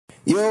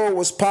Yo,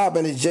 what's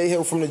poppin'? It's Jay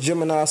Hill from the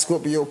Gemini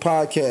Scorpio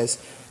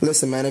podcast.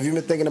 Listen, man, if you've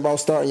been thinking about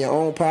starting your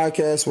own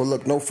podcast, well,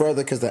 look no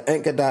further because the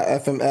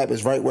Anchor.fm app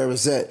is right where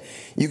it's at.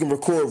 You can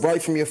record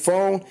right from your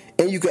phone,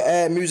 and you can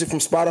add music from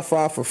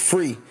Spotify for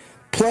free.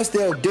 Plus,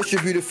 they'll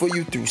distribute it for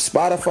you through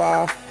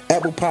Spotify,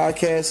 Apple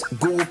Podcasts,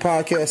 Google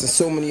Podcasts, and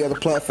so many other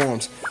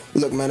platforms.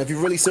 Look, man, if you're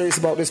really serious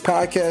about this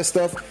podcast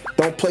stuff,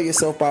 don't play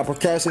yourself by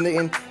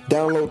procrastinating.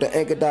 Download the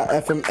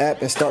Anchor.fm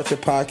app and start your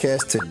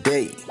podcast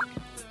today.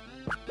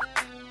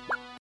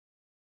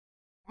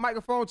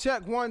 Microphone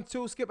check, 1,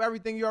 2, skip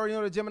everything. You already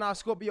know the Gemini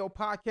Scorpio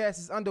podcast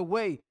is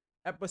underway.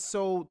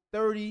 Episode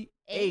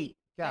 38.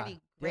 God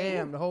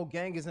damn, the whole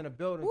gang is in the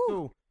building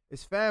too.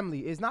 It's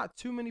family. It's not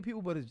too many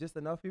people, but it's just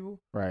enough people.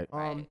 Right.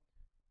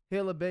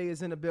 Hilla Bay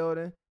is in the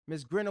building.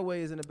 Miss Grinaway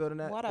is in the building.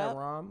 That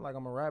rhyme, like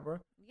I'm a rapper.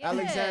 Yeah.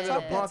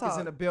 Alexander the Bronx is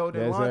in the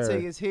building. Yes,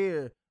 Lonte is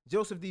here.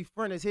 Joseph D.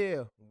 Friend is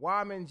here.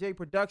 Wyman J.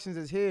 Productions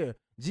is here.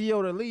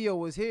 Gio the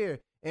Leo is here.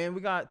 And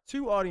we got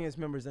 2 audience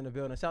members in the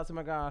building. Shout out to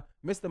my guy,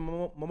 Mr.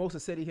 Mimosa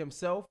City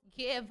himself.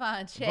 Yeah,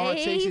 Von Chase. Von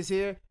Chase is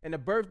here. And the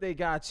birthday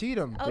guy,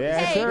 Cheatham. Okay,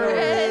 yes,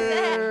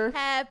 sir.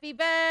 Happy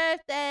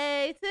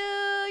birthday to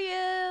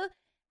you.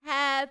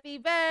 Happy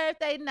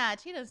birthday. Nah,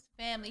 Cheatham's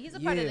family. He's a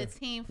part of the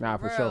team for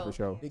real. For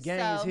sure. The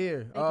gang is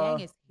here. The gang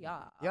is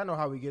y'all. Y'all know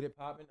how we get it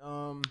popping.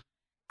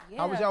 Yeah.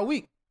 How was y'all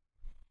week?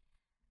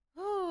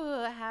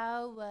 Ooh,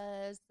 how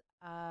was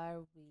our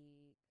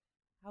week?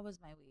 How was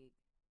my week?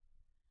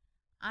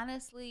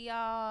 Honestly,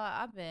 y'all,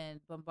 I've been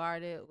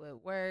bombarded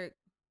with work.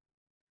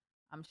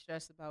 I'm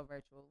stressed about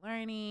virtual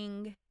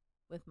learning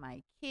with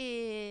my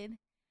kid.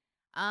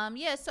 So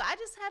I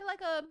just had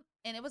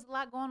and it was a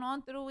lot going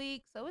on through the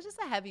week. So it was just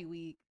a heavy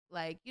week.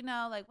 Like,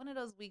 one of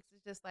those weeks is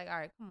just like, all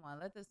right, come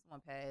on, let this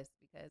one pass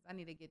because I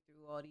need to get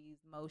through all these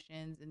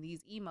motions and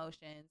these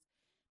emotions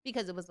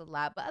because it was a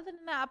lot. But other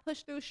than that, I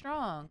pushed through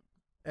strong.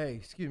 Hey,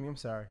 excuse me. I'm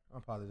sorry. I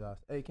apologize.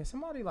 Hey, can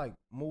somebody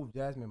move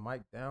Jasmine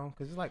mic down?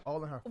 Because it's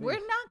all in her face. We're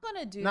not going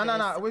to do No.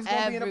 We're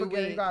going to be in the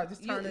beginning. week. God,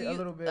 just turn it a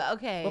little bit.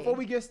 Okay. Before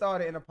we get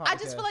started in the podcast. I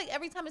just feel like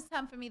every time it's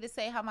time for me to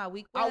say how my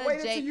week was. I'll wait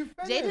until you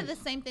finish. Jay did the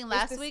same thing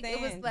last week.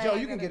 It was like, Joe,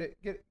 you can get it.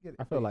 Get it.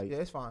 I feel like. Yeah,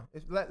 it's fine.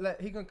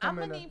 He can come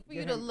in. I'm going to need for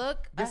you to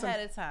look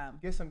ahead of time.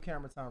 Get some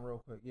camera time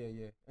real quick. Yeah.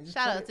 And just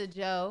shout out to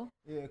Joe.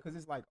 Yeah, because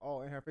it's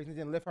all in her face. And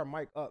then lift her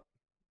mic up.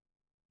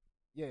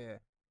 Yeah.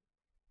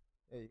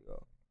 There you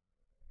go.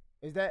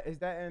 Is that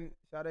in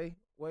Sade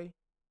way?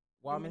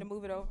 Want me to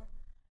move it over?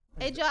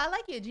 Hey, Joe, I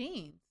like your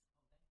jeans.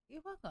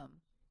 You're welcome.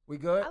 We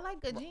good? I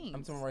like good jeans.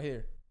 I'm talking right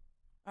here.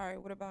 All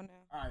right, what about now?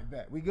 All right,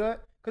 bet. We good?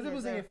 Because it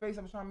was in your face.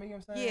 I'm trying to make, you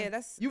know what I'm saying? Yeah,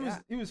 that's...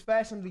 You was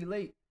fashionably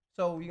late.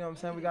 So, you know what I'm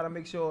saying? We got to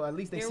make sure at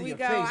least they see your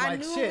face. I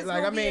knew it was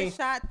gonna be a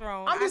shot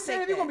thrown. I'm just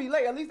saying if you're going to be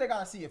late, at least they got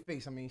to see your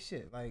face. I mean,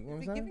 shit. You know what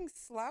I'm saying? Giving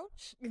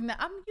slouch? No,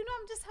 I'm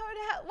just hard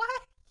to have. Why?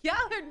 Y'all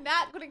are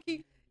not going to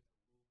keep...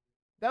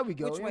 There we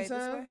go. Which way? This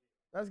way?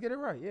 Let's get it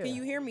right, yeah. Can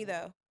you hear me,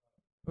 though?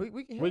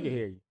 We can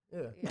hear you.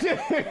 Yeah.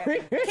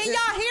 Can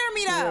y'all hear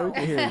me, though?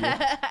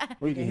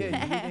 We can hear you.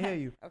 We can hear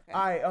you. Okay.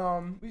 All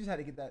right, we just had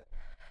to get that.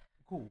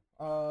 Cool.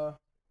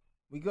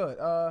 We good.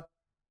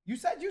 You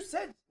said.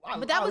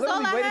 But that was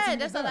all I had.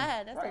 That's all I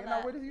had.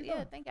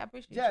 Yeah, thank you. I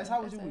appreciate Jazz, you.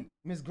 how was your week?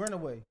 Miss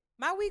Grinaway.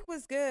 My week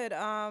was good.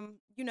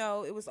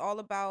 It was all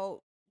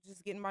about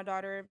just getting my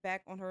daughter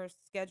back on her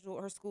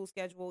school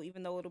schedule,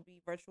 even though it'll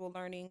be virtual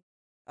learning.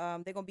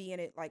 They're going to be in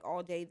it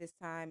all day this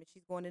time, and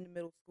she's going into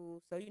middle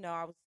school. So,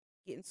 I was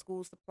getting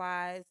school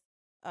supplies.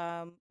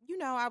 I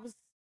was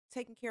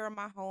taking care of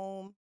my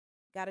home.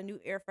 Got a new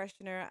air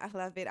freshener. I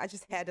love it. I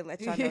just had to let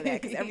y'all know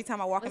that because every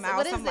time I walk in my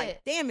house, I'm like,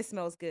 damn, it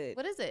smells good.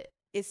 What is it?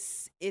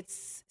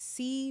 It's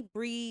Sea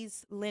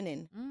Breeze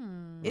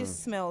linen. It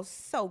smells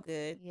so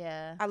good.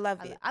 Yeah, I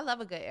love it. I love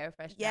a good air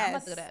freshener. Yes. I'm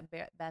about to go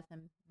to Bath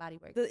and Body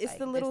Works. It's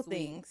the little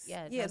things.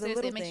 Yeah, the seriously,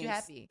 little it makes things. you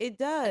happy. It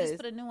does. I just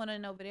put a new one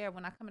in over there.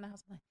 When I come in the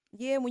house, I'm like,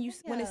 yeah,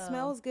 when it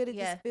smells good, it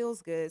just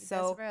feels good.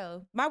 So that's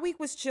real. My week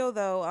was chill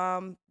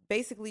though.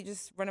 Basically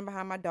just running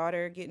behind my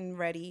daughter, getting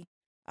ready.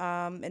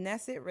 And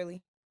that's it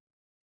really.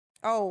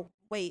 Oh,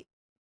 wait.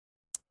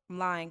 I'm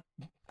lying.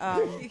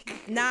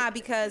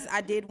 Because I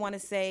did want to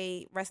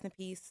say rest in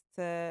peace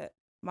to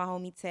my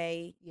homie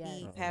Tay. Yes.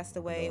 He passed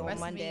away on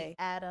Monday,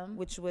 Adam,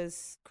 which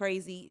was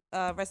crazy.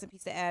 Rest in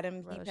peace to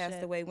Adam. He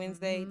passed away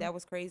Wednesday. That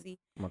was crazy.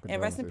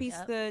 And rest in peace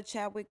to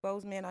Chadwick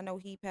Boseman. I know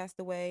he passed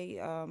away.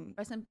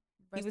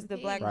 He was the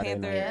Black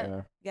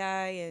Panther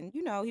guy, and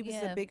he was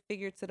a big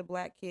figure to the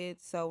black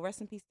kids. So rest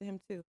in peace to him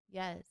too.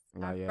 Yes,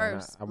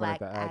 first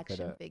black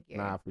action figure.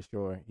 Nah, for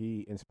sure.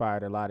 He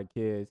inspired a lot of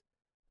kids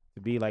to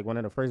be one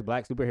of the first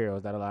black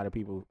superheroes that a lot of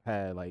people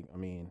had.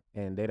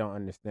 And they don't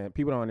understand.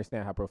 People don't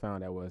understand how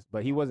profound that was.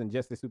 But he wasn't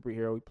just a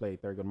superhero. He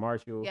played Thurgood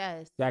Marshall.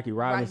 Yes, Jackie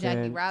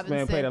Robinson. This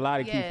man played a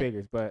lot of key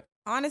figures. But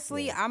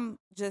honestly, I'm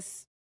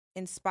just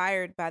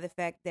inspired by the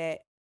fact that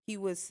he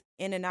was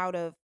in and out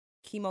of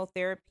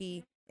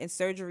chemotherapy and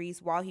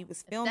surgeries while he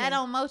was filming. That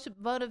don't motivate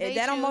you.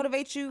 That don't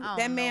motivate you.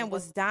 That man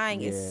was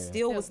dying and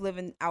still was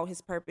living out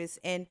his purpose.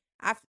 And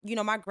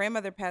my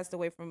grandmother passed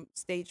away from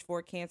stage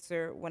 4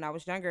 cancer when I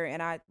was younger,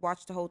 and I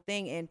watched the whole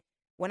thing. And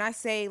when I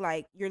say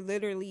like you're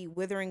literally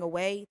withering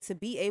away, to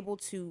be able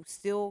to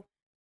still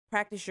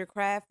practice your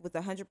craft with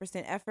 100%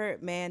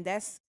 effort, man,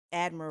 that's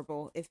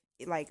admirable. If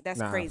like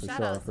that's crazy. For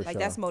sure, for like sure.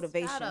 that's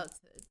motivation. Shout out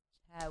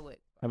to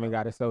Chadwick. I mean,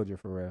 got a soldier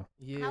for real.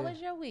 Yeah. How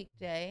was your week,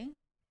 Jay?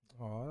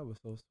 Oh, that was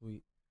so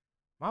sweet.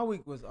 My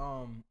week was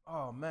oh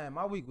man,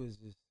 my week was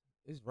just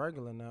it's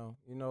regular now.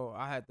 You know,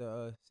 I had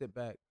to sit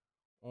back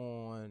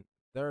on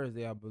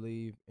Thursday, I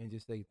believe, and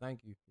just say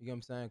thank you. You get what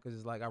I'm saying? Because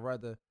it's like I'd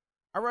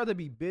rather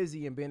be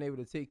busy and being able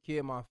to take care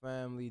of my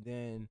family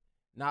than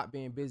not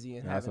being busy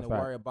and having to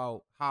worry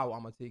about how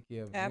I'm gonna take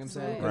care of it. You know what I'm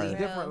saying? Because it's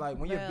different. Like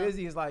when you're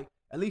busy, it's like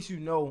at least you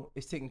know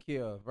it's taken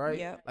care of, right?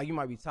 Yep. Like you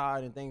might be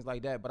tired and things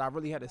like that, but I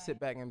really had to sit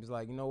back and be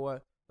like, you know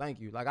what? Thank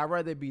you. Like I'd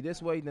rather it be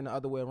this way than the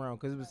other way around.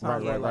 Because it was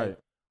times where like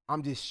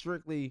I'm just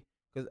strictly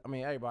because I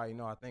mean everybody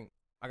know I think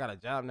I got a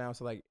job now,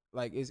 so like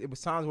it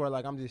was times where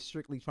like I'm just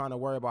strictly trying to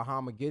worry about how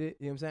I'm gonna get it.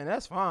 You know what I'm saying?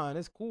 That's fine.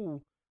 It's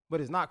cool. But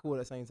it's not cool at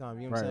the same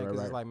time. You know what I'm saying?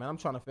 Because it's like, man, I'm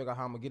trying to figure out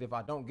how I'm going to get it. If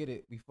I don't get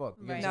it, we fucked.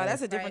 You know what I'm No, saying?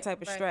 that's a different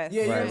type of stress.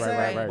 Yeah, you know what I'm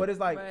saying? Right. But it's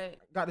like,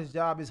 got this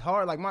job. It's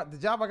hard. Like, the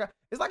job I got,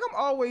 it's like I'm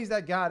always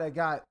that guy that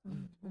got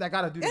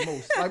to do the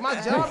most. Like, my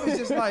job is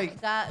just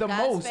like the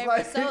most.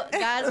 Like,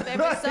 God's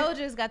favorite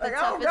soldiers got the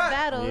toughest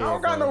battles. I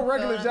don't got no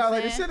regular job.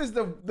 Like, this shit is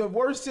the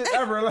worst shit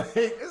ever. Like,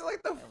 it's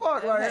like, the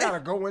fuck? Like, I got to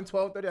go in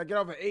 12:30. I get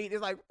off at 8.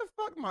 It's like, what the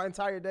fuck my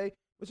entire day?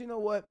 But you know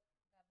what?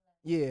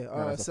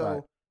 Yeah.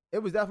 So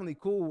it was definitely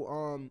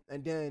cool.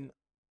 And then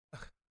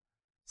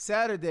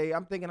Saturday,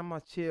 I'm thinking I'm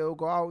gonna chill,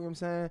 go out, you know what I'm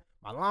saying?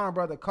 My line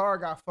brother car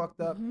got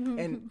fucked up.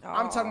 And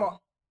I'm talking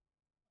about,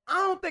 I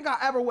don't think I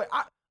ever wait.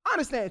 I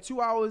understand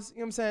 2 hours, you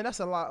know what I'm saying? That's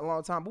a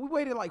long time. But we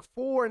waited like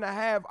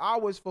 4.5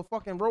 hours for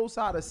fucking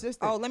roadside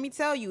assistance. Oh, let me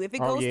tell you, if it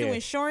goes through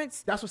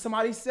insurance. That's what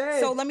somebody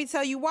said. So let me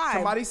tell you why.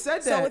 Somebody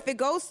said that. So if it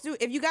goes through,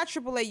 if you got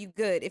AAA, you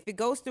good. If it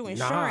goes through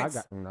insurance.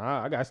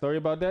 I got a story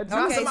about that too.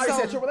 Okay, somebody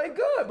said AAA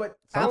good, but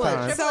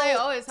sometimes. AAA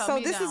always help So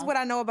me this down. is what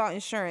I know about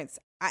insurance.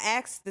 I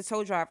asked the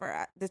tow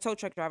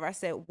truck driver, I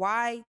said,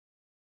 why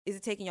is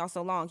it taking y'all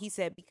so long? He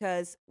said,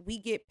 because we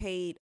get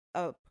paid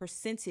a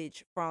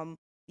percentage from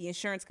the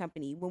insurance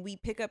company. When we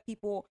pick up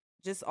people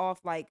just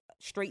off like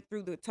straight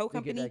through the tow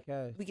company,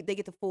 they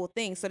get the full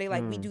thing. So they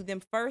like we do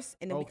them first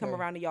and then we come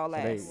around to y'all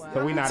last.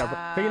 So you're not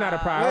a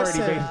priority.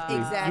 Listen, basically.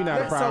 exactly. You're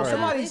not a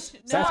priority. So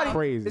That's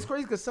crazy. It's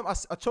crazy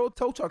because a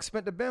tow truck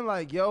spent the bin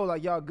like, yo,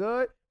 like y'all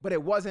good, but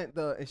it wasn't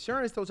the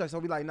insurance tow truck. So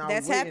we like, nah.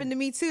 That's happened to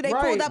me too. They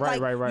pulled up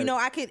you know,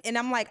 I could, and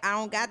I'm like, I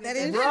don't got that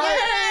insurance.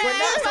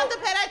 I'm about to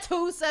pay that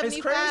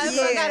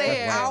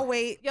 $275. I'll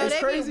wait. Yo, it's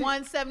they crazy. be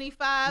 $175.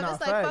 Nah,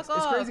 it's like facts. fuck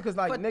off. It's crazy because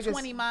like for niggas,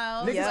 20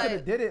 miles. Niggas could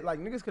have did it. Like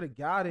niggas could have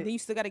got it. Then you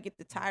still got to get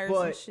the tires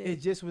but and shit. it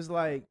just was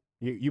like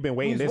You've been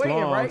waiting this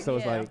long, right? so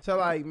it's like. So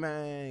like,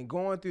 man,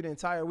 going through the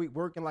entire week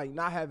working, like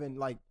not having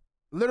like,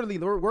 literally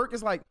work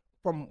is like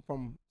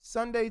from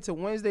Sunday to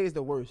Wednesday is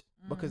the worst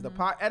because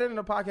the editing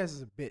the podcast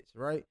is a bitch,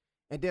 right?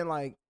 And then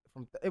like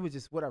it was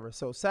just whatever.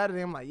 So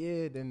Saturday I'm like,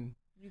 yeah, then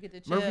you get to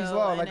chill. Murphy's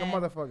Law like a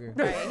motherfucker.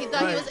 Right. He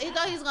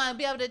thought he was gonna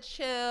be able to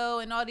chill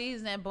and all these,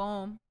 and then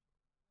boom.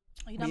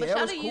 You know, but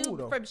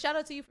shout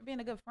out to you for being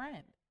a good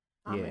friend.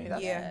 I mean,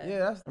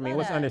 that's, I mean,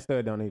 what's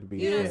understood don't need to be.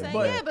 You know what I'm saying?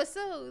 But yeah, but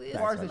still, as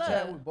far as the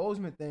Chadwick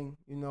Boseman thing,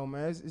 you know,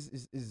 man,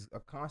 it's a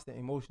constant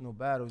emotional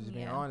battle. Just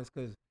being honest,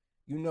 because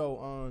you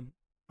know,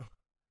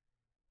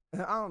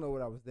 I don't know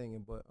what I was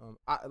thinking, but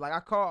I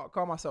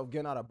call myself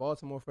getting out of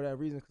Baltimore for that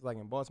reason, because like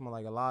in Baltimore,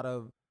 like a lot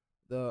of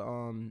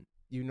the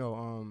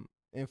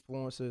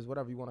influencers,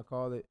 whatever you want to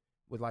call it,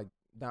 was like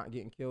not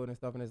getting killed and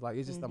stuff, and it's like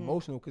it's just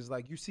emotional because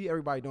like you see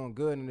everybody doing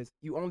good, and it's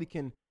you only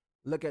can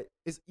look at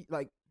it's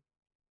like.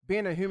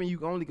 Being a human, you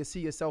only can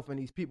see yourself in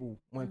these people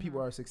when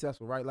people are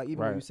successful, right? Like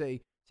even when you say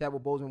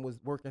Chadwick Boseman was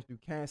working through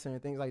cancer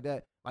and things like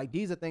that, like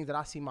these are things that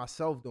I see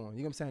myself doing. You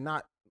know what I'm saying?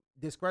 Not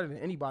discrediting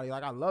anybody.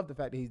 Like I love the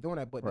fact that he's doing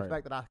that, but the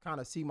fact that I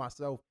kind of see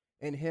myself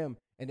in him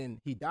and then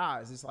he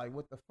dies, it's like,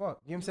 what the fuck?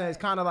 You know what I'm saying? It's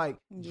kind of like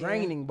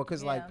draining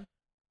because like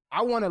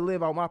I want to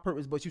live out my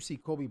purpose, but you see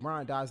Kobe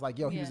Bryant dies like,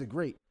 yo, he was a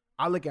great.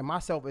 I look at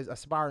myself as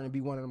aspiring to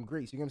be one of them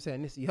greats. You know what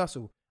I'm saying? Nipsey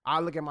Hussle. I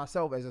look at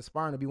myself as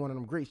aspiring to be one of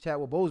them greats.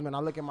 Chadwick Boseman, I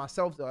look at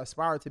myself to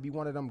aspire to be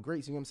one of them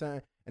greats. You know what I'm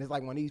saying? And it's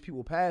like when these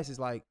people pass, it's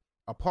like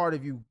a part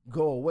of you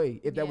go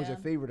away. If that was your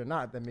favorite or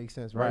not, if that makes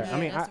sense, right? I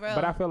mean,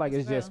 but I feel like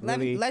it's just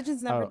really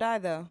legends never die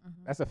though.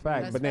 That's a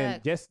fact. But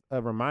then just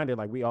a reminder,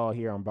 like we all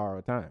here on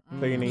borrowed time.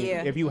 So you need,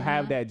 if you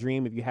have that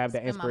dream, if you have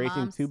that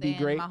inspiration to be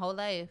great, my whole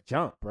life,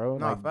 jump, bro.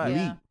 Like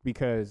leap,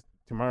 because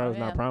tomorrow's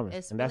not promised.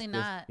 It's and really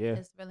that's not.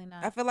 It's really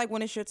not. I feel like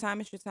when it's your time,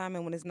 it's your time,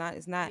 and when it's not,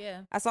 it's not.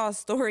 Yeah. I saw a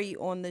story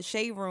on the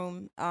Shade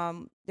Room.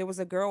 There was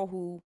a girl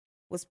who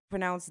was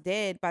pronounced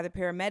dead by the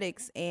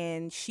paramedics,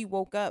 and she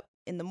woke up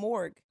in the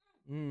morgue.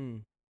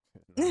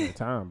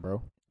 Time,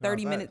 bro.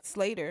 30 minutes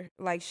later,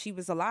 like she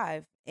was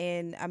alive.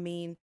 And I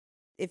mean,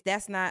 if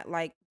that's not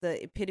like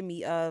the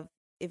epitome of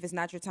if it's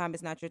not your time,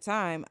 it's not your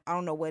time, I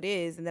don't know what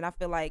is. And then I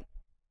feel like,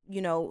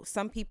 you know,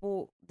 some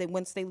people that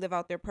once they live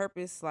out their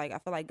purpose, like I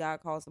feel like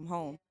God calls them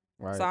home.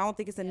 Right. So I don't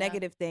think it's a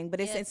negative thing, but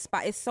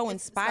it's so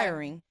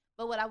inspiring.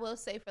 But what I will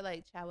say for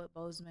like Chadwick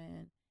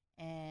Boseman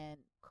and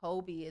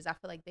Kobe is I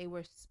feel like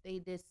they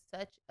did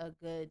such a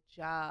good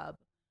job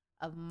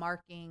of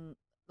marking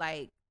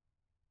like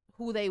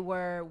who they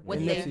were, what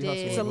And they Nipsey did.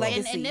 Hussle It's a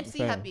legacy. And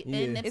Nipsey had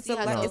Yeah. It's a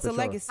Hussle. it's a sure.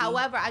 legacy.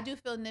 However, I do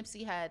feel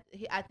Nipsey had.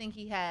 I think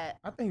he had.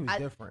 I think he was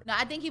different. No,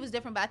 I think he was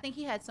different, but I think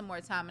he had some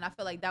more time, and I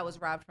feel like that was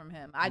robbed from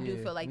him. I do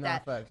Yeah. feel like Nah,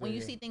 that. facts, When yeah,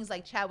 you yeah. see things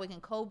like Chadwick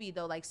and Kobe,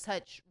 though, like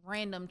such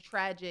random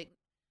tragic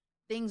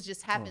things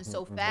just happen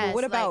so mhm. fast. Well,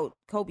 what like- about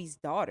Kobe's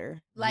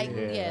daughter? like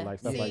Yeah, yeah, like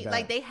stuff see, like that.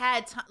 like they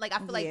had time. Like I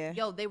feel Yeah. like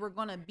yo, they were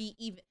gonna be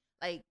even.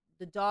 Like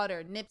the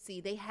daughter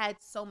Nipsey, they had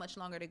so much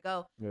longer to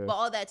go. Yeah. But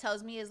all that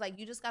tells me is like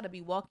you just got to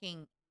be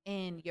walking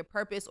in your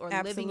purpose or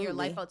living your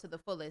life Absolutely. out to the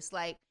fullest.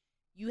 Like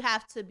you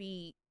have to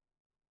be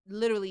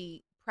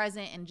literally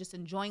present and just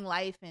enjoying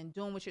life and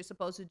doing what you're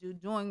supposed to do,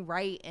 doing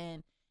right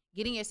and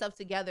getting yourself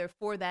together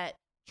for that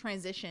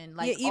transition.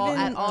 Like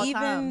at all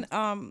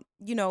times.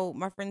 You know,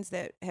 my friends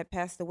that have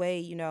passed away,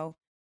 you know,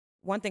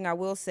 one thing I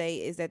will say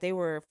is that they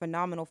were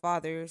phenomenal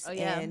fathers, Oh,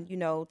 yeah. and you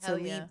know, to Hell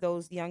leave yeah.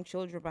 those young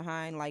children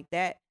behind like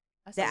that.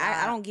 That's a That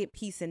I lot. don't get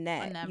peace in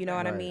that. never. You know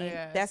what I Right. mean?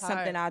 Yeah, it's That's something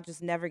hard. I'll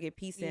just never get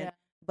peace in. Yeah.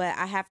 But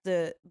I have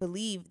to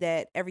believe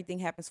that everything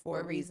happens For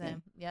for a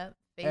reason. Yep.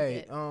 Faith Hey,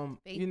 it.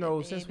 Faith you it,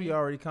 know, since we baby.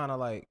 already kind of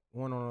like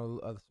went on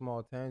a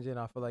small tangent,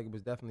 I feel like it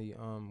was definitely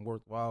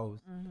worthwhile.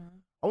 Mhm.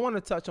 I want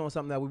to touch on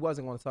something that we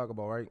wasn't going to talk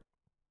about, right?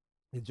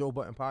 The Joe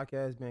Budden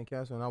podcast being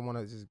canceled, and I want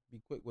to just be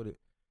quick with it.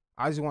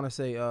 I just want to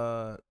say,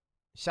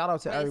 shout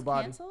out to Wait, it's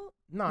everybody. canceled?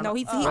 No,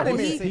 he I didn't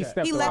he, say he, that.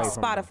 stepped he away left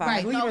from it. Spotify.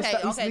 Right. Leaving Okay,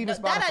 he's okay. leaving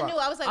That I Spotify. knew.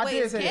 I was like, I wait,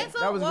 did it's say that.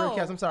 canceled? That was very Whoa.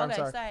 canceled. I'm sorry, I'm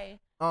Okay, sorry.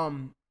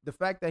 sorry. The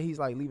fact that he's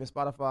like leaving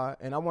Spotify,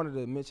 and I wanted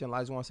to mention, I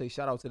just want to say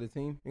shout out to the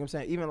team. You know what I'm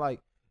saying? Even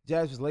like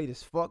Jazz was late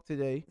as fuck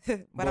today,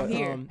 but I'm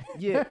here.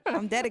 Yeah,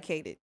 I'm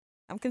dedicated.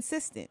 I'm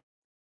consistent.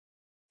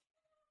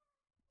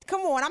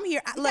 Come on, I'm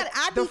here. Look,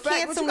 I be the fact, but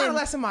you canceling. gotta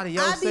let somebody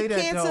else I be say that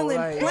though. canceling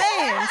Like,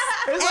 plans.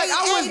 it's like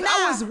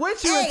I was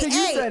with you until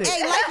you said it.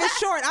 Hey, life is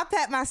short. I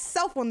pat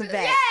myself on the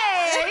back.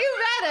 Hey, you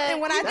better.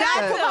 And when I You die,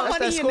 better. put my That's money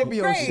that in the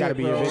Scorpio grave. shit. You gotta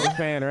be your bro. biggest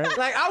fan, right?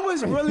 Like I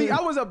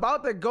was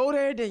about to go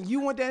there, then you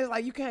went there. It's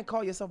like you can't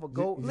call yourself a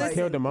goat. You Like,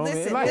 killed the moment.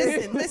 Listen,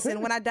 Like-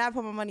 listen. When I die,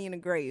 put my money in the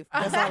grave.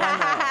 That's all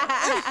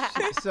I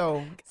know.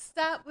 so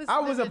Stop. I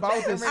was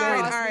about to say-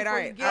 All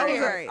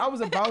right. I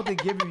was about to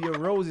give you your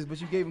roses, but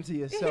you gave them to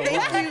yourself.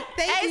 Thank you.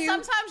 Thank Hey, you.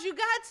 sometimes you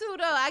got to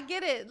though. I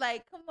get it.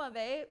 Like, come on,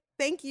 babe.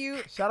 Thank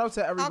you. Shout out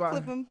to I'll everybody.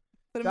 clip him.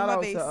 Put him Shout in my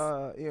out face.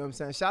 to you know what I'm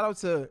saying. Shout out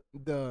to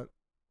the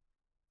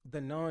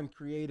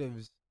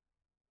non-creatives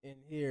in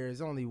here.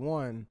 There's only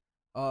one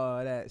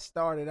that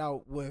started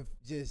out with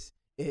just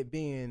it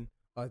being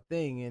a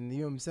thing, and you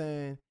know what I'm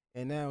saying.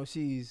 And now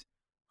she's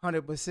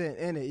 100%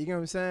 in it. You know what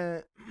I'm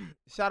saying.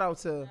 Shout out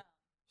to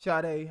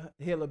Sade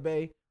Hilla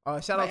Bay.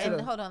 Shout out to And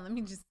the. hold on, let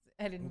me just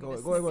edit. Go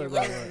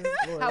ahead.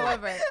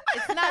 However,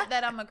 it's not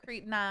that I'm a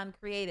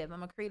non-creative.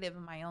 I'm a creative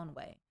in my own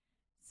way.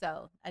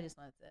 So I just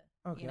wanted to,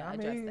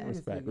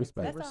 address that. Respect.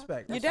 That's all.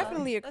 Respect. You're That's all.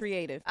 definitely a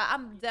creative.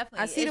 I'm definitely.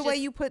 I see it's the way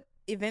just- you put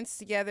events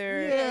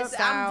together. Yeah,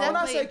 style. when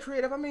I definitely- say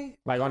creative, I mean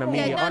Like on a come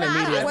media, Yeah, on no, a I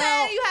media.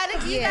 understand you had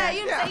to get that.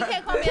 You Yeah. say you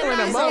can't call me You're a in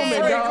the non-creative.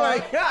 moment, dog.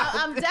 Like,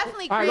 I'm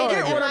definitely All right, go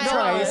creative ahead. in my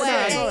Try it. own It's way.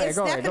 not- go ahead, It's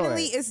go ahead, go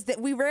definitely ahead. it's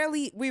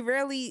we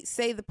rarely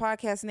say the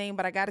podcast name,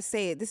 but I gotta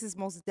say it. This is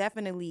most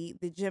definitely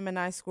the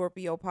Gemini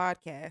Scorpio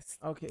podcast.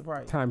 okay,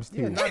 right. Times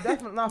two. Yeah, no,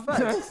 definitely not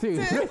facts. Times two.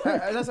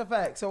 That's a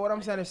fact. So what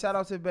I'm saying is shout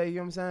out to Bay, you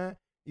know what I'm saying?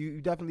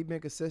 You definitely been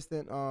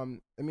consistent.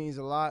 It means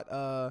a lot.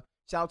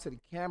 Shout out to the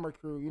camera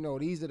crew. You know,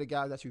 these are the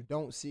guys that you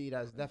don't see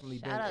that's definitely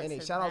Shout out been in it.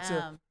 to Shout out to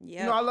them.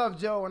 Yeah. you know, I love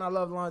Joe and I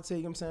love Lonte, you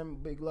know what I'm saying?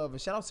 Big love.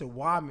 And shout out to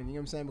Wyman, you know what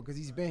I'm saying? Because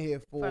he's been here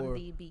From for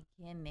the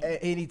beginning.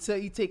 and he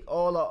take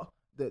all of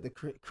the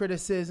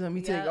criticism,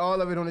 he take Yep.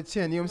 all of it on the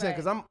chin, you know what I'm saying? Right.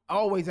 Because I'm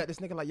always at this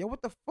nigga like, yo,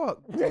 what the fuck?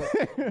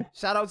 So,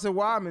 shout out to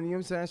Wyman, you know what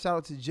I'm saying? Shout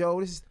out to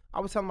Joe. I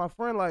was telling my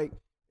friend, like,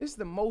 this is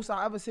the most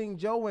I ever seen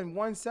Joe in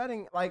one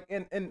setting, like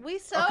in We a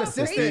so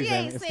consistent-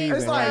 appreciate It's seeing season,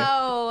 It's like,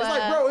 Joe. it's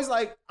like, bro, it's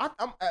like I'm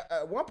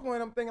at one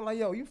point I'm thinking like,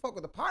 yo, you fuck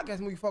with the podcast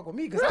when you fuck with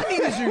me because I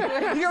needed you. You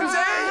know what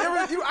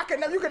I'm saying? You could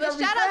never But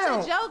be shout out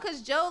found. to Joe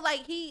because Joe,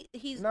 like he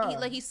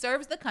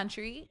serves the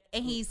country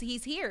and he's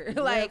here.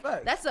 Like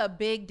facts. that's a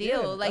big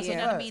deal. Yeah, like that's you a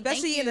know what I fact. mean?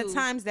 Especially Thank in the you.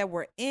 times that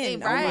we're in.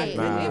 Right. Oh my We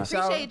goodness.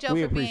 appreciate Joe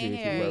We for being appreciate you,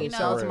 here. bro. You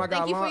Shout out to know, my guy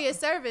thank you for Lon. your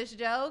service,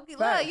 Joe. Look,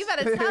 Facts. you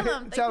better tell him.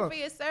 Thank Tell you him. for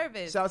your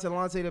service. Shout out to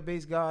Lonte, the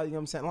bass god. You know what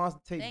I'm saying?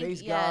 Lonte,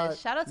 bass god.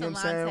 Shout out to you know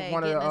what I'm saying? Lonte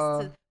One of getting the,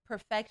 us to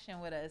perfection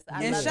with us.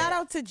 I And love shout it.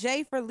 out to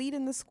Jay for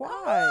leading the squad.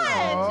 on,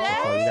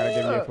 Oh, you gotta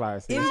give me a Jay. flyer.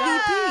 See? MVP.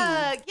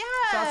 Yes.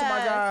 Shout out to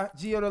my guy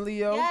Gio the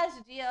Leo. Yes,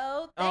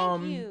 Gio.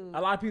 Thank you.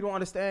 A lot of people don't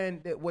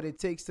understand that what it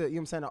takes to, you know what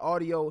I'm saying, the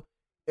audio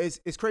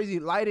it's crazy.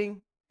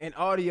 Lighting and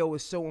audio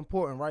is so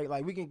important, right?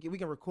 Like we can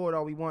record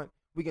all we want,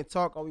 we can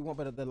talk all we want,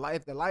 but if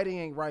the lighting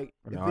ain't right,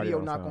 And the the audio video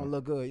don't not sound gonna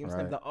look good. You know what I'm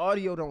saying? right. If the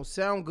audio don't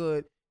sound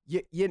good,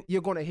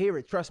 you're gonna hear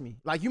it. Trust me.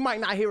 Like you might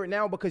not hear it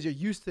now because you're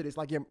used to this.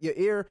 Like your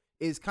ear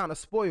is kind of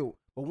spoiled.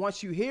 But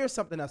once you hear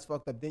something that's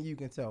fucked up, then you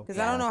can tell. Because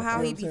I don't know how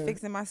You know he what be I'm saying?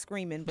 fixing my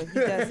screaming, but he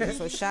does it.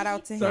 So shout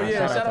out to him. So yeah,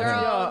 Shout shout out to to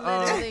y'all. Girl,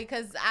 literally,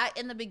 because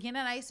in the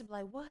beginning I used to be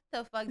like, "What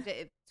the fuck?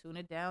 Tune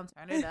it down,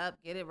 turn it up,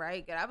 get it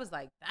right." I was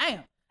like,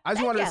 "Damn." I just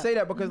Thank wanted to you. say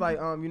that because, like,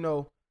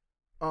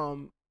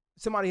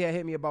 somebody had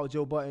hit me about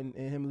Joe Budden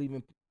and him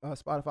leaving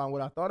Spotify and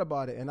what I thought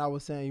about it, and I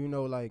was saying,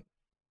 like,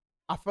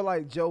 I feel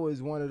like Joe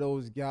is one of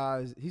those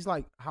guys. He's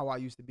like how I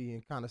used to be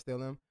and kind of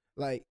still am.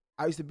 Like,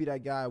 I used to be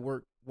that guy at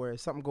work where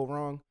something go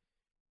wrong.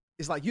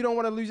 It's like you don't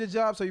want to lose your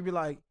job, so you be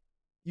like,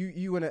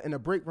 you in a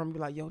break room, be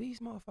like, yo, these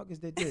motherfuckers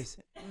did this,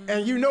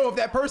 and if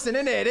that person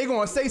in there, they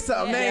gonna say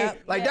something.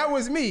 That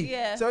was me.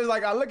 Yeah. So it's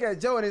like I look at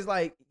Joe and it's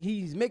like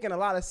he's making a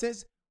lot of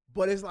sense,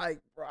 but it's like,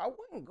 bro, I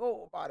wouldn't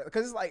go about it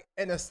because it's like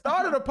in the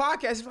start of the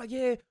podcast, it's like,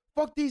 yeah,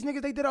 fuck these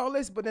niggas, they did all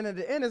this, but then at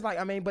the end, it's like,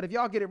 I mean, but if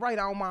y'all get it right,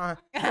 I don't mind.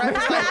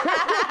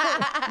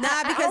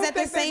 Nah, because at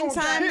the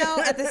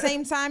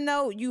same time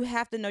though, you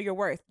have to know your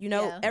worth.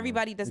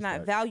 Everybody does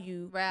not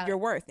value your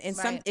worth,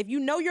 and if you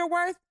know your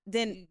worth,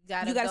 then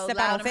you gotta step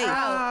out on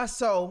faith.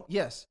 So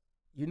yes,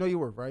 you know your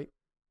worth, right?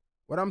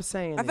 What I'm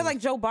saying, I feel like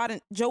Joe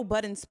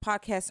Budden's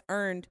podcast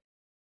earned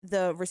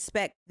the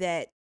respect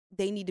that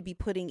they need to be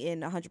putting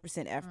in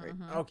 100% effort.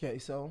 Okay,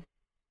 so.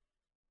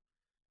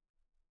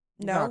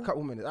 No, a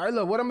couple minutes. All right,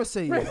 look, what I'm gonna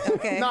say is,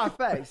 okay.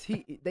 Facts.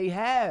 They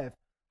have.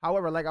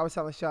 However, like I was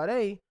telling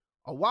Sade,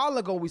 a while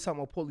ago we talking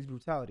about police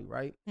brutality,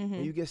 right?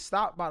 When you get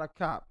stopped by the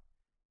cop,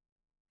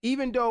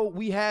 even though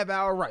we have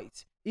our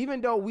rights,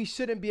 even though we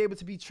shouldn't be able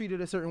to be treated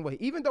a certain way,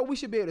 even though we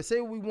should be able to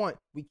say what we want,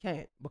 we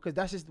can't, because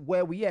that's just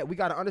where we at. We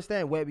gotta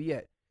understand where we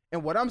at.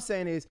 And what I'm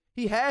saying is,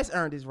 he has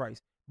earned his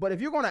rights. But if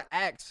you're gonna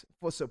ask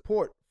for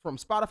support from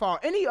Spotify or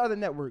any other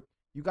network,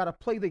 you gotta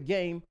play the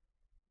game.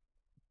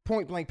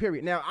 Point blank,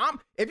 period. Now,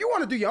 if you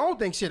want to do your own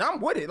thing, shit,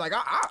 I'm with it. Like,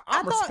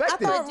 I respect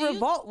it. I thought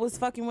Revolt was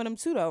fucking with him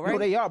too, though, right? No,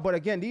 they are. But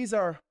again,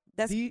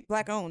 that's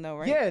black owned, though,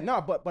 right? Yeah,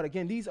 no, but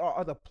again, these are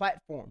other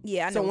platforms.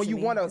 Yeah, I know. So when you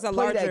want to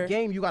play that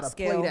game, you got to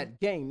scale. play that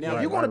game. Now,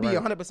 if you want to be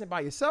 100%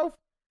 by yourself,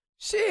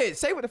 shit,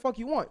 say what the fuck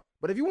you want.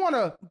 But if you want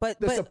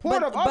the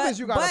support of others,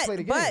 you got to play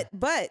the game.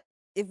 But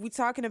if we're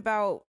talking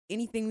about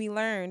anything we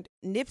learned,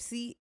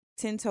 Nipsey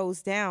 10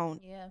 toes down,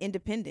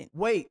 independent.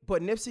 Wait,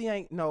 but Nipsey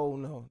ain't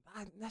no.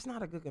 That's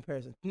not a good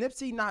comparison.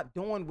 Nipsey not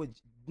doing what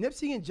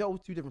Nipsey and Joe,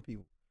 two different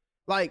people.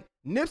 Like,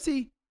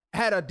 Nipsey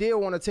had a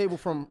deal on the table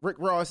from Rick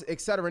Ross,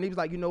 etc., and he was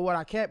like, you know what,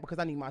 I can't because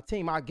I need my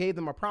team. I gave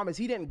them a promise.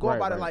 He didn't go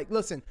about it like,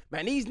 listen,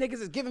 man, these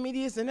niggas is giving me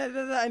this and that, and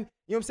you know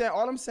what I'm saying?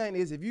 All I'm saying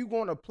is, if you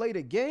going to play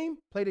the game,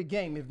 play the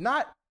game. If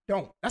not,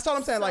 don't. That's all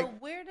I'm saying. So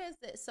where does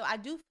it? So I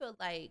do feel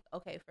like,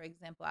 okay, for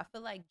example, I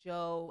feel like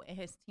Joe and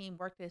his team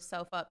worked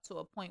himself up to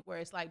a point where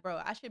it's like,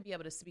 bro, I should be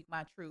able to speak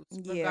my truth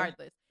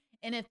regardless.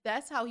 And if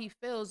that's how he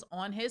feels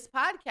on his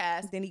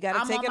podcast, then he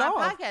got to take it off.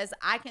 off. Podcast,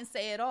 I can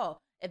say it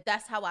all. If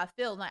that's how I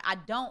feel, like, I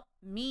don't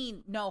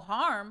mean no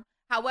harm.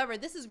 However,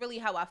 this is really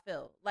how I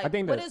feel. Like,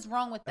 what is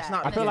wrong with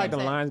that? I feel like the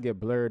lines get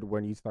blurred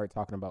when you start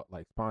talking about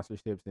like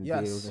sponsorships and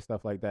deals and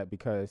stuff like that,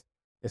 because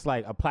it's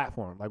like a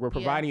platform. Like, we're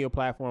providing you a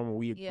platform and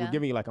we're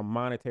giving you like a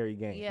monetary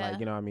gain. Like,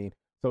 you know what I mean?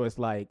 So it's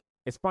like,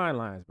 it's fine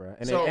lines, bro.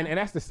 And and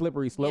that's the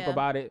slippery slope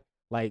about it.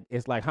 Like,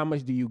 it's like, how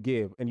much do you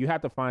give? And you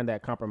have to find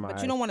that compromise.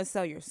 But you don't want to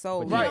sell your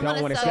soul. Right. You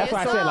don't want to sell that's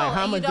why I said, like,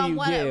 how much do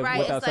you give without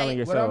it's selling like,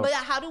 yourself? But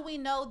how do we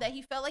know that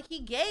he felt like he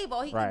gave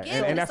all he could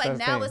give? And it's like,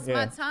 now thing. it's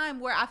my time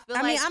where I feel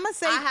I'm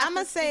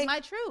gonna say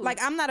my truth. Like,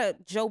 I'm not a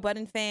Joe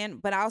Budden fan,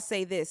 but I'll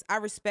say this. I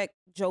respect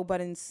Joe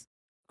Budden's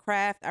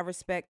craft. I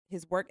respect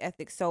his work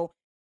ethic. So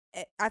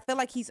I feel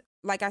like he's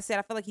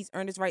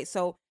earned his right.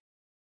 So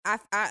I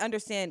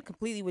understand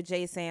completely what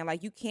Jay is saying.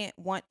 Like, you can't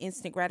want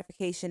instant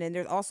gratification, and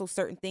there's also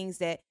certain things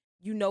that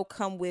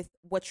come with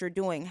what you're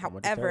doing.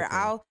 However,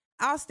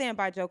 I'll stand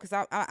by Joe because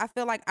I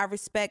feel like I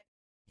respect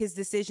his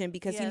decision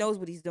because he knows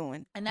what he's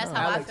doing. And that's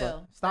how I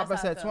feel. Stop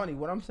us at 20.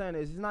 What I'm saying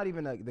is, it's not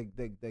even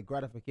the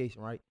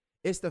gratification, right?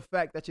 It's the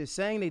fact that you're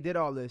saying they did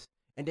all this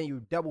and then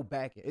you double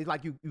back it. It's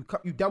like you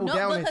double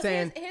down and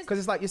saying, because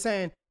it's like you're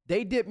saying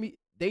they did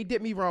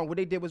me wrong. What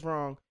they did was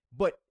wrong.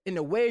 But in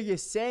the way you're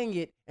saying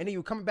it, and then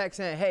you coming back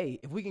saying, hey,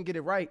 if we can get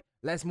it right,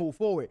 let's move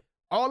forward.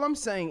 All I'm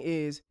saying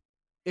is,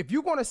 if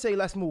you're going to say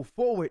let's move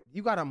forward,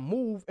 you got to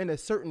move in a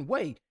certain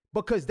way,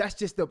 because that's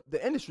just the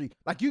industry.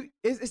 Like,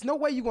 it's no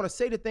way you're going to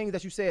say the things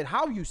that you said,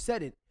 how you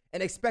said it,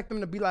 and expect them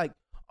to be like,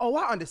 oh,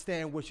 I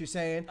understand what you're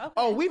saying. Okay.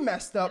 Oh, we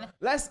messed up.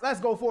 Let's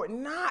go for it.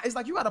 Nah, it's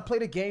like you got to play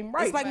the game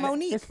right. It's like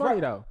Monique. It's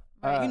funny though.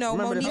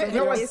 Monique.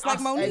 It's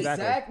like Monique.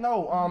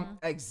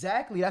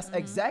 Exactly. That's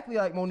exactly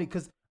like Monique,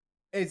 because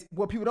it's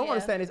what people don't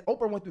understand is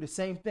Oprah went through the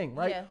same thing,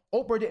 right? Yeah.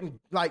 Oprah didn't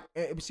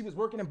she was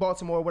working in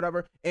Baltimore or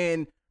whatever,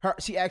 and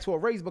she asked for a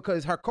raise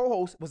because her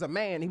co-host was a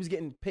man. He was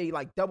getting paid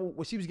like double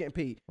what she was getting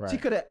paid. Right. She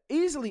could have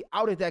easily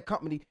outed that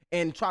company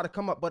and tried to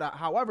come up, but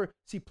however,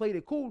 she played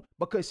it cool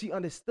because she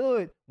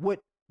understood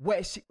what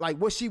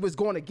she was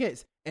going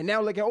against. And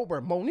now look at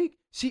Oprah, Monique.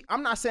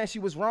 I'm not saying she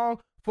was wrong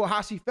for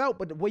how she felt,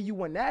 but the way you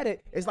went at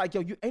it, it's like,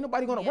 yo, you ain't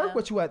nobody gonna work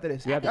with you after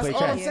this. That's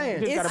all I'm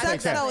saying.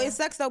 It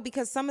sucks though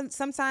because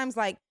sometimes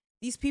like,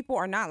 these people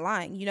are not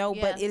lying,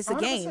 but it's a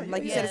game.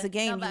 Like you said, it's a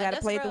game. You got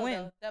to play it to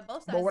win.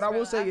 But what I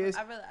will say is,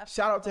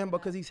 shout out to him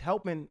because he's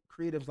helping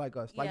creatives like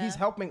us. Like, he's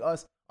helping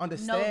us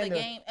understand the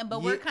game.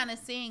 But we're kind of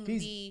seeing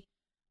the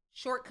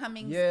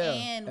shortcomings Yeah,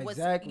 and what's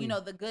exactly.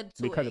 the good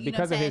to Because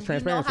it. of his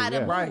transparency, You know how to yeah.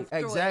 move Right, through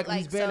exactly. It.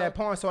 He's been that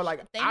pawn. So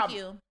like, Thank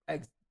you.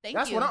 Thank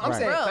that's you. what I'm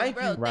saying. Real, Thank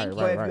real, you. thank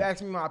But you. if you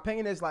ask me, my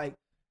opinion is like,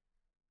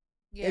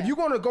 Yeah. if you're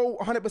gonna go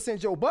 100%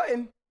 Joe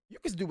Button, you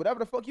can do whatever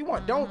the fuck you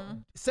want.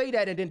 Don't say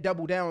that and then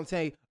double down and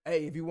say,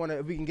 hey,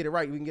 if we can get it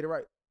right, we can get it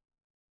right.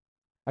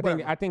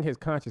 I think his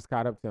conscience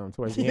caught up to him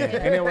towards the end,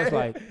 and it was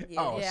like,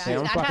 oh Yeah. shit,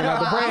 I'm I fucking kinda- up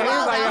the brand. He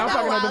was like, I'm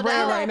fucking up the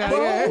brand right now.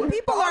 Yeah.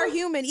 People are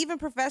human, even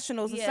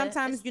professionals, and Yeah,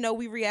 sometimes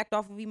we react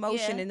off of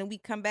emotion, Yeah. and then we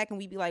come back and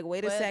we be like,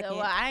 wait a Well, second.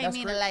 well, I ain't That's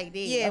mean great. it like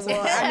this. Yeah,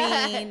 well,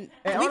 I mean, And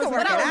we can honestly, work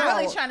What it I'm out.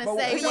 really trying to But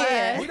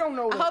say we don't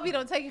know. I hope you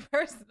don't take it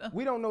personal.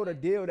 We don't know the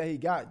deal that he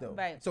got though.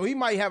 Right. So he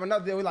might have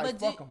another deal. We like, But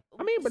fuck do- him.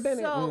 I mean, but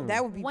then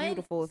That would be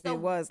beautiful if it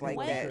was like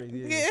that.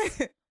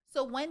 Yeah.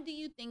 So when do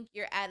you think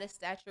you're at a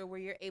stature where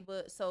you're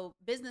able, so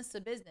business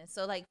to business?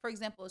 So like, for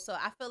example, so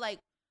I feel like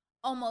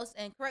almost,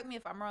 and correct me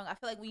if I'm wrong, I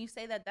feel like when you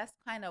say that, that's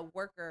kind of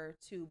worker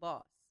to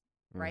boss,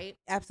 right?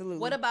 Absolutely.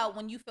 What about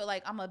when you feel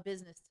like I'm a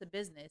business to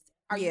business?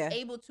 Are you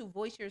able to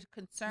voice your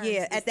concerns?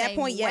 Yeah, the at that same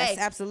point, yes, way?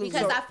 absolutely.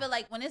 Because So- I feel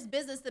like when it's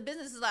business to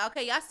business, it's like,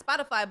 okay, y'all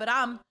Spotify, but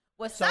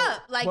what's So,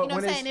 up? Like, but you know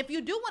what when I'm saying? it's- If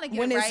you do want to get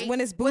when it it's right,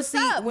 when it's what's Boosie,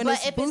 up? when But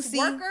it's if Boosie,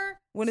 worker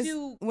when it's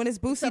to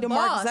Boosie to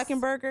boss. Mark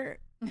Zuckerberg.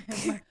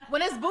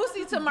 when it's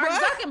Boosie to Mark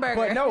Zuckerberg.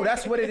 But no,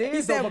 that's what it is.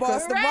 He said, though,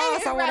 "Boss because- the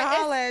boss, I want to It's-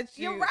 holler at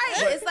you." You're right.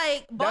 But It's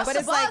like boss that's- to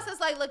it's boss. like- It's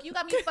like, look, you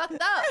got me fucked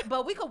up,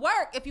 but we could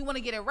work if you want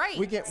to get it right.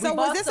 We can. So we,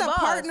 was boss this to a boss.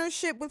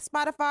 partnership with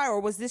Spotify, or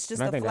was this just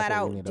And I a think flat that's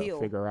what out we need to deal?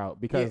 figure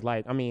out because,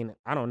 like, I mean,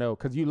 I don't know,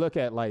 because you look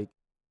at like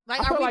I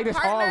are feel we like this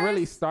all really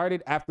partners?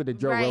 started after the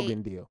Joe Right.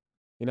 Rogan deal.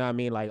 You know what I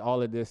mean? Like all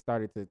of this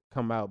started to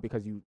come out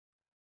because you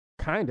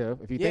kind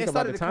of, if you yeah, think it about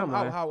started the to come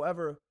out. timeline,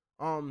 However,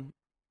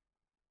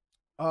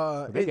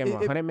 they gave him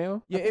 100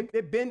 mil. Yeah,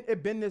 it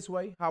been this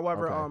way.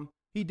 However, Okay.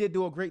 he did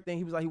do a great thing.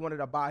 He was like he wanted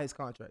to buy his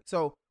contract.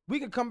 So we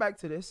could come back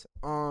to this,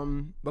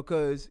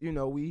 because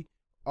we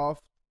off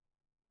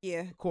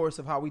Yeah. course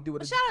of how we do it.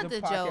 But shout out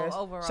to Joe podcast.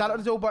 overall. Shout out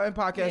to Joe Button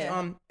podcast.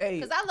 Yeah. Hey,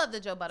 Because I love the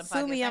Joe Budden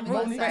podcast. Sue me, I'm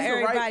Everybody rooting for You say- can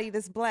write- everybody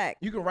that's black.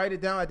 you can write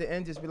it down at the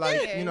end. Just be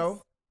like, Yes.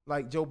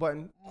 like Joe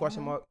Button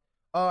question mark.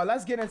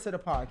 Let's get into the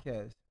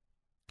podcast.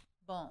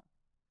 Boom.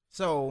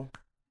 So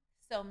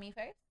So me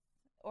first,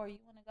 or you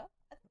want to go?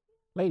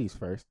 Ladies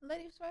first.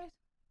 Ladies first.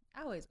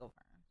 I always go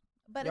first.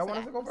 But y'all it's want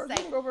us okay. to go first?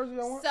 Say- You can go first if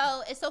y'all want.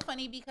 So it's so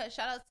funny because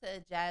shout out to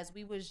Jazz.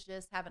 We was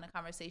just having a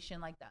conversation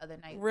like the other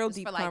night. Real just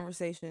deep for like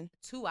conversation.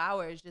 2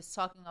 hours just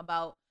talking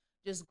about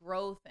just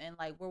growth and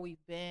like where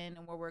we've been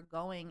and where we're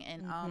going.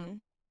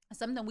 And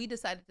something we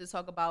decided to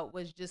talk about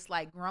was just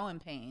like growing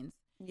pains.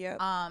 Yep.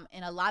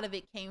 And a lot of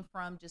it came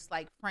from just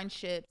like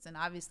friendships and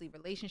obviously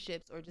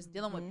relationships or just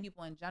dealing with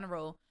people in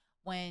general.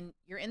 When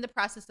you're in the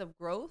process of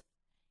growth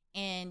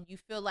and you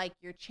feel like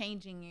you're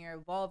changing, you're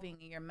evolving,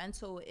 and your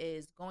mental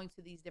is going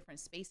to these different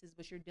spaces,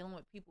 but you're dealing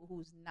with people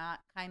who's not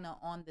kind of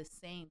on the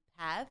same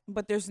path.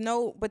 But there's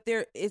no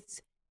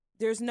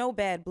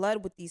bad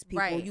blood with these people.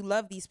 Right. You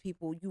love these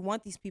people. You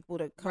want these people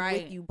to come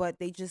Right. with you, but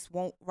they just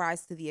won't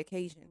rise to the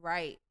occasion.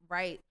 Right.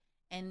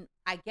 And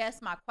I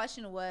guess my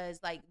question was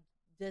like,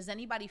 does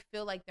anybody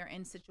feel like they're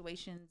in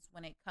situations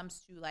when it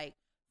comes to like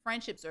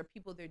friendships or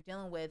people they're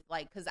dealing with?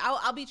 Like, because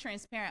I'll be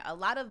transparent. A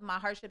lot of my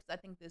hardships, I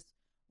think this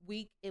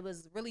week, it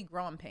was really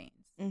growing pains.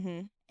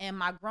 Mm-hmm. And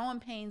my growing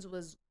pains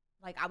was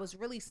like, I was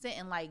really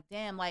sitting like,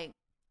 damn, like,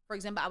 for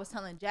example, I was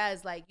telling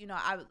Jazz, like,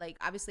 I like,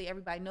 obviously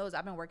everybody knows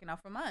I've been working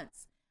out for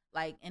months.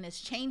 Like, and it's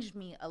changed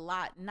me a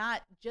lot,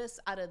 not just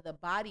out of the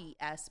body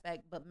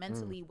aspect, but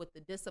mentally with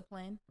the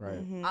discipline. Right.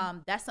 Mm-hmm.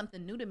 That's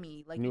something new to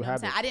me. Like, New you know what I'm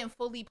saying? habits. I didn't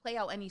fully play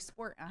out any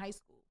sport in high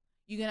school.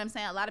 You get what I'm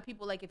saying? A lot of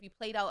people, like, if you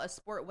played out a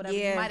sport, whatever,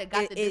 you might have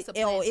got the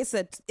discipline. It's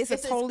a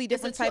totally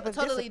different type of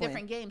totally discipline.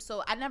 different game.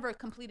 So I never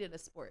completed a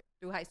sport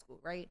through high school,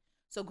 right?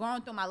 So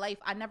growing through my life,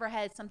 I never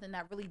had something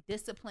that really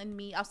disciplined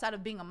me outside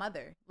of being a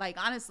mother. Like,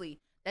 honestly,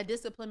 that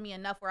disciplined me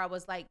enough where I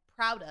was like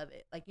proud of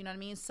it. Like, you know what I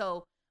mean?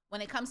 So when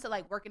it comes to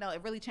like working out,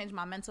 it really changed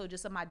my mental,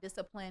 just of my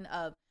discipline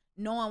of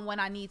knowing when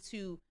I need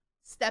to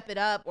step it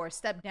up or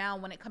step down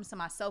when it comes to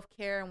my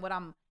self-care and what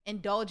I'm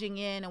indulging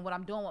in and what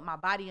I'm doing with my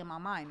body and my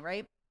mind,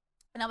 right?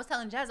 And I was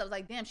telling Jazz, I was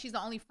like, damn, she's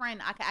the only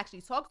friend I could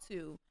actually talk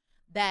to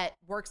that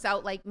works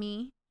out like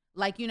me.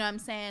 Like, you know what I'm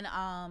saying?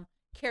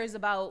 Cares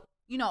about,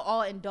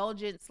 all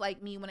indulgence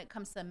like me when it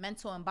comes to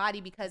mental and body,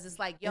 because it's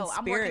like, yo, And I'm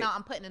working spirit. out,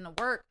 I'm putting in the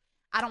work.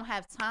 I don't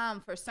have time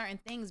for certain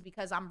things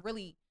because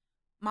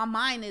my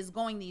mind is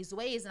going these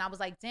ways. And I was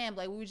like, damn,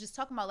 like we were just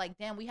talking about like,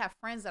 damn, we have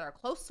friends that are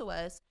close to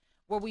us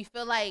where we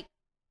feel like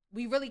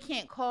we really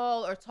can't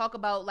call or talk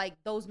about like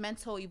those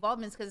mental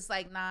evolvements because it's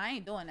like, nah, I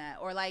ain't doing that.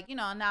 Or like,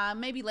 nah,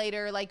 maybe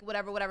later, like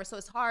whatever. So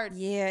it's hard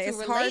Yeah, to it's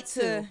relate hard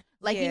to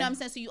like, you know yeah. what I'm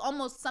saying? So you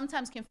almost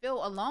sometimes can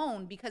feel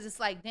alone because it's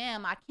like,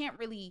 damn, I can't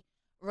really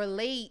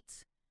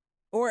relate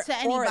or to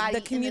anybody the in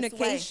this way.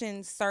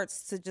 communication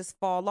starts to just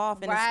fall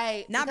off, and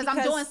right. it's not because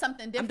I'm doing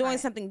something different. I'm doing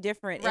something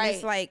different, and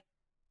it's Right. like,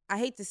 I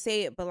hate to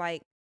say it, but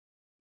like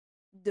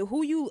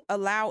who you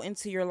allow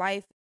into your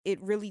life,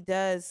 it really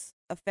does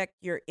affect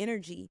your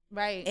energy.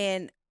 Right.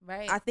 And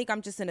Right. I think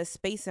I'm just in a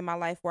space in my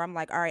life where I'm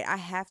like, all right, I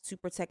have to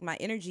protect my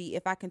energy.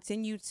 If I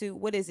continue to,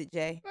 what is it,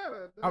 Jay?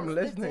 I'm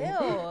listening.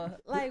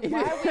 Like,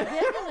 why are we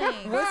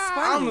giggling? What's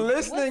funny? I'm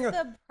listening. What's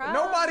the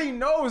problem? Nobody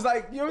knows.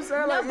 Like, you know what I'm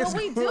saying? No, Like, but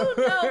we do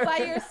know why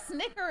you're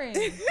snickering.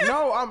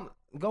 No,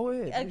 go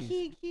ahead. A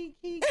Please.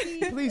 key.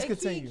 Please a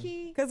continue.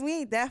 Key. Because we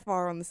ain't that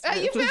far on the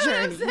You spiritual feel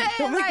journey. what I'm saying?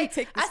 Don't make me Like,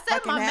 take this I said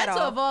fucking my hat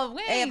mental off. evolved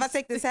wings. Hey, if I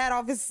take this hat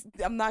off,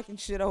 I'm knocking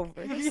shit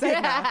over.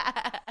 Say no.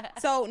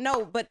 So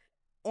no, but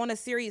on a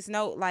serious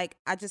note, like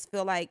I just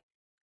feel like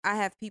I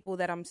have people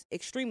that I'm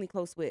extremely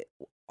close with,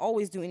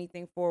 always do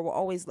anything for, will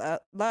always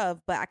love,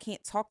 but I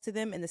can't talk to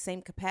them in the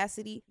same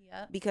capacity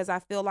because I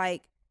feel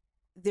like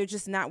they're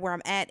just not where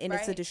I'm at, and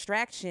it's a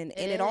distraction,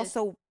 and it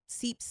also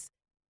seeps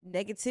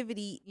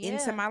negativity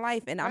into my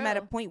life, and I'm at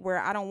a point where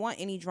I don't want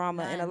any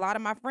drama, and a lot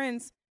of my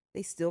friends,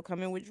 they still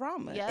come in with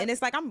drama, and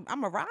it's like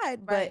I'm a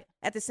ride, but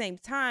at the same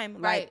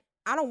time, like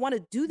I don't want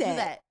to do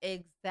that.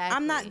 Exactly.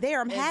 I'm not there.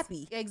 I'm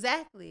happy.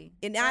 Exactly.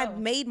 And I've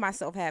made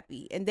myself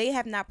happy, and they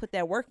have not put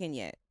that work in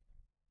yet.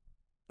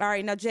 All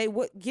right, now Jay,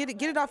 get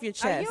it off your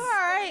chest. Are you all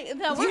right?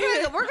 No,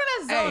 we're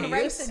gonna zone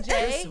right to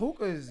Jay. This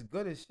hookah is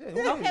good as shit.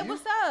 Okay,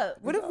 what's up?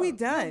 What have we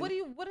done? What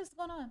is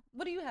going on?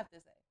 What do you have to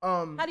say?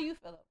 How do you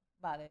feel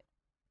about it?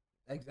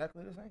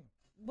 Exactly the same.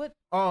 What?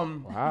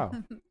 Wow.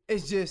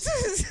 It's just.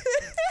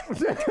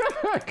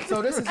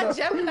 So this is a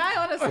Gemini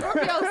on a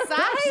Scorpio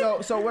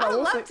side. So what I would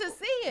will love say, to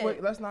see it.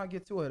 Wait, let's not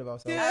get too ahead of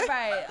ourselves.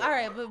 All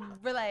right, but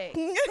relax.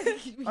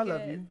 I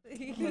love you.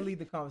 I'm gonna lead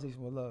the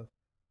conversation with love.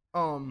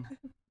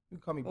 You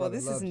call me brother. Well,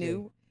 this love is Jay.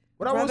 new.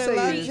 What I will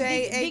say is,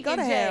 Jay, hey, go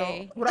to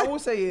hell. What I will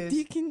say is,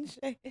 Deacon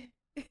Jay.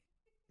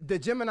 The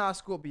Gemini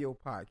Scorpio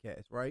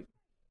podcast, right?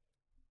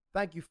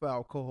 Thank you for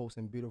our co-host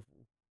and beautiful,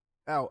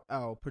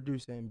 our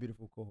producer and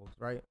beautiful co-host,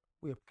 right?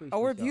 We appreciate.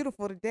 Oh, we're y'all.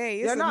 beautiful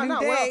today. It's a new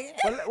day.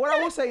 What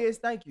I will say is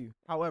thank you.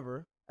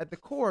 However, at the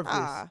core of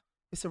this,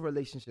 it's a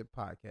relationship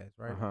podcast,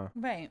 right?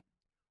 Right.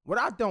 What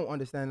I don't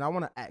understand, and I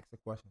want to ask a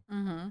question.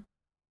 Mm-hmm.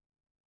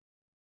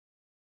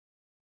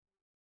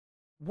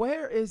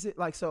 Where is it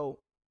like so?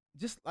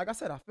 Just like I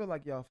said, I feel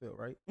like y'all feel,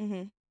 right?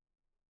 Mm-hmm.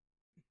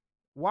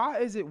 Why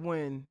is it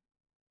when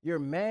your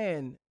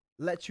man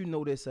lets you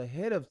know this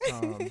ahead of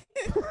time,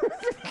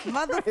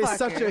 motherfucker, it's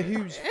such a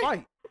huge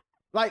fight?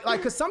 Like,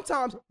 cause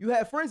sometimes you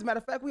have friends. Matter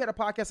of fact, we had a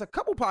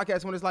couple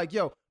podcasts when it's like,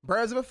 yo,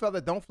 birds of a feather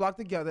don't flock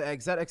together,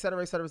 et cetera, et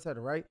cetera, et cetera, et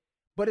cetera, right?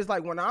 But it's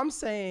like when I'm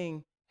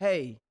saying,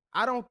 hey,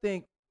 I don't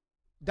think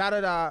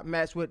da-da-da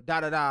match with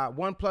da-da-da,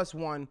 1 +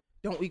 1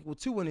 don't equal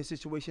 2 in this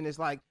situation. It's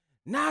like,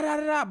 nah,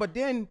 da-da-da. But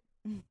then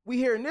we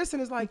hearing this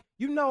and it's like,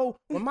 when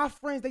my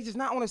friends, they just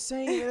not on the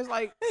same, and it's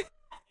like.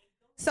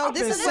 So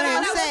this is what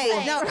I'm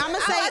saying. No, I'm gonna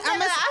say. I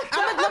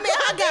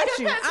got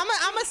you. I'm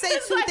gonna say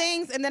two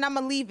things and then I'm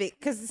gonna leave it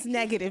because it's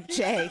negative,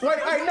 Jay. Wait,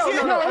 no.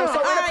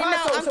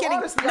 I'm kidding.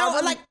 Honestly,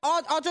 like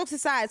all jokes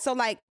aside. So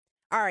like,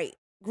 all right,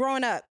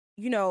 growing up,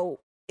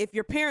 if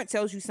your parent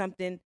tells you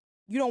something,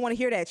 you don't want to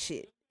hear that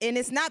shit, and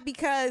it's not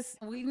because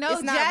we know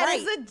it's not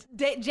right.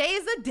 Jay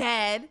is a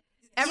dad.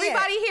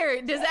 Everybody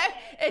here,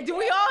 do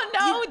we all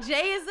know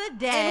Jay is a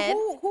dad?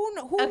 And who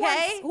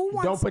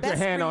wants don't put your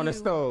best hand for on the you?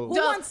 stove. Who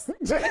wants slap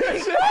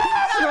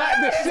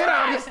the shit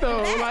out of the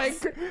stove?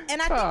 Like,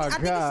 and I think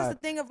it's just a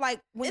thing of like,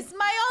 it's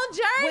my own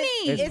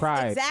journey. It's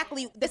pride.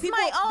 Exactly. The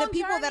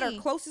people that are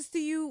closest to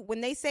you,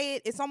 when they say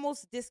it, it's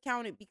almost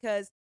discounted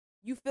because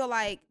you feel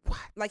like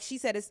she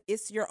said,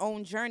 it's your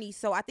own journey.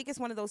 So I think it's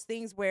one of those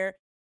things where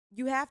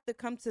you have to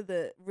come to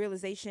the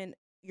realization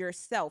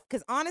yourself.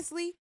 Because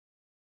honestly,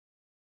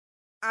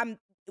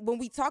 when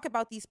we talk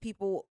about these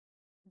people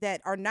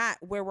that are not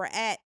where we're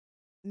at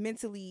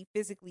mentally,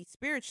 physically,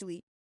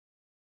 spiritually,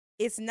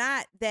 it's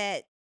not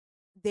that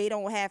they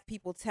don't have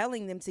people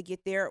telling them to get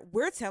there.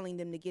 We're telling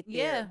them to get there.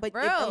 Yeah, but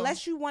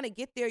unless you want to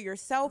get there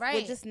yourself,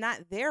 we're just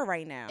not there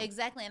right now.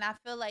 Exactly. And I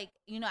feel like,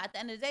 at the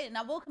end of the day, and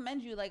I will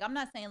commend you, like, I'm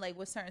not saying like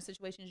with certain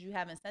situations you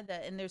haven't said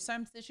that, and there's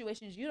some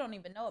situations you don't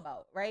even know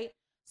about, right?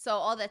 So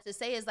all that to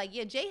say is like,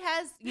 yeah, Jay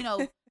has,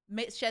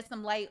 shed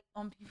some light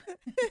on people.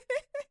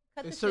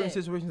 There's certain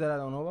situations that I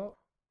don't know about.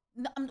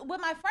 No, with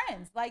my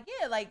friends, like,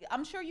 yeah, like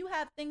I'm sure you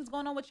have things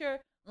going on with your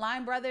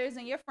line brothers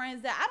and your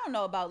friends that I don't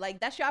know about. Like,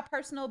 that's your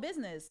personal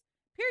business,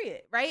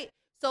 period, right?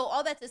 So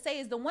all that to say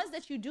is the ones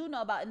that you do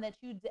know about and that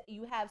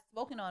you have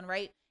spoken on,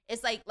 right?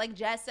 It's like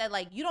Jazz said,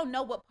 like, you don't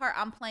know what part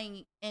I'm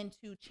playing in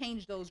to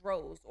change those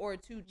roles or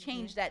to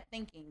change that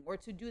thinking or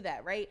to do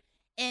that, right?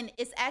 And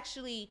it's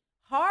actually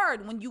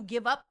hard when you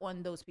give up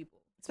on those people.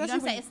 Especially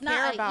when it's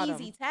not an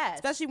easy task.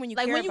 Especially when you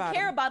care about them. When you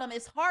care about them,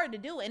 it's hard to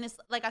do. And it's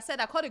like I said,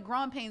 I called it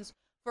growing pains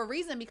for a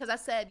reason because I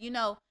said,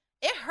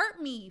 it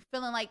hurt me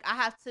feeling like I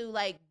have to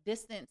like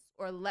distance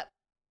or let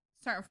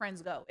certain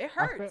friends go. It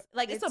hurts.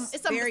 Like it's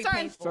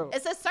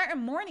a certain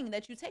mourning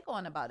that you take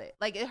on about it.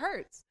 Like it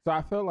hurts. So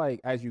I feel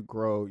like as you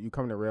grow, you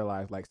come to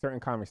realize like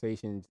certain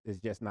conversations is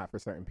just not for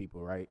certain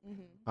people, right?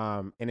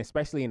 Mm-hmm. And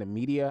especially in the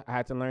media, I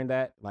had to learn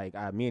that. Like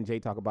me and Jay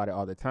talk about it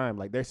all the time.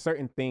 Like there's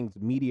certain things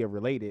media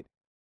related.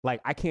 Like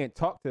I can't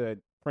talk to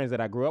friends that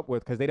I grew up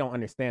with because they don't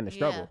understand the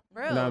struggle.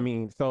 Yeah, you know what I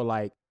mean? So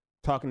like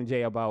talking to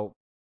Jay about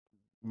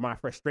my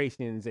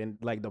frustrations and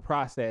like the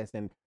process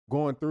and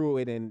going through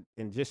it and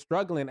just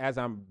struggling as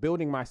I'm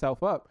building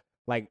myself up.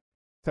 Like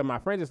to my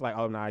friends, it's like,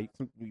 oh, nah, you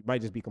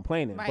might just be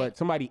complaining. Right. But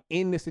somebody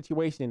in the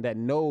situation that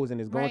knows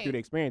and is going through the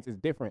experience is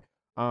different.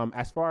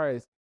 As far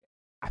as,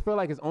 I feel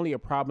like it's only a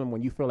problem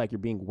when you feel like you're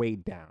being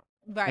weighed down.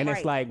 Right. And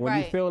it's like when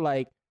you feel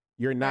like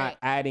you're not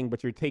adding,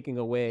 but you're taking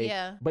away.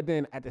 Yeah. But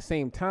then at the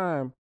same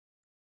time,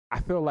 I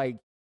feel like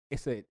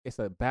it's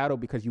a battle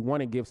because you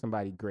want to give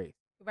somebody grace.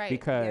 Right.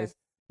 Because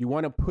you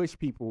want to push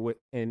people with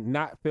and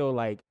not feel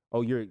like,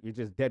 oh, you're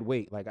just dead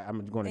weight. Like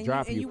I'm going to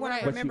drop you. And you want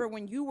to remember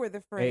when you were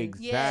the friend.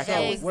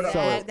 Exactly.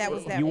 That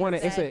was that. You want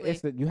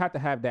to. You have to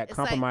have that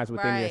compromise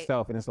within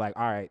yourself, and it's like,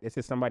 all right, this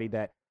is somebody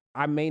that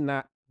I may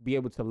not be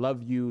able to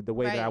love you the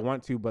way that I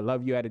want to, but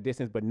love you at a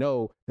distance, but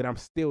know that I'm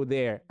still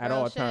there at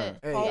all times.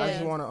 Hey, I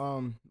just want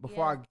to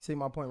before I say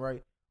my point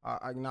right,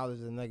 I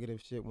acknowledge the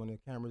negative shit when the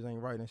cameras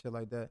ain't right and shit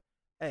like that.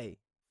 Hey,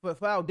 but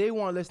for our day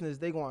one listeners,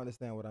 they gonna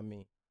understand what I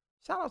mean.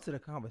 Shout out to the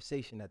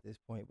conversation at this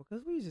point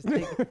because we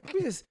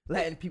just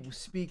letting people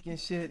speak and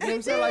shit. You know what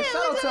I'm saying? Like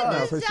shout out to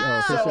us. For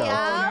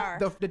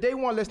sure. The day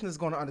one listeners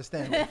gonna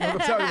understand. I'm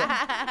gonna tell you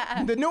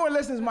that. The newer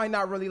listeners might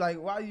not really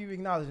like. Why are you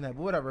acknowledging that?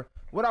 But whatever.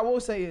 What I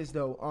will say is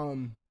though,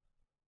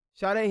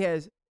 Sade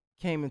has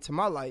came into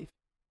my life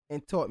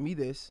and taught me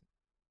this.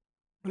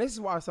 And this is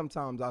why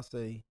sometimes I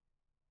say,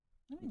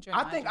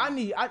 I think I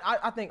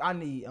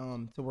need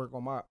to work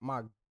on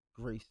my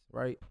grace,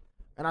 right?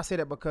 And I say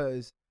that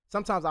because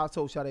sometimes I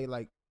told Sade,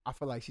 like, I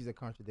feel like she's a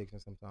contradiction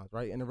sometimes,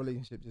 right? In a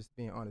relationship, just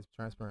being honest,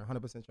 transparent,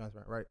 100%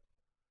 transparent, right?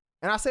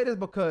 And I say this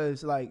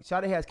because, like,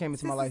 Sade has came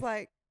into my life.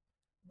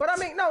 But I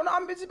mean, no,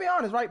 I'm just being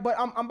honest, right? But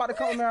I'm about to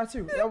come to her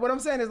too. You know, what I'm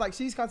saying is, like,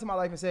 she's come to my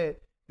life and said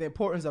the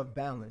importance of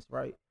balance,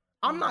 right?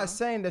 I'm not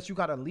saying that you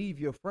got to leave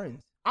your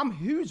friends. I'm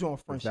huge on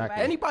friendship.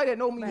 Exactly. Anybody that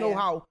know me know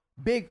how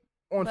big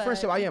on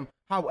friendship I am.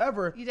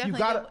 However, you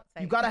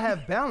gotta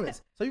have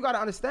balance. So you gotta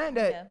understand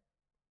that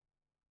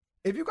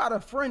if you got a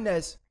friend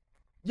that's,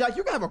 you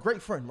can have a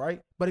great friend, right?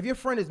 But if your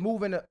friend is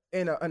moving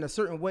in a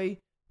certain way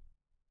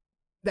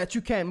that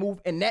you can't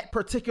move in that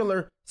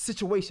particular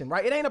situation,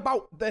 right? It's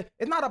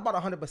not about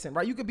 100%,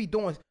 right? You could be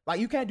doing, like,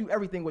 you can't do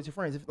everything with your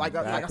friends. If, like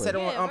I said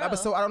on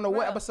episode, I don't know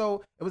what episode,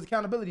 it was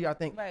accountability, I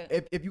think.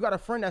 Right. If you got a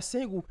friend that's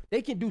single,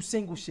 they can do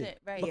single shit.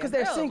 Right. Because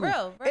they're single.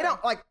 Real. They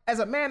don't, like, as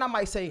a man, I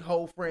might say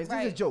whole friends.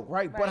 This is a joke,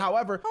 right? But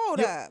however.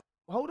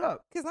 Hold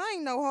up. Because I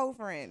ain't no whole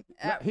friend.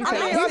 He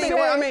said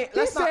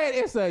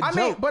it's a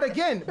joke. But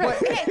again, in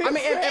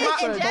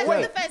Jeff's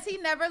defense, he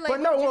never like.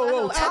 But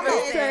whoa. No,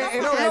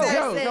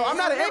 I'm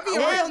not a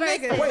real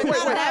nigga. Wait.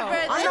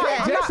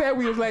 Jeff said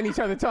we was letting each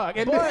other talk.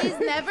 He's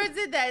never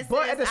did that.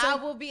 I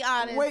will be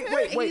honest.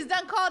 Wait. He's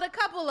done called a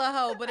couple of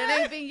hoes, but it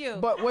ain't been you.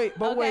 But wait.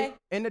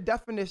 In the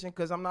definition,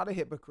 because I'm not a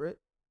hypocrite,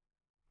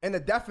 in the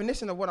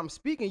definition of what I'm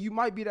speaking, you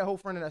might be that whole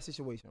friend in that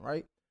situation,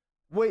 right?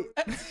 Wait,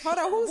 hold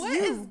on. Who's what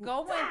you? What is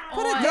going on?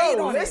 Put a date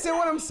on listen it.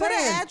 What I'm saying. Put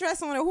an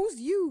address on it. Who's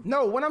you?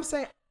 No, what I'm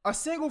saying, a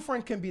single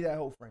friend can be that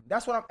whole friend.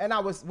 That's what I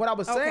was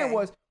saying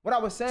was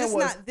just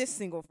not this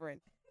single friend.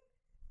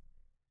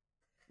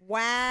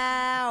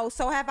 Wow.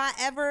 So have I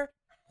ever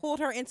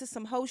pulled her into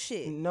some hoe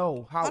shit?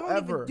 No. However,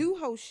 I don't even do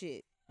hoe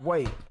shit.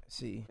 Wait.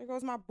 See. There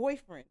goes my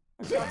boyfriend.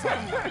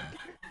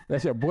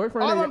 That's your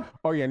boyfriend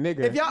or your nigga?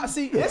 If y'all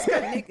see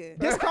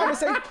this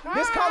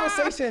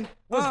conversation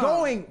was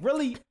going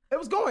really. It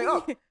was going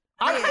up.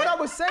 What I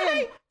was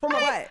saying from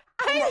a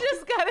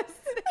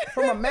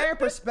man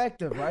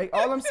perspective, right?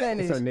 All I'm saying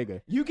is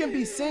nigga. You can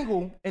be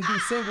single and do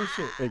single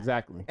shit.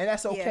 Exactly. And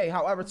that's okay. Yeah.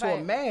 However, to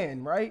a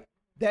man, right,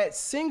 that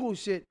single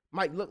shit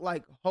might look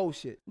like whole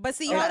shit. But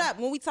see, hold up.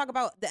 When we talk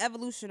about the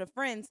evolution of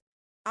friends,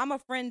 I'm a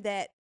friend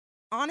that,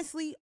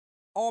 honestly,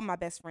 all my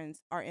best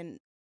friends are in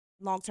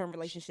long-term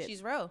relationships.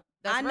 She's real.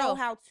 I know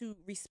how to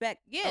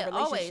respect a relationship.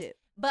 Always.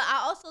 But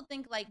I also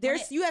think like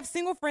you have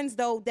single friends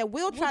though that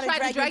will try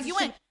to drag you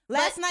in.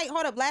 Last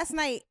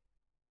night,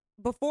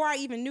 before I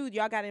even knew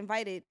y'all got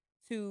invited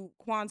to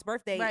Quan's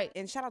birthday,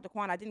 and shout out to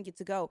Quan, I didn't get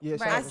to go. Yeah,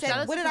 I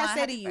said, what did I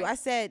say to you? I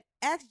said,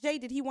 ask Jay,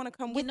 did he want to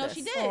come with us? No,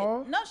 she did.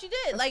 No, she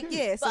did. Like,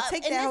 so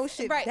take that whole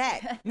shit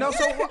back. No,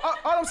 so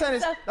all I'm saying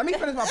is, let me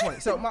finish my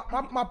point. So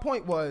my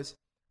point was,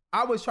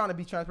 I was trying to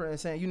be transparent and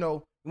saying, you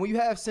know, when you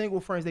have single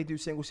friends, they do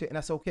single shit, and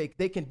that's okay.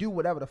 They can do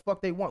whatever the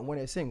fuck they want when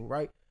they're single,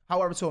 right?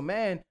 However, to a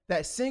man,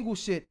 that single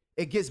shit,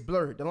 it gets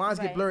blurred. The lines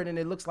get blurred, and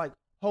it looks like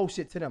whole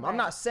shit to them. I'm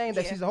not saying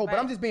that she's a hoe, but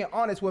I'm just being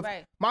honest with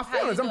my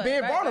feelings. I'm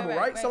being vulnerable,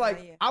 right? So,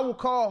 like, I will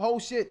call whole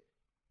shit,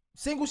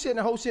 single shit and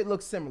whole shit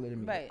looks similar to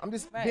me. I'm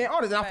just being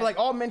honest, and I feel like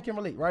all men can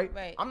relate,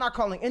 right? I'm not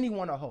calling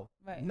anyone a hoe.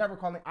 Never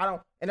calling.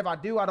 And if I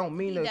do, I don't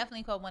mean to. You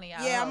definitely called one of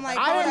y'all. Yeah, I'm like,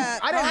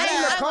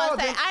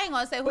 I ain't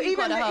gonna say who you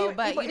called a hoe,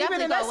 but you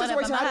definitely called one of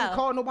them a hoe. I didn't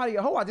call nobody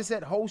a hoe. I just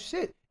said whole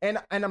shit, and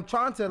I'm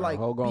trying to like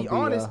be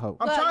honest. I'm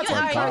trying to be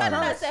transparent. You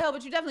not say hoe,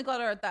 but you definitely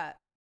called her a thought.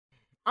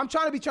 I'm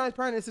trying to be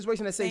transparent in a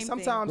situation that says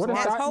sometimes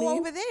that's hoe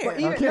over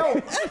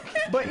there.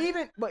 But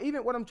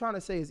even what I'm trying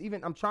to say is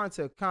I'm trying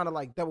to kind of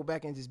like double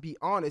back and just be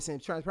honest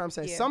and transparent.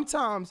 I'm saying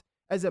sometimes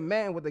as a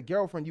man with a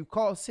girlfriend, you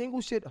call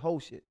single shit whole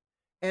shit.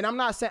 And I'm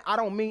not saying I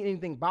don't mean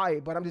anything by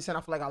it, but I'm just saying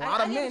I feel like a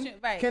lot of men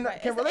can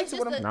relate to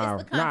what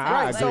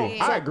I'm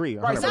saying. I agree.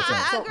 Right. So,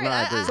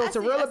 I agree. So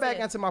to reel it back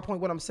into my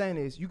point, what I'm saying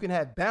is you can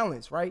have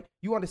balance, right?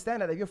 You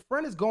understand that if your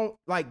friend is going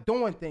like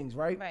doing things,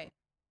 right? Right.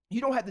 You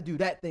don't have to do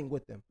that thing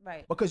with them,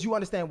 right? Because you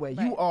understand where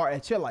you are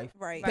at your life,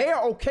 right? They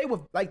are okay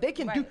with like they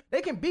can do,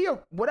 they can be a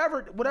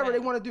whatever they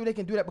want to do. They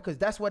can do that because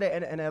that's what they're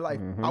in their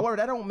life. However,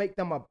 that don't make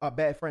them a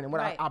bad friend. And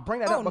when I bring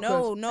that up,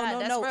 because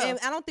no. And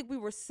I don't think we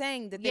were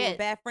saying that they were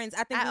bad friends.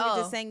 I think we were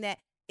just saying that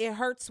it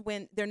hurts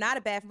when they're not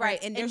a bad friend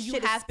and their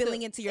shit is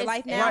spilling into your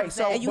life now,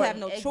 and you have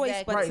no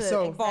choice but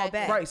to fall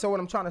back. Right. So what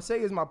I'm trying to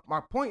say is my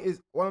point is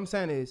what I'm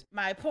saying is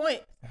my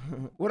point.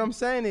 What I'm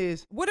saying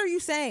is what are you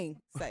saying?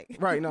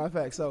 Right. No, in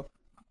fact, so.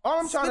 All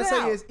I'm trying to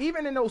say is,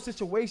 even in those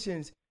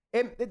situations,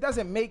 it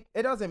doesn't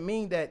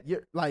mean that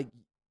you're like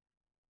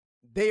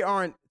they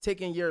aren't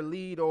taking your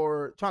lead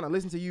or trying to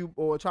listen to you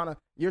or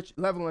you're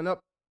leveling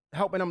up,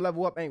 helping them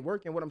level up ain't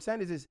working. What I'm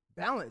saying is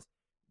balance.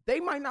 They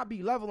might not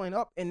be leveling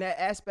up in that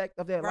aspect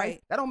of their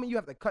life. That don't mean you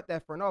have to cut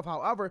that friend off.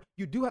 However,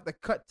 you do have to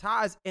cut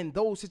ties in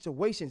those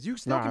situations. You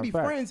still can be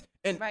friends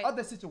in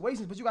other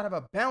situations, but you gotta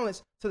have a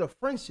balance to the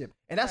friendship.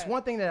 And that's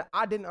one thing that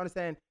I didn't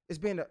understand. It's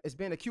being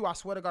a Q. I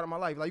swear to God in my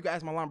life. Like you can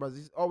ask my line brothers.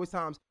 There's always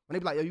times when they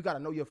be like, yo, you gotta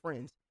know your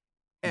friends.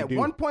 At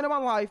one point in my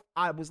life,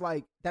 I was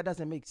like, that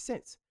doesn't make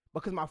sense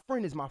because my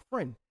friend is my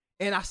friend.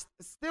 And I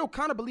still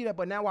kind of believe that,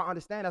 but now I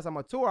understand as I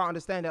mature, I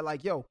understand that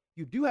like, yo,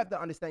 you do have to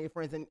understand your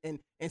friends and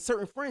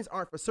certain friends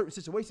aren't for certain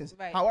situations.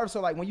 Right. However,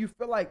 so like when you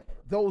feel like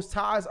those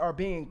ties are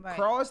being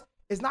crossed,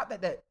 it's not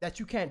that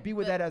you can't be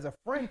with that as a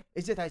friend.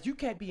 It's just that you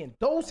can't be in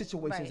those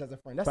situations as a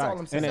friend. That's all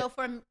I'm saying. So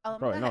from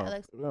go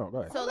ahead.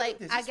 So like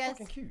I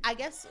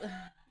guess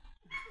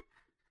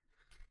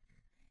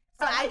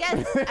So I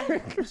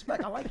guess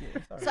respect. I like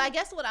it. So I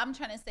guess what I'm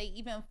trying to say,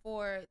 even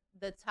for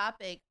the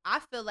topic, I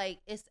feel like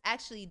it's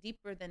actually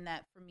deeper than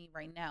that for me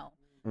right now,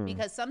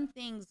 because some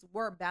things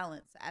were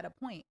balanced at a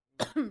point.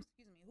 Excuse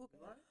me,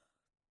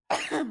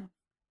 hookah.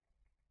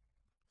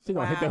 She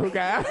gonna hit the hookah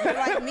out.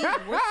 Like me, it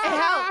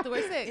helped.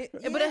 We're sick,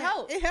 but it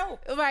helped. It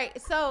helped.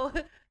 Right. So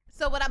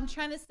what I'm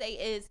trying to say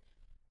is,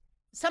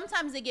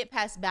 sometimes they get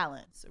past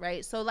balance,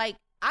 right? So like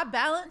I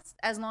balanced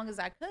as long as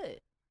I could.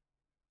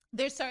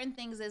 There's certain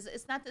things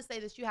it's not to say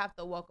that you have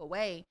to walk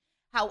away.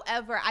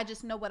 However, I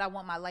just know what I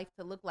want my life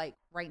to look like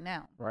right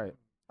now. Right.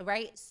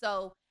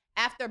 So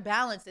after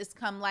balance, it's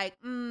come like,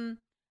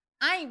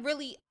 I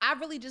really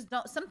just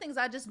don't, some things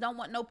I just don't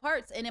want no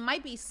parts. And it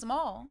might be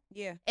small.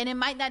 Yeah. And it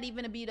might not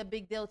even be the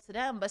big deal to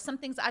them, but some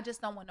things I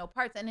just don't want no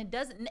parts. And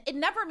it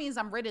never means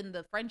I'm ridding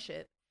the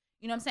friendship.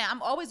 You know what I'm saying?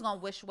 I'm always going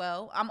to wish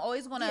well. I'm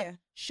always going to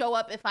show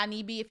up if I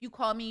need be. If you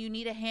call me, you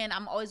need a hand,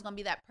 I'm always going to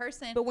be that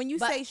person. But when you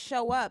say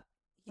show up,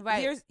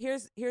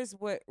 here's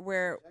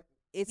where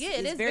it's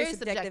very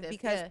subjective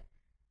because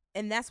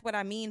and that's what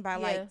I mean by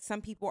like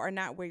some people are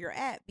not where you're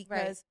at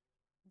because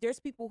there's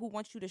people who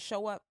want you to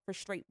show up for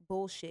straight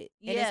bullshit.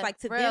 And it's like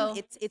to them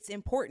it's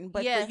important.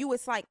 But for you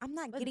it's like I'm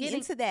not getting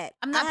into that.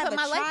 I'm not putting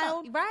my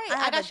child, life on.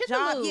 I got shit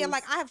to lose. Yeah,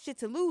 like I have shit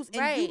to lose.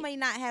 And you may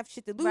not have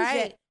shit to lose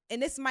yet.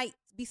 And this might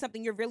be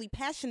something you're really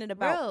passionate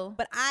about.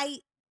 But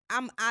I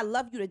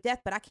love you to death,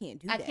 but I can't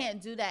do that. I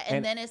can't do that.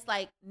 And then it's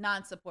like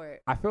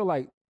non-support. I feel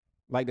like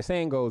the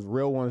saying goes,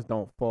 real ones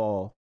don't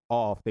fall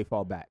off, they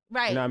fall back.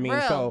 Right. You know what I mean?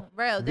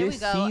 Real. There we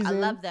go. Season, I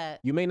love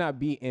that. You may not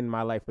be in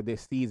my life for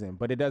this season,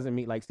 but it doesn't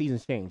mean like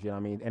seasons change, you know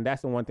what I mean? And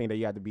that's the one thing that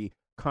you have to be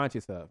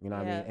conscious of, you know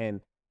what I mean?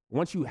 And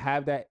once you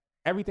have that,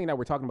 everything that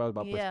we're talking about is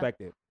about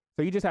perspective.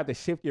 So you just have to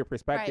shift your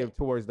perspective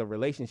towards the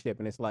relationship.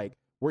 And it's like,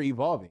 we're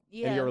evolving.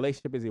 And your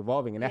relationship is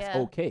evolving. And that's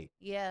okay.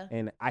 Yeah.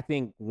 And I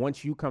think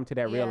once you come to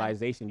that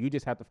realization, you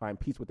just have to find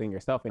peace within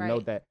yourself and know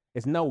that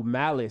it's no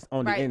malice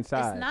on the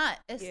inside. It's not.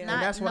 It's not. And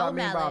that's what I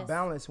mean by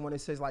balance when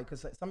it says like,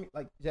 because some,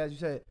 like Jazz, you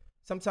said,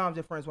 sometimes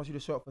your friends want you to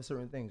show up for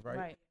certain things,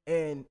 right?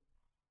 And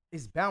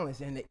it's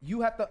balance. And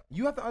you have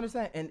to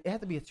understand, and it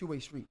has to be a two-way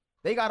street.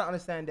 They got to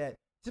understand that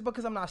just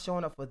because I'm not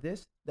showing up for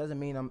this doesn't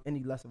mean I'm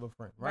any less of a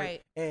friend, right?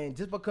 And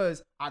just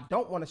because I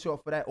don't want to show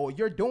up for that or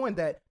you're doing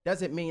that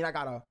doesn't mean I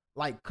got to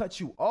like cut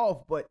you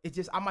off, but it's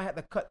just I might have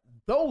to cut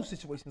those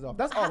situations off.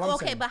 That's all I'm saying.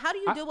 Okay, but how do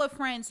you deal with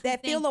friends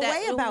that feel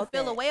away about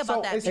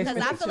that? Because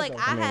I feel like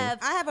I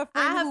have a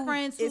friend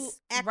friends who is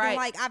acting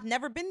like I've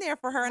never been there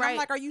for her, and I'm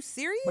like, are you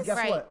serious? But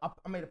guess what?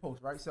 I made a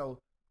post, right? So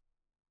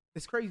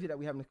it's crazy that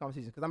we having this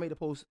conversation because I made a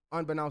post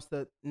unbeknownst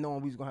to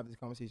knowing we was gonna have this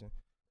conversation.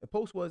 The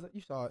post was,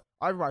 you saw it,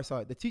 everybody saw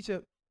it. The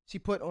teacher, she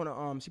put on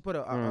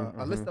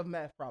a list of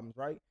math problems,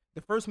 right?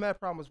 The first math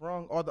problem was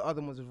wrong, all the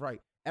other ones was right.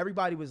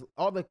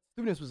 All the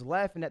students was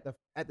laughing at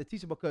the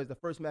teacher because the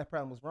first math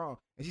problem was wrong.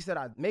 And she said,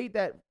 I made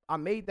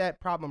that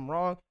problem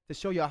wrong to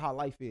show y'all how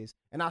life is.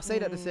 And I say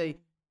that to say,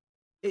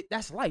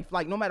 that's life.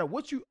 Like no matter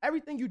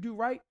everything you do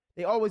right,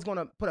 they always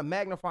gonna put a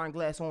magnifying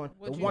glass on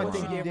the one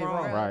thing you did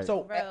wrong. Right.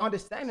 So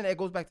understanding that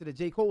goes back to the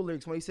J. Cole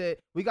lyrics when he said,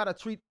 we gotta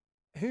treat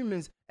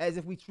humans as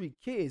if we treat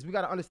kids. We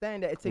gotta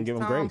understand that it takes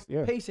time,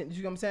 patience.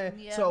 You know what I'm saying?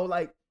 Yeah. So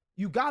like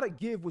you gotta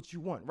give what you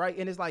want, right?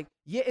 And it's like,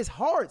 it's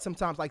hard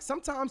sometimes. Like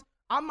sometimes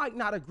I might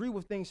not agree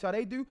with things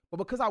Sade do, but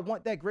because I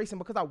want that grace and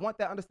because I want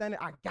that understanding,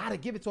 I gotta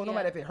give it to her no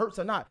matter if it hurts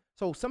or not.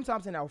 So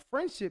sometimes in our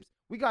friendships,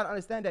 we gotta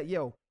understand that,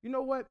 yo, you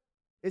know what?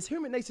 It's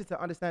human nature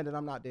to understand that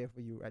I'm not there for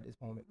you at this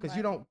moment because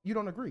you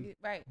don't agree,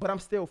 right? But I'm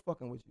still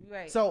fucking with you,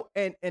 right? So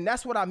and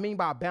that's what I mean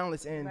by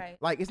balance. And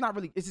like, it's not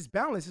really, it's just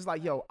balance. It's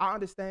like, yo, I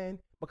understand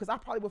because I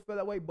probably would feel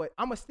that way, but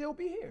I'ma still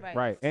be here,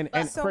 right? And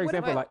so for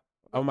example, like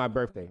on my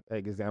birthday,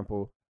 like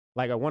example,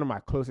 like one of my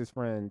closest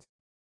friends,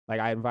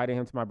 like I invited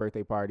him to my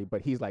birthday party,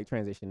 but he's like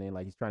transitioning,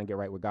 like he's trying to get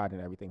right with God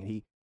and everything. And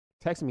he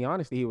texted me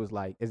honestly, he was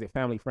like, "Is it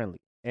family friendly?"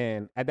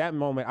 And at that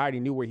moment, I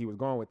already knew where he was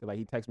going with it. Like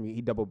he texted me,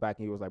 he doubled back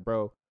and he was like,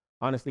 "Bro,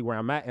 honestly, where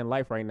I'm at in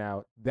life right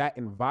now, that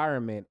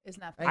environment,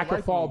 I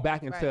could fall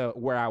back into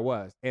where I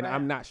was, and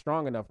I'm not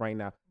strong enough right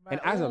now." And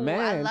as a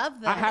man,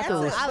 I have to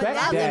respect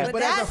that.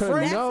 But as a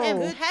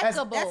friend,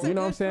 impeccable. You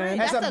know what I'm saying?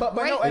 That's a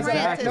great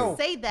friend to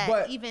say that.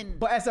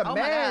 But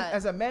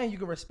as a man, you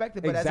can respect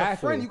it. But as a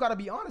friend, you gotta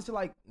be honest. You're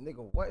like,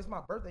 nigga, what is my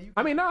birthday?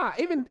 I mean,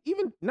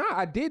 even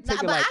I did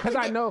take it like because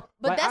I know.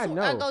 But like, that's I when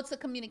know. I go to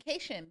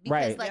communication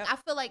because like I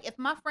feel like if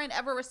my friend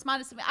ever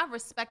responded to me, I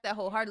respect that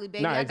wholeheartedly,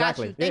 baby. I got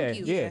you.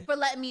 Thank you for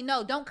letting me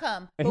know. Don't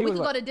come, but we can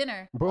go to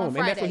dinner. Boom,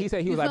 and that's what he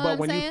said. He was like, "But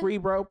when you free,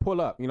 bro,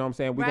 pull up." You know what I'm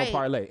saying? We gonna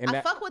parlay, and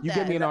that you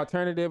give me an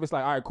alternative. It's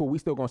like, all right, cool. We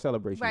still gonna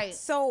celebrate you. Right.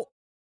 So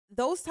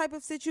those type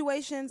of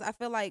situations, I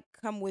feel like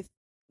come with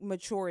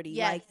maturity.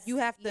 Yes. Like you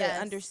have to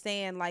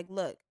understand, like,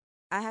 look,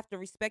 I have to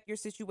respect your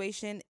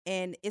situation.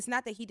 And it's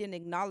not that he didn't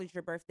acknowledge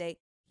your birthday.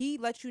 He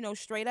let you know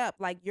straight up,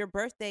 like, your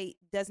birthday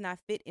does not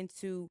fit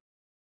into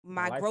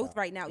my growth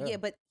right now. Yeah,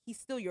 but he's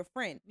still your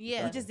friend.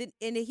 Yeah. He just didn't,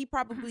 and he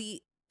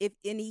probably, he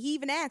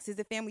even asked, is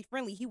it family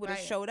friendly? He would have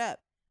showed up.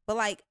 But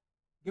like,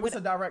 give us a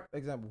direct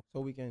example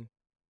so we can.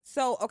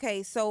 So,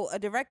 okay. So a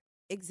direct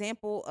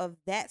example of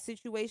that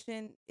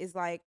situation is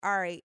like, all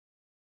right,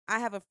 I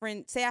have a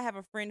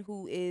friend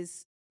who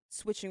is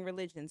switching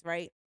religions,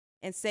 right?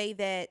 And say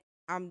that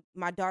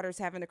my daughter's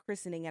having a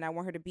christening and I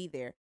want her to be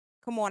there.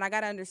 Come on, I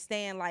gotta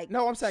understand, like,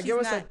 no, I'm saying give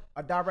us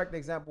a direct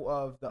example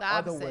of the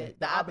other way,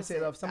 the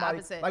opposite of somebody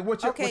like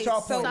what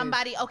y'all so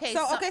somebody I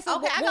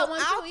got one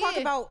too. I'll talk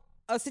about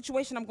a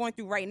situation I'm going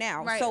through right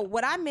now. Right. So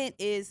what I meant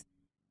is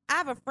I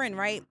have a friend,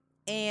 right?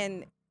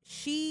 And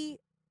she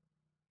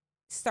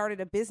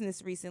started a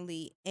business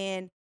recently,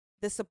 and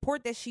the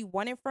support that she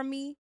wanted from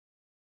me,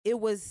 it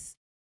was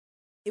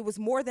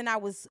more than I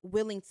was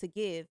willing to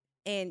give,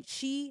 and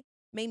she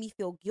made me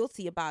feel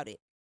guilty about it.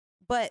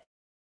 But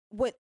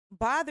what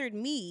bothered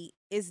me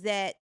is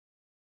that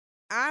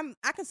I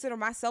consider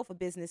myself a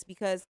business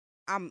because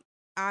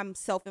I'm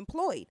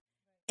self-employed,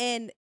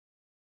 and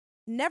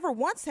never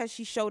once has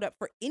she showed up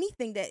for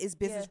anything that is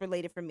business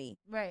related for me.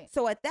 Right.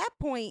 So at that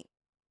point,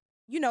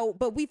 you know,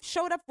 but we've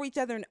showed up for each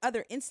other in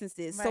other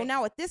instances. Right. So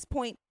now at this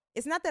point,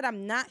 it's not that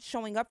I'm not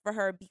showing up for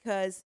her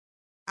because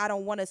I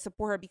don't want to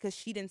support her because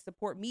she didn't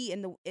support me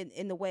in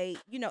the way,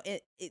 you know,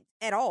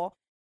 at all.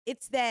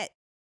 It's that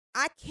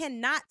I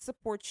cannot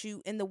support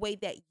you in the way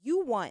that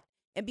you want.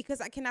 And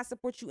because I cannot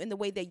support you in the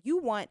way that you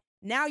want,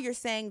 now you're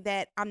saying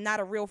that I'm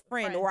not a real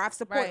friend or I've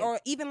support, or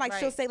even like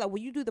she'll say, like, will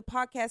you do the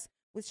podcast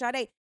with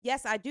Sade?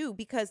 Yes, I do,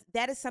 because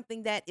that is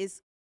something that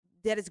is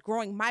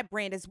growing my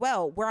brand as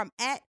well. Where I'm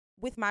at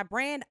with my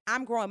brand,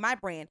 I'm growing my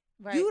brand.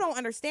 Right. You don't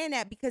understand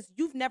that because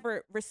you've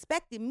never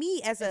respected me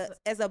as a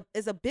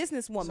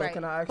businesswoman. So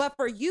can I but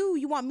for you,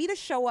 you want me to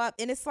show up,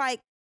 and it's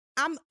like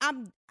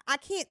I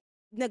can't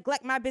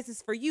neglect my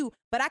business for you,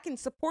 but I can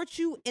support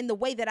you in the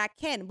way that I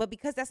can. But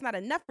because that's not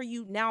enough for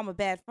you, now I'm a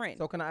bad friend.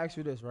 So can I ask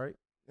you this, right?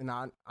 And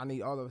I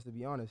need all of us to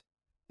be honest.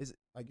 It's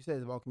like you said,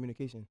 it's about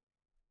communication.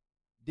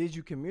 Did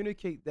you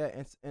communicate that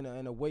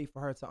in a way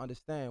for her to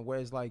understand? Where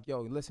it's like,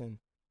 yo, listen,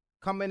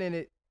 coming in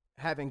it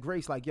having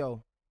grace, like,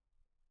 yo,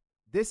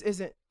 this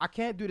isn't, I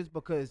can't do this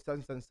because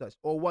such and such.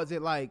 Or was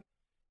it like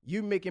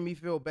you making me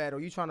feel bad, or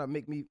you trying to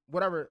make me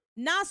whatever?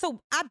 Nah, so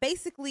I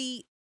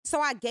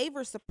gave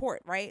her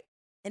support, right?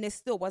 And it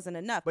still wasn't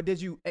enough. But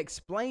did you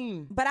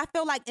explain? But I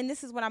feel like, and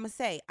this is what I'm gonna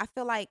say, I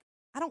feel like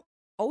I don't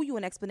owe you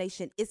an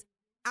explanation.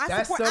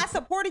 I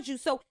supported you.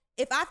 So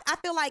if I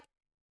feel like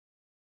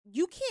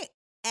you can't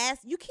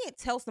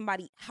tell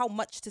somebody how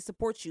much to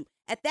support you.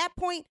 At that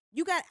point,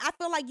 I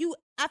feel like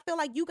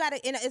you got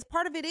to, and as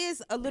part of it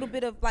is a little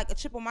bit of like a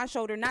chip on my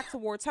shoulder, not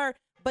towards her,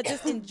 but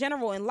just in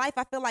general in life.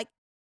 I feel like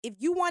if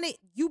you want it,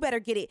 you better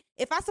get it.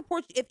 If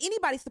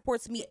anybody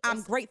supports me,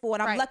 I'm grateful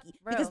and I'm lucky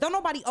because don't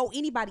nobody owe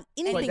anybody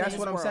anything. But that's in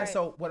what this I'm world. saying.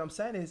 So what I'm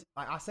saying is,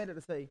 like I said it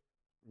to say,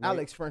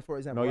 Alex, friend, for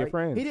example, know your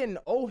friends. He didn't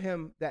owe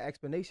him that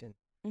explanation.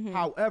 Mm-hmm.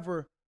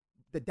 However,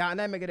 the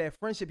dynamic of that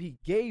friendship, he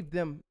gave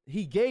him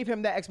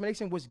that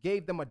explanation, which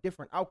gave them a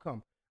different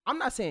outcome. I'm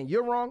not saying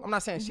you're wrong. I'm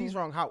not saying she's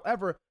wrong.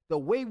 However, the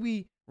way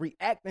we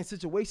react in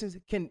situations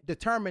can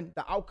determine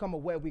the outcome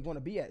of where we're going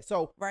to be at.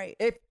 So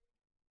if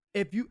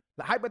if you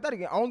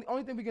hypothetically,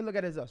 only thing we can look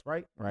at is us,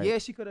 right? Right. Yeah,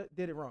 she could have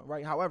did it wrong,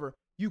 right? However,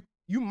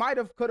 you might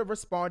have could have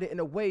responded in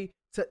a way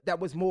that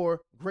was more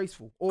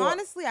graceful. Or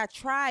honestly, I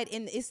tried,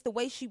 and it's the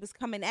way she was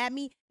coming at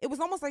me. It was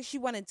almost like she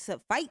wanted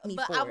to fight me.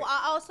 But for it.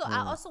 I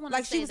also want to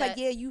like say she was that, like,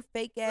 "Yeah, you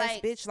fake ass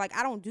like, bitch." Like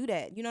I don't do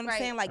that. You know what I'm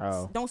saying? Like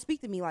don't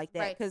speak to me like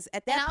that. Because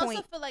at that and I point,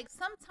 also feel like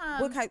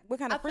sometimes what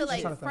kind of I feel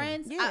friendship? like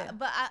friends. Yeah.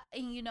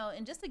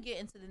 And just to get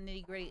into the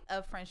nitty gritty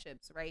of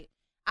friendships, right?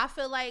 I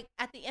feel like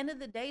at the end of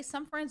the day,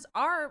 some friends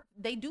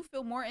they do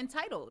feel more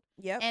entitled.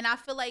 Yep. And I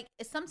feel like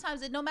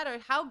sometimes no matter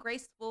how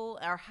graceful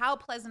or how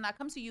pleasant I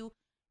come to you,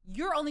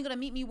 you're only going to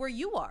meet me where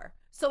you are.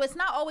 So it's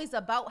not always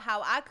about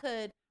how I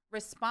could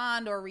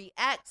respond or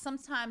react.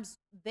 Sometimes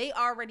they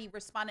already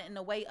responded in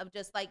a way of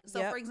just like,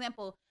 so for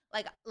example,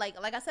 like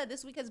I said,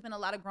 this week has been a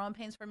lot of growing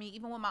pains for me,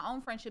 even with my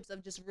own friendships,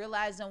 of just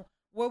realizing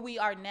where we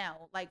are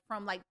now, like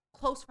from like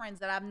close friends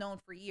that I've known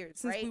for years,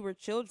 since we were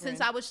children,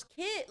 since I was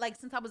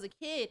a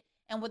kid.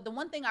 And with the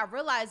one thing I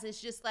realized is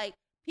just like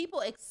people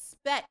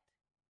expect,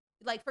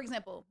 like, for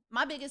example,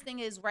 my biggest thing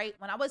is, right,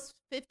 when I was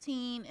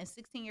 15 and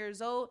 16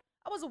 years old,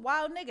 I was a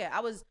wild nigga.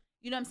 I was,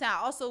 you know what I'm saying?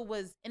 I also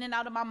was in and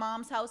out of my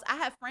mom's house. I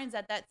had friends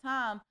at that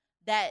time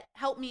that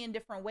helped me in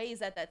different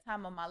ways at that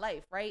time of my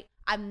life, right?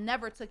 I've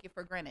never took it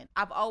for granted.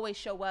 I've always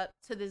show up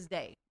to this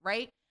day,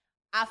 right?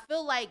 I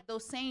feel like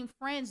those same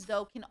friends,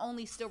 though, can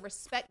only still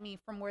respect me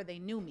from where they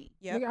knew me.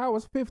 Yeah, I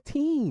was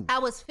 15. I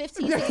was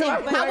 15.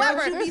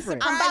 However,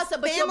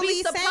 but you'll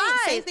be surprised.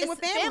 Same thing with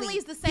family.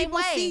 Family's the same People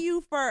way. see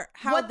you for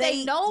how what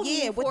they know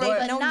me for,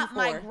 but not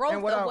my growth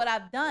of what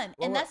I've done.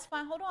 And that's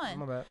fine. Hold on.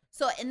 My bad.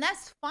 So, and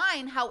that's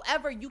fine.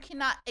 However, you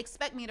cannot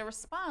expect me to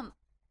respond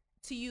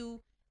to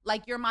you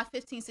like you're my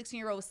 15,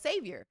 16-year-old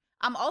savior.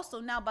 I'm also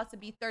now about to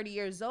be 30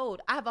 years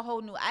old. I have a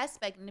whole new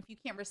aspect. And if you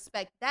can't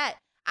respect that,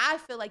 I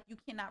feel like you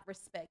cannot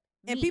respect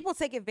me. And people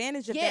take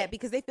advantage of that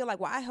because they feel like,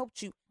 well, I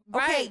helped you.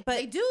 Okay, right. but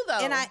they do though.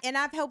 And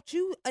I've helped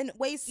you in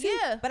ways too.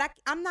 Yeah. But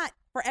I'm not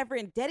forever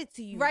indebted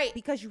to you. Right.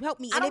 Because you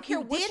helped me. I and don't if you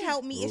care what did you-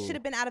 help me, it should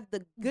have been out of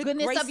the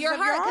goodness graces of your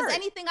heart. Because heart.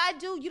 anything I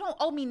do, you don't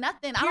owe me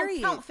nothing. I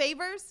Period. don't count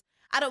favors.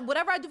 I don't,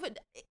 whatever I do,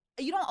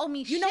 you don't owe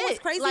me shit. You know what's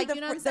crazy? Like, the,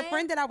 you know what I'm the saying?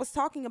 friend that I was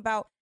talking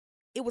about,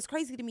 it was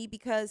crazy to me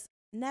because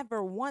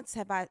never once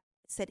have I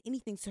said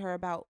anything to her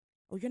about,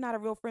 oh, you're not a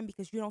real friend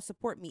because you don't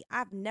support me.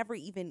 I've never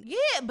even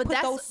but put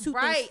that's those two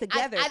right. things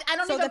together. I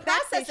don't so even the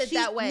fact process that it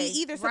that way. Me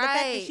either. So the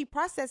fact that she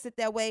processed it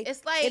that way,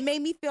 it's like it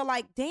made me feel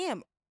like,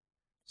 damn.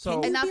 So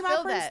can you and be I my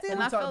feel friend that. still?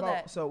 And I feel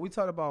that. So we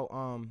talked about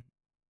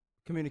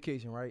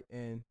communication, right?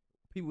 And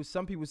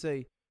some people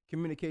say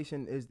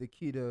communication is the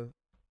key to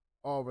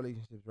all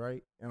relationships,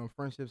 right? And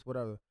friendships,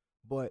 whatever.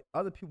 But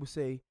other people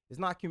say it's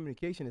not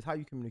communication; it's how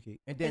you communicate.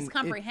 And then it's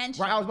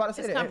comprehension. Right, I was about to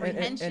say it's that.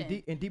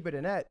 Comprehension. And deeper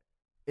than that,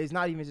 it's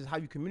not even just how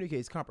you communicate;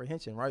 it's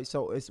comprehension, right?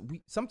 So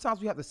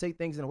sometimes we have to say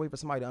things in a way for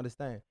somebody to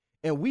understand,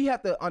 and we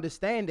have to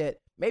understand that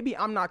maybe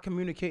I'm not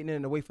communicating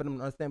in a way for them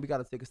to understand. We got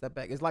to take a step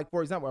back. It's like,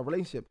 for example, a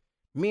relationship.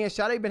 Me and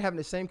Sade been having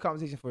the same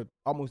conversation for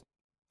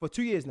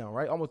 2 years now,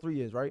 right? Almost 3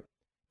 years, right?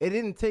 It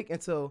didn't take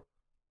until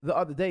the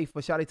other day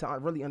for Sade to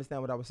really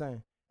understand what I was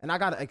saying, and I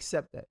got to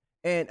accept that.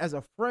 And as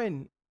a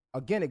friend,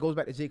 again, it goes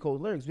back to J.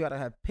 Cole's lyrics. We got to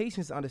have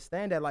patience to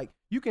understand that, like,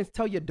 you can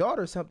tell your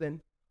daughter something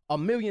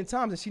 1,000,000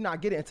 times and she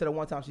not get it until the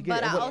one time she get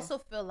it. But I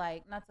also feel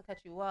like, not to cut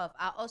you off,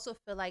 I also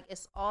feel like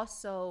it's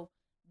also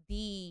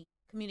the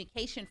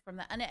communication from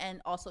the other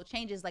end also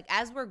changes. Like,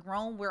 as we're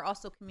grown, we're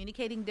also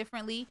communicating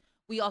differently.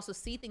 We also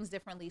see things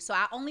differently. So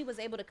I only was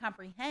able to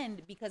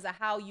comprehend because of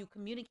how you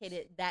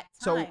communicated that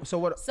time.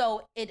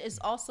 So it is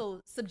also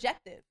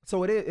subjective.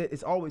 So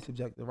it's always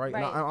subjective, right?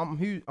 Right.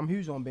 And I'm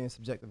huge on being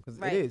subjective because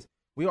it is.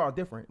 We are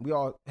different. We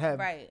all have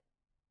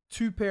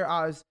two pair of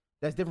eyes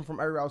that's different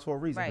from everybody else for a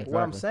reason. Right. But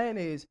what I'm saying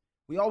is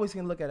we always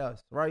can look at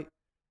us, right?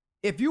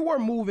 If you were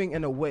moving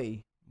in a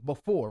way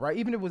before, right?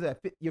 Even if it was at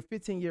your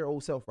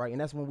 15-year-old self, right?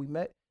 And that's when we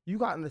met, you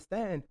got to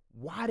understand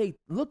why they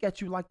look at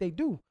you like they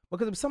do.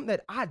 Because it was something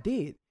that I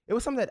did. It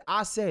was something that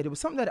I said. It was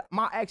something that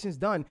my actions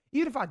done,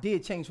 even if I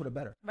did change for the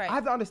better. Right. I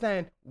have to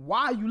understand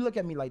why you look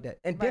at me like that.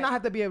 And then I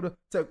have to be able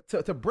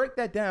to break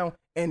that down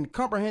and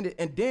comprehend it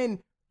and then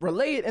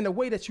relay it in a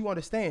way that you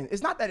understand.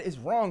 It's not that it's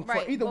wrong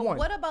for either one.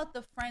 What about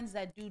the friends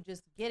that do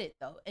just get it,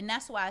 though? And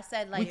that's why I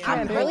said, like,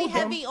 I'm really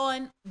heavy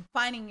on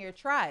finding your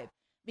tribe.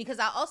 Because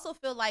I also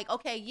feel like,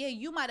 okay, yeah,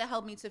 you might have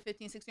helped me to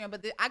 15, 16,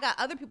 but I got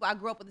other people I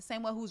grew up with the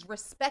same way who's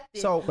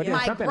respected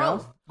my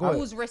growth.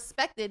 Who's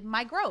respected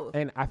my growth.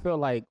 And I feel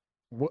like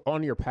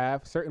on your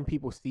path, certain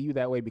people see you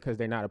that way because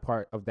they're not a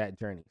part of that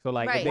journey. So,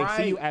 like, if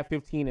they see you at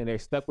 15 and they're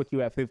stuck with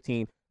you at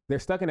 15, they're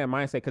stuck in that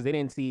mindset because they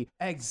didn't see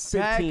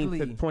 15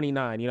 to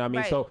 29. You know what I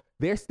mean? So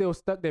they're still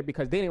stuck there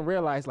because they didn't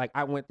realize, like,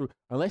 I went through,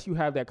 unless you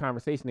have that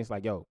conversation, it's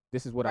like, yo,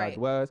 this is what I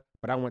was,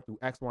 but I went through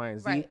X, Y, and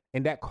Z,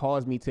 and that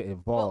caused me to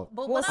evolve.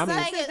 But what I'm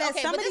saying is,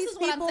 okay, but this is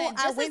what I'm saying.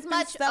 Just as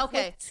much,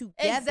 okay,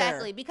 together.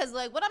 Exactly. Because,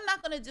 like, what I'm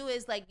not going to do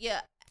is, like,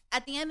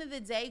 at the end of the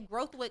day,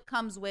 growth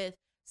comes with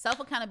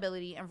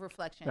self-accountability and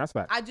reflection. That's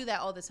fact. I do that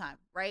all the time,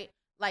 right?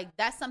 Like,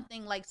 that's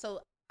something, like, so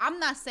I'm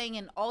not saying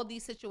in all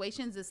these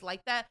situations it's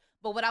like that,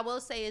 But what I will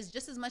say is,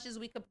 just as much as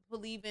we could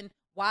believe in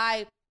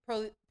why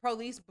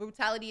police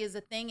brutality is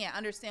a thing and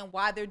understand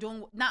why they're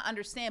doing, not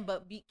understand,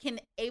 but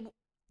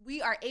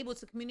we are able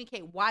to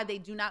communicate why they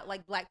do not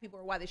like black people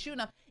or why they shoot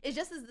them. It's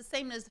just as the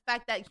same as the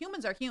fact that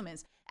humans are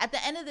humans. At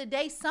the end of the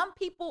day, some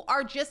people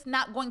are just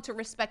not going to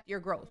respect your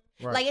growth.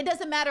 Right. Like, it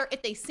doesn't matter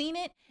if they seen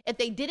it, if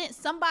they didn't.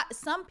 Some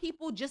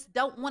people just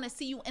don't want to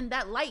see you in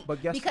that light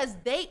because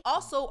they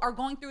also are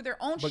going through their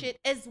own shit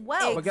as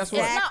well. But guess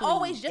what? It's not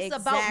always just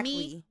about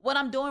me, what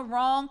I'm doing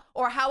wrong,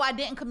 or how I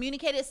didn't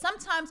communicate it.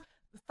 Sometimes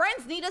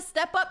friends need to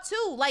step up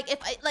too. Like,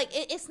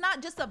 it's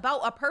not just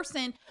about a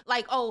person.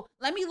 Like, oh,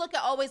 let me look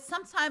at always.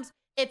 Sometimes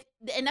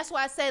and that's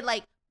why I said,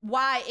 like,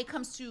 why it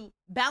comes to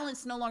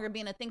balance no longer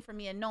being a thing for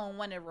me and knowing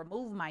when to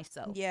remove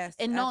myself. Yes,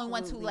 and knowing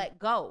when to let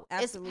go.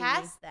 Absolutely. It's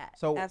past that.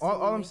 So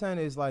all I'm saying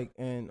is, like,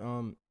 and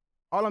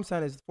all I'm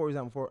saying is, for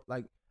example,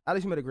 like,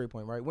 Alex, you made a great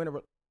point, right?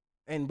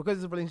 And because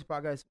it's a relationship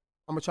podcast,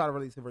 I'm gonna try to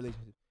relate to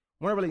relationship.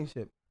 When a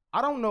relationship,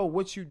 I don't know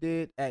what you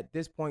did at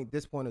this point,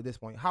 or this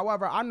point.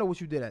 However, I know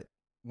what you did at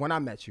when I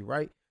met you,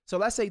 right? So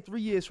let's say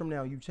 3 years from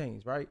now you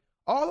changed, right?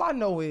 All I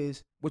know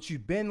is what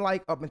you've been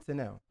like up until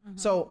now. Mm-hmm.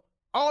 So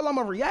all I'm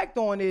gonna react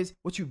on is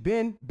what you've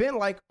been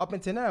like up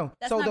until now.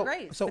 That's not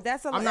great. So but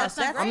that's I'm not.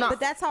 but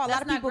that's how a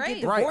lot of people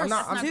get divorced. Right. I'm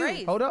not.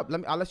 great. Hold up.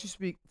 I'll let you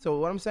speak. So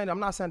what I'm saying, I'm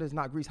not saying it's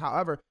not grease.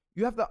 However,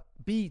 you have to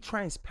be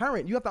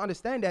transparent. You have to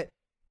understand that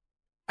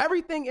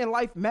everything in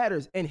life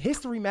matters, and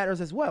history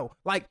matters as well.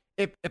 Like,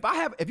 if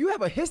you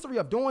have a history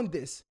of doing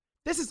this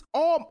is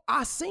all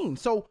I've seen.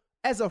 So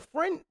as a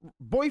friend,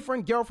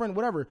 boyfriend, girlfriend,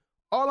 whatever,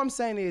 all I'm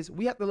saying is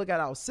we have to look at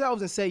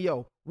ourselves and say,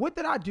 yo, what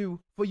did I do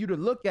for you to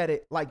look at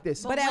it like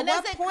this? But at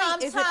what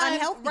point is it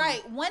unhealthy?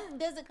 Right. When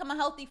does it come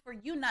unhealthy for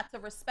you not to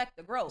respect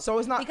the growth? So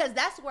it's not, because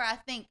that's where I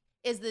think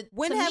is the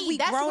when have we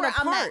grown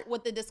apart? I'm at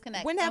with the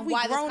disconnect. When have we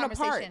grown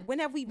apart? When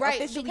have we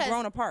officially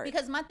grown apart?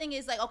 Because my thing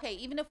is, like, okay,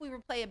 even if we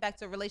replay it back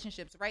to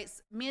relationships, right?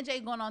 Me and Jay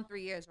going on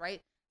 3 years,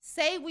 right?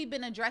 Say we've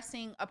been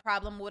addressing a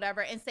problem,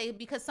 whatever, and say,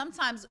 because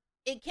sometimes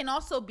it can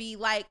also be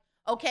like,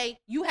 okay,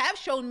 you have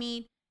shown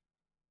me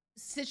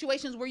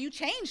situations where you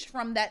changed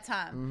from that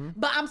time,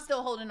 but I'm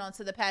still holding on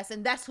to the past,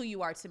 and that's who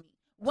you are to me.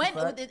 When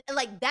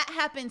like that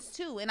happens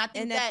too, and I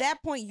think at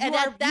that point you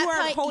are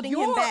holding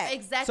him back.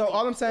 Exactly. So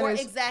all I'm saying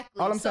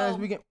all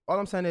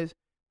I'm saying is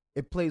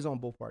it plays on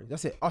both parties.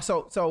 That's it.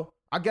 So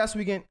I guess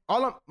we can.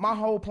 My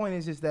whole point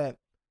is that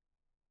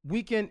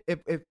we can,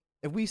 if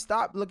we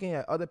stop looking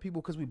at other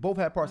people, because we both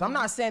have parts. I'm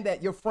not saying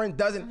that your friend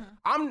doesn't.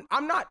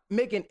 I'm not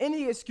making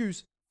any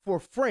excuse for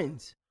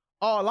friends.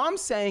 All I'm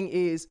saying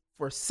is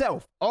for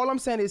self. All I'm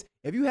saying is,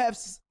 if you have,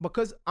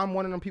 because I'm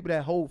one of them people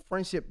that hold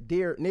friendship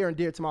near and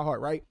dear to my heart,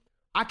 right?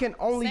 I can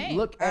only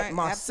look at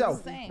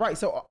myself, right?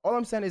 So all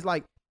I'm saying is,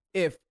 like,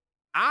 if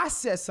I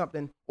said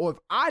something or if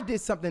I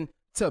did something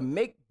to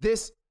make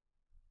this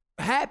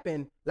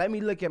happen, let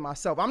me look at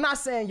myself. I'm not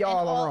saying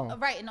y'all are wrong.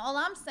 Right. And all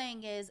I'm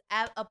saying is,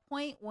 at a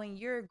point when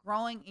you're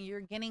growing and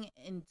you're getting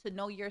to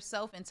know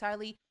yourself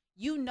entirely,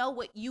 you know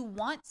what you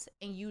want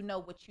and you know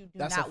what you do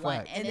not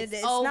want. And it's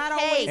okay. Not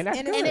always, and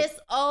it's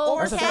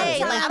okay.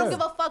 Like, I don't give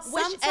a fuck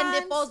which end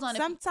it falls on.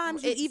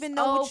 Sometimes you even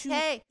know what you,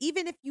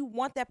 even if you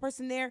want that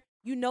person there,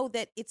 you know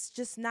that it's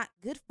just not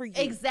good for you.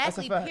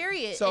 Exactly,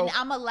 period. So, and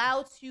I'm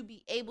allowed to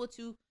be able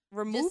to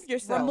remove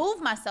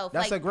myself.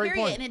 That's like, a great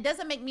period. point. And it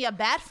doesn't make me a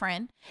bad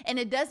friend, and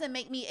it doesn't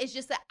make me, it's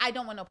just that I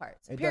don't want no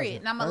parts. Period.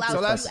 And I'm allowed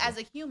to, as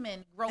a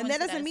human, grow into that.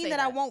 And that doesn't mean that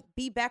I won't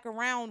be back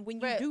around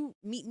when you do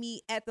meet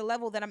me at the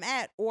level that I'm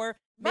at, or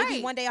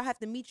maybe one day I'll have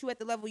to meet you at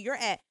the level you're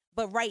at.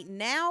 But right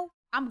now,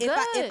 I'm good.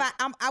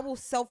 I will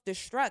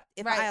self-destruct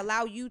if I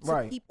allow you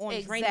to keep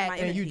on draining my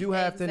energy. And you do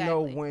have to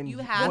know when. You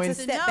have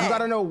to know. You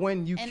gotta know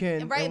when you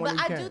can. Right, and when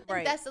but you I do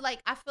think that's, like,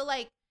 I feel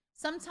like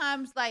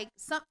sometimes, like,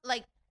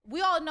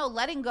 we all know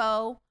letting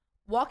go,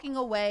 walking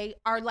away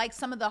are, like,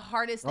 some of the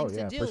hardest things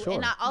to do. Sure.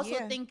 And I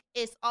also think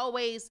it's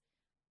always,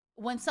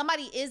 when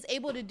somebody is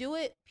able to do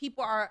it,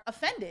 people are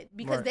offended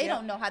because they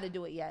don't know how to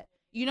do it yet.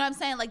 You know what I'm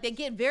saying? Like, they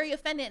get very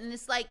offended, and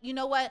it's like, you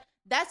know what?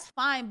 That's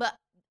fine, but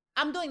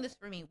I'm doing this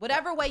for me.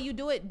 Whatever way you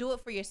do it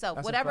for yourself.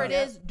 That's whatever it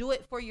is, do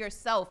it for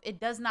yourself. It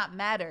does not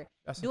matter.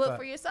 Do it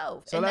for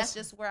yourself. So, and that's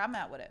just where I'm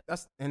at with it.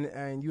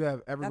 And you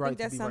have every right to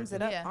be right. I think that sums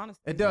it up,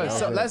 honestly. It does.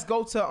 So let's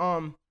go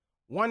to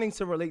wanting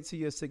to relate to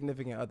your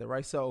significant other,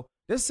 right? So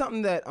this is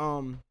something that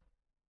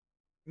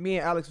me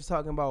and Alex was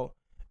talking about,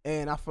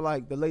 and I feel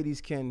like the ladies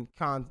can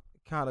kind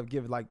of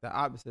give, like, the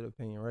opposite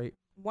opinion, right?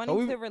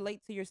 Wanting to relate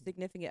to your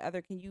significant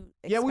other, can you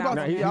expound? Yeah, we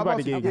about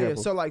to get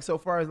examples. So, like, so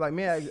far as, like,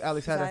 me and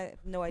Alex had I have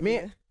no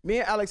idea. Me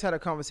and Alex had a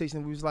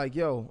conversation. We was like,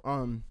 yo,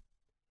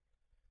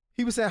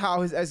 he was saying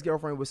how his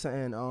ex-girlfriend was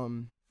saying,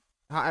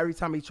 how every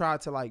time he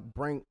tried to, like,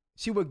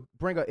 she would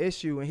bring an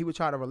issue and he would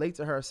try to relate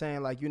to her,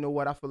 saying, like, you know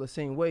what, I feel the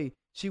same way.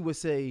 She would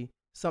say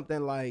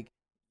something like,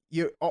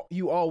 you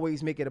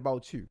always make it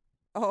about you.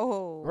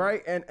 Oh.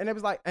 Right? And it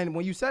was like, and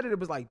when you said it, it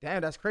was like,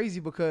 damn, that's crazy,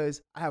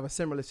 because I have a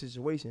similar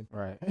situation.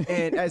 Right.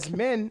 And as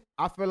men,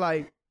 I feel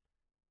like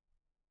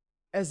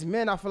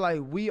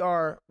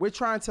we're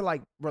trying to,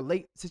 like,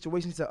 relate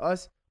situations to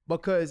us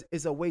because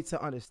it's a way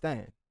to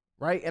understand.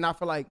 right? And I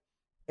feel like,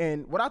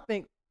 and what I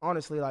think,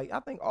 honestly, like, I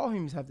think all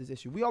humans have this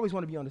issue. We always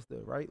want to be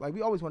understood, right? Like,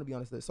 we always want to be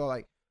understood. So,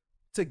 like,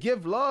 to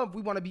give love,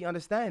 we want to be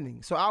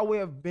understanding. So our way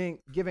of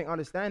giving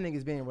understanding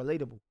is being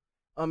relatable.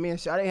 Me and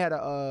Sade had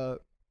a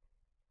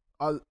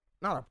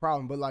not a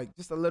problem, but like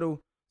just a little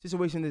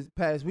situation this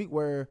past week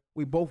where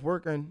we both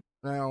working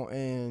now,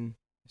 and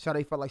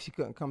Sade felt like she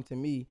couldn't come to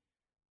me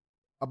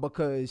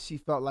because she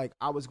felt like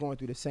I was going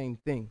through the same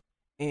thing,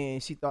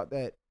 and she thought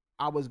that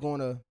I was going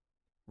to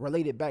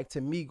relate it back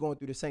to me going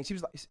through the same. She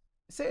was like,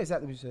 "Say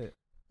exactly what you said."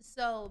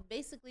 So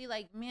basically,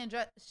 like, me and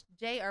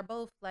Jay are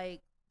both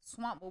like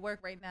swamped with work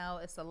right now.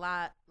 It's a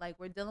lot. Like,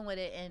 we're dealing with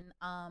it, and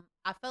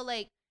I felt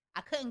like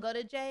I couldn't go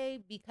to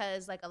Jay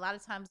because, like, a lot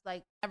of times,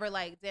 like, never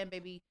like, damn,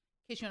 baby,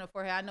 kiss you on the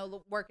forehead. I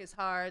know work is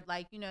hard.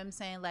 Like, you know what I'm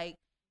saying? Like,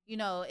 you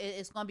know,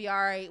 it's gonna be all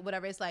right.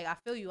 Whatever. It's like, I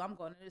feel you. I'm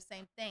going to do the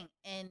same thing.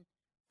 And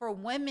for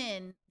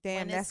women,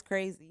 damn, that's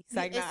crazy. It's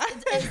like, it's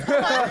almost similar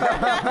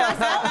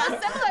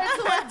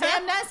to a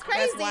damn, that's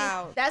crazy. That's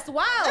wild. That's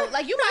wild.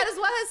 Like, you might as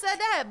well have said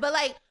that. But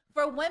like,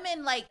 for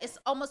women, like, it's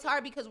almost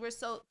hard because we're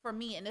so, for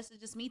me, and this is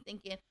just me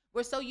thinking,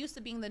 we're so used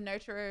to being the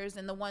nurturers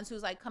and the ones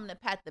who's like coming to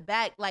pat the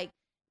back. Like,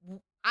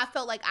 I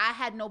felt like I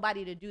had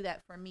nobody to do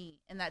that for me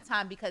in that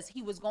time because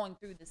he was going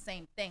through the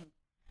same thing.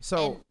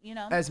 So, and, you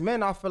know, as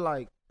men, I feel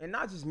like, and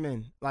not just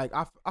men, like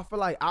I feel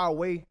like our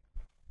way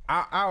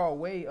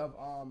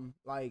of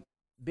like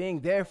being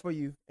there for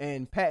you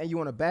and patting you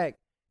on the back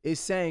is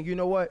saying, you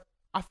know what,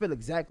 I feel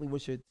exactly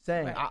what you're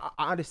saying. Right.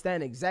 I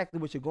understand exactly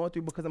what you're going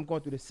through because I'm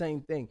going through the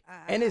same thing.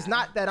 And it's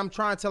not that I'm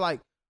trying to like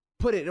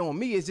put it on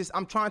me. It's just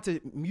I'm trying to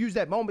use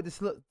that moment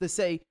to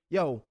say,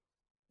 yo,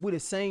 we're the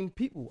same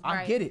people. I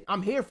Right. get it.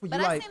 I'm here for you.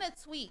 but Like, I seen a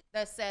tweet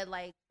that said,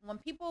 like, when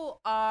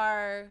people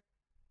are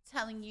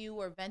telling you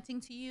or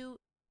venting to you,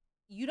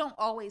 you don't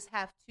always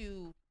have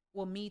to,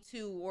 well, me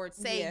too, or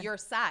say your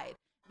side.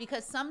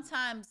 Because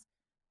sometimes,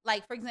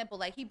 like, for example,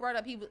 like, he brought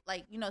up,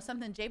 like, you know,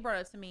 something Jay brought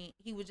up to me.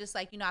 He was just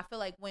like, you know, I feel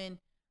like when,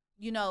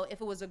 you know, if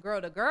it was a girl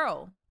to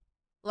girl,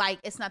 like,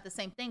 it's not the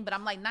same thing. But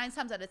I'm like, 9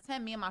 times out of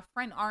 10, me and my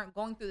friend aren't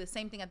going through the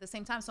same thing at the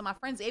same time. So my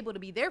friend's able to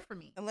be there for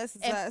me. Unless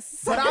it's And-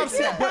 us. but I've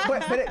seen,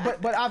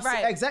 but I've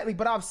Right. exactly.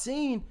 But I've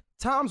seen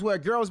times where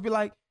girls be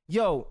like,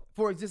 "Yo,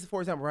 for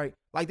example, right?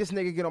 Like, this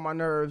nigga get on my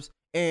nerves,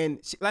 and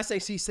let's say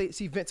she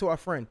vent to her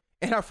friend,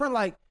 and her friend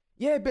like,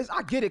 yeah, bitch,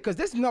 I get it, cause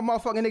this no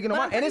motherfucking nigga no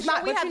more, and it's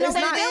not. we have it's the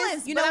same not.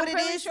 feelings. You know but what I'm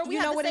it pretty is? sure we You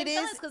have know the what same it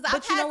feelings, is? 'cause But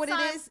I've you know had what it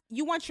times- is?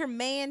 You want your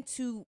man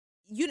to.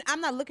 I'm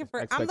not looking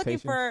for. I'm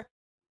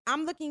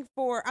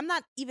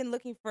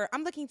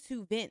looking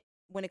to vent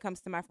when it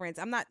comes to my friends.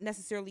 I'm not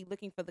necessarily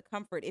looking for the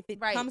comfort. If it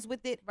Right. comes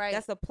with it, Right.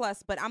 that's a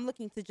plus. But I'm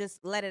looking to just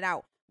let it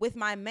out. With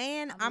my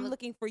man, I'm look-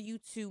 looking for you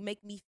to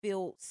make me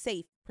feel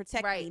safe,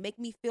 protect Right. me, make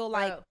me feel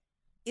like Bro,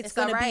 it's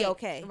gonna alright. be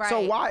okay. Right.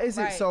 So why is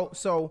it right.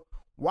 so?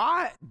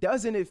 Why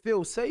doesn't it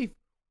feel safe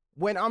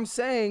when I'm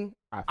saying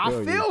I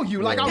feel feel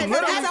you? Like, Yeah. I'm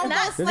Because literally. that's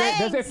not Does it- saying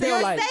does it feel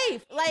you're like-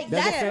 safe. Like,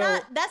 does it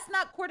feel- that's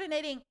not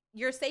coordinating.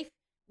 You're safe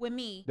with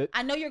me.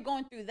 I know you're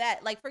going through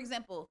that. Like, for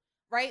example,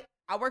 right?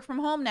 I work from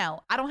home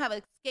now. I don't have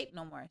an escape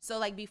no more. So,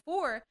 like,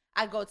 before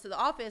I go to the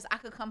office, I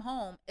could come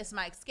home. It's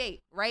my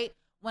escape, right?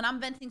 When I'm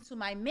venting to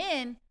my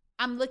men,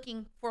 I'm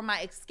looking for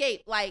my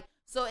escape. Like,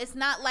 so it's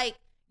not like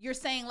you're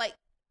saying, like,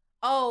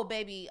 oh,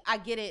 baby, I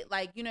get it.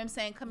 Like, you know what I'm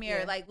saying? Come here.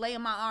 Yeah. Like, lay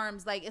in my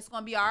arms. Like, it's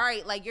going to be all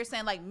right. Like, you're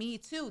saying, like, me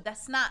too.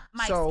 That's not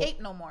my So- escape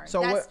no more.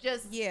 so That's what-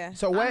 just, Yeah.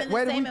 So I'm in the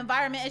where do same we?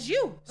 environment as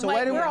you. So Like,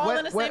 where do we- we're all where-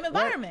 in the where- same where-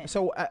 environment.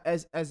 So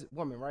as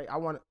women, right?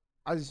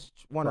 I just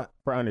want to.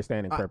 for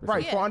understanding purposes.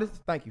 Right, Yeah.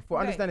 thank you for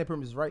Right. understanding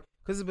purposes, right?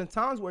 Because there's been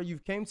times where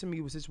you've came to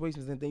me with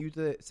situations and then you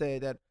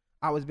said that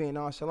I was being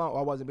nonchalant or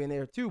I wasn't being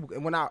there too.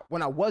 And when I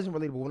wasn't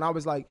relatable, when I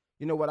was like,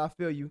 you know what, I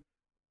feel you.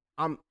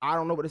 I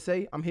don't know what to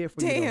say. I'm here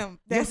for you. Damn,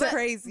 that's but-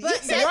 crazy.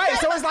 but though. Right,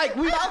 so it's like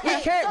we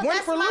can't win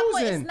that's for my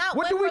point. losing. It's not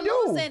What win do we for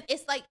do? losing.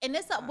 It's like, and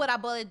this is what I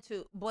boil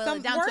Some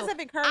it down words to. of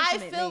encouragement, I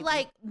feel maybe.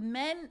 like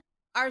men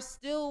are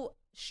still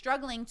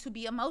struggling to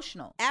be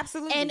emotional.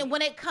 Absolutely. And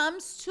when it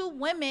comes to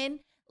women,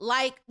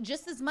 like,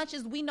 just as much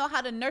as we know how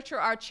to nurture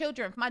our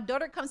children, if my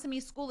daughter comes to me,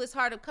 school is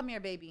hard. Come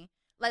here, baby.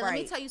 Like, let me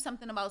Right. tell you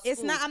something about school.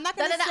 It's not. I'm not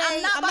gonna say.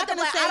 I'm not about to,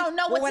 like, I don't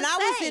know well, what when to I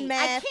was say. in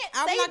math, I can't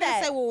I'm say not that.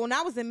 gonna say. Well, when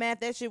I was in math,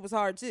 that shit was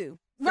hard too.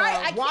 Right,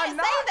 So, I why can't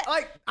not? say that.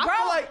 Like, I Bro,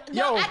 feel like,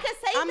 no, yo, I can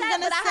say I'm that,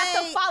 gonna but I have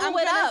say- to follow I'm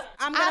it gonna- up.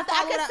 I'm I gonna have to- I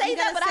follow it can up. say I'm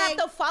that, gonna but I have say,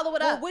 to follow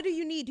it Well, up. what do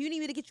you need? Do you need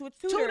me to get you a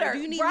tutor? Tutor, Do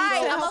you need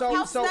right. me to I'm a help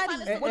help study?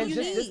 study. What do and you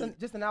just, need?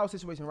 just in our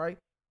situation, right?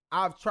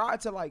 I've tried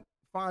to like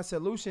find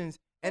solutions,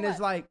 and For it's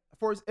what? like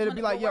it'll Wanna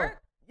be like, go yo,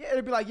 work? yeah,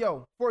 it'll be like,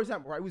 yo. For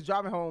example, right? We was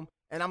driving home,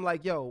 and I'm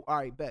like, yo, all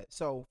right, bet.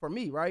 So for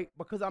me, right,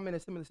 because I'm in a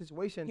similar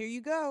situation. Here you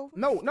go.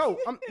 No,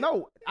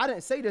 I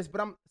didn't say this,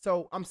 but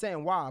I'm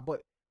saying why.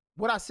 But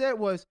what I said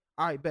was,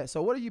 all right, bet.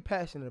 So what are you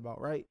passionate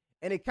about, right?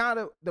 And it kind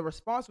of, the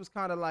response was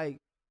kind of like,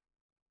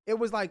 it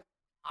was like,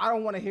 I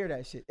don't want to hear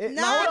that shit. No,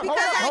 because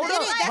I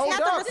get it. That's not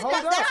the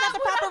response. That's not the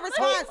proper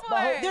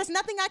response. There's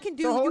nothing I can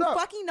do. So hold You up.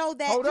 fucking know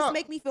that. Hold Just up.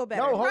 make me feel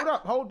better. No,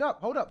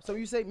 hold up. So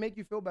you say make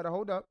you feel better.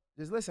 Hold up.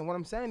 Just listen. What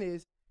I'm saying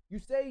is, you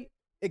say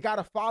it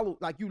gotta follow.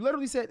 Like you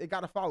literally said, it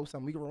gotta follow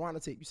something. We can rewind the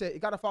tape. You said it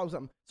gotta follow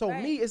something. So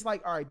me, it's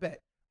like, all right, bet.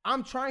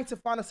 I'm trying to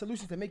find a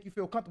solution to make you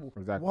feel comfortable.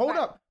 Exactly. Hold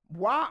up.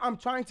 Why I'm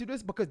trying to do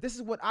this? Because this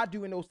is what I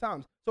do in those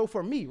times. So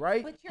for me,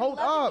 right? But you're hold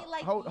loving up. me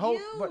like hold,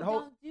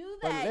 don't do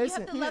that.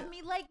 Listen, you have to love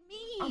me like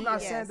me. I'm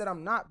not saying that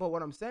I'm not, but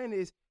what I'm saying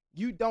is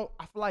you don't.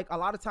 I feel like a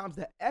lot of times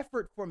the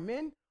effort for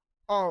men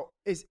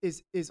is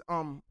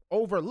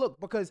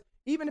overlooked, because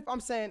even if I'm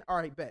saying, all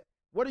right, bet,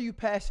 what are you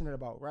passionate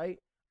about, right?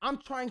 I'm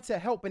trying to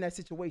help in that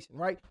situation,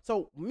 right?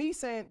 So me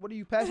saying, what are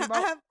you passionate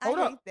about? Hold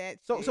up. That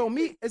So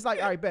me, it's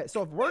like, all right, bet.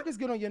 So if work is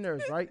good on your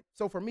nerves, right?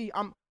 So for me,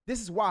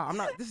 this is why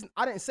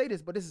I didn't say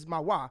this, but this is my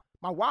why.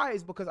 My why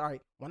is because, all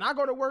right, when I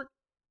go to work,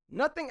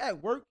 nothing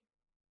at work,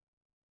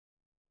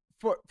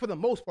 for the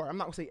most part, I'm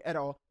not gonna say at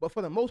all, but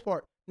for the most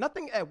part,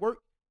 nothing at work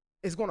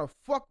is gonna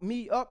fuck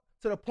me up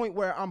to the point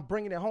where I'm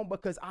bringing it home,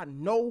 because I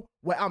know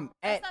where I'm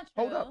at. That's not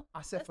true. Hold up,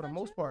 I said That's for the not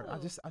most part. I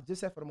true.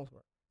 just said for the most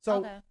part.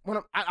 So when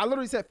I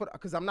literally said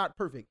because I'm not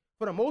perfect.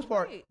 For the most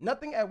part,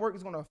 nothing at work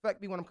is gonna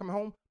affect me when I'm coming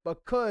home,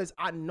 because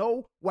I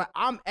know where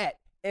I'm at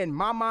in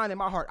my mind and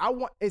my heart. I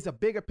want is a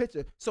bigger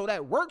picture. So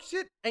that work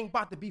shit ain't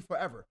about to be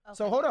forever.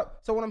 So hold up.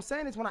 So what I'm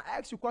saying is, when I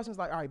ask you questions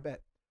like, all right,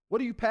 bet, what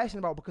are you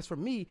passionate about? Because for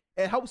me,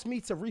 it helps me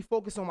to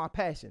refocus on my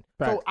passion.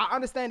 Facts. So I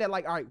understand that,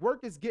 like, all right, work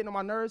is getting on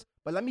my nerves,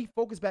 but let me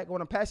focus back on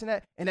what I'm passionate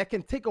at, and that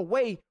can take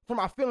away from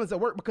my feelings at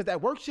work, because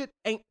that work shit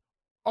ain't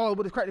all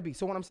what it's cracked to be.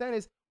 So what I'm saying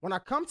is, when I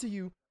come to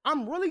you,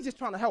 I'm really just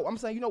trying to help. I'm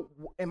saying, you know,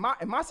 in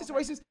my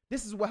situations,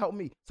 this is what helped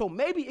me. So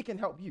maybe it can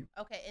help you.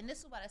 Okay, and this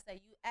is what I say.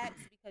 You ask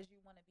because you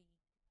want to be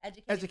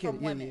educated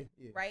from women,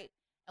 right?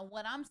 And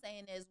what I'm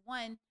saying is,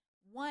 one,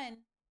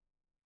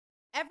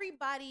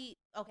 everybody.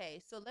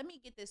 Okay, so let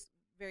me get this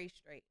very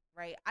straight,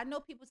 right? I know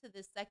people to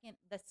this second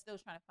that's still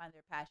trying to find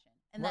their passion,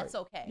 and that's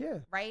okay,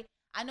 right?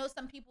 I know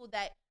some people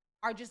that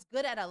are just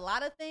good at a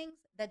lot of things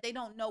that they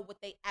don't know what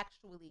they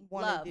actually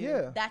love.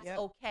 That's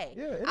okay.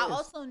 I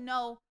also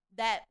know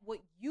that what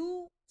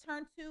you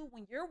turn to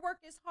when your work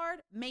is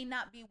hard may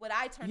not be what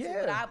I turn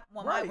to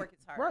when my work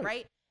is hard,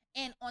 right?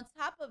 And on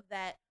top of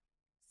that,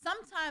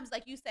 sometimes,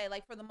 like you say,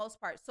 like for the most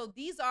part, so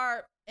these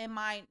are in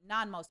my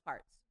non-most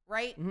parts,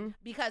 right?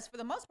 Because for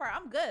the most part,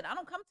 I'm good. I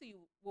don't come to you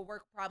with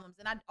work problems,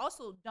 and I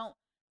also don't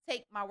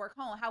take my work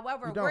home.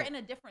 However, we're in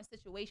a different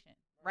situation,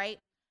 right?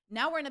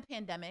 Now we're in a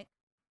pandemic.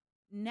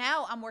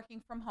 Now I'm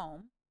working from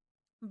home.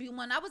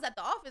 When I was at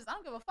the office, I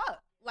don't give a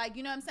fuck. Like,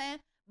 you know what I'm saying?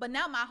 But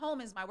now my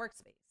home is my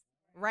workspace,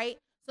 right?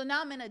 So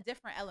now I'm in a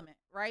different element,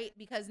 right?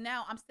 Because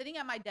now I'm sitting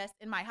at my desk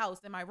in my house,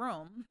 in my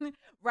room,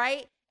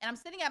 right? And I'm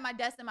sitting at my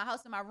desk in my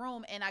house, in my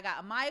room, and I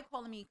got Amaya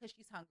calling me because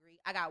she's hungry.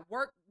 I got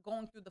work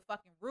going through the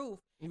fucking roof.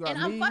 And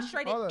I'm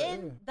frustrated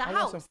in the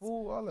house.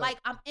 Like,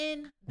 I'm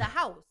in the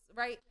house,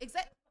 right?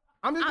 Exactly.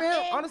 I'm in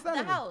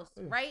the house,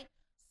 right?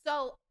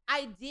 So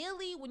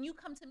ideally, when you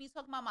come to me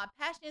talking about my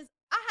passions,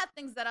 I have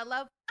things that I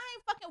love. I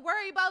ain't fucking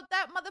worried about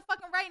that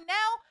motherfucking right now.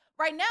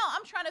 Right now,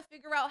 I'm trying to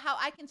figure out how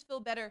I can feel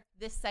better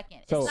this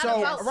second. It's not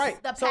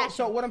about the passion.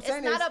 So what I'm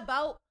saying is,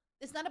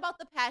 it's not about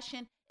the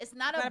passion. It's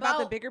not about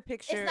the bigger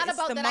picture. It's not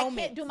about the that moment.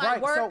 I can't do my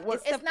work. So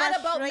it's not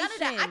about none of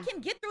that. I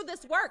can get through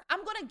this work.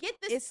 I'm gonna get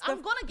this.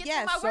 I'm gonna get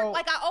through my work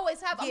like I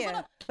always have. I'm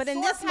gonna but in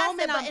this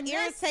moment, I'm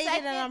irritated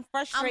and I'm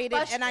frustrated,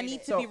 and I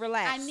need to be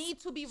relaxed. I need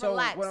to be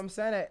relaxed. So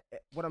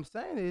what I'm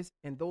saying is,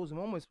 in those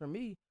moments for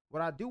me,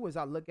 what I do is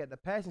I look at the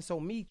passion. So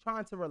me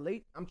trying to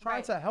relate, I'm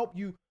trying to help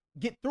you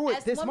get through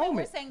it. This moment,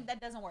 we're saying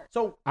that doesn't work.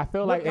 So I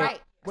feel like I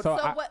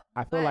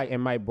feel like it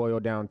might boil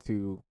down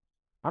to,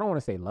 I don't want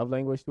to say love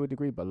language to a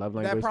degree, but love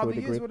language to a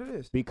degree. That probably is what it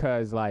is.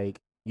 Because like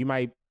you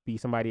might be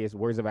somebody as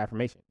words of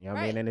affirmation. You know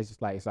what I mean? And it's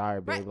just like,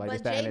 sorry, babe, like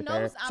this, that, and the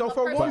third. So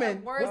for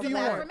women, what do you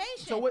want?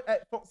 So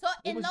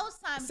in those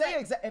times, say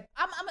exactly.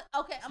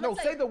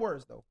 Say the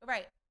words though.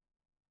 Right.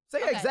 Say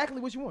exactly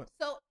what you want.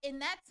 So in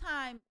that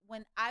time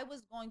when I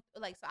was going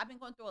so I've been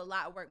going through a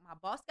lot of work. My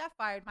boss got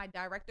fired. My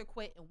director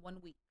quit in 1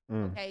 week.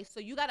 Okay. So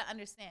you got to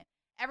understand,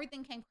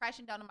 everything came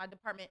crashing down in my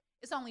department.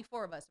 It's only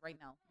 4 of us right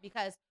now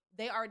because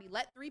they already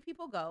let 3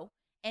 people go.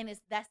 And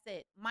that's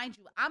it. Mind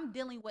you, I'm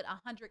dealing with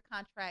 100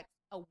 contracts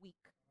a week.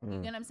 You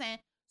know what I'm saying?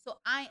 So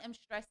I am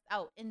stressed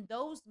out. In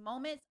those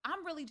moments,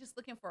 I'm really just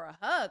looking for a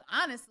hug,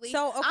 honestly.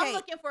 So, I'm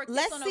looking for a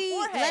kiss on the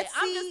forehead.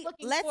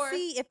 Let's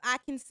see if I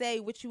can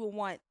say what you would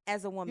want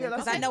as a woman,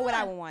 because I know what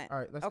I would want. All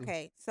right, let's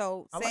see.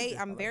 So say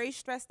I'm very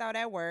stressed out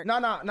at work. No,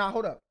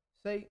 hold up.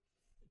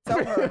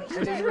 Tell her,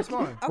 and then you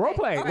respond. Role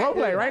play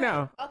right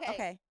now.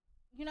 Okay.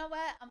 You know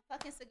what? I'm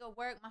fucking sick of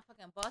work. My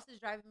fucking boss is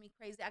driving me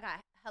crazy. I got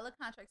hella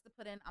contracts to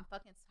put in. I'm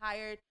fucking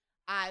tired.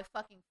 I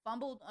fucking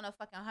fumbled on a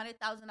fucking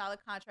 $100,000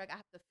 contract. I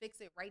have to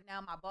fix it right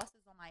now. My boss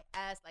is on my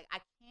ass. Like, I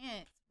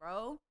can't,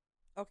 bro.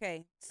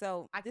 Okay,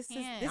 so I can't.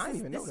 You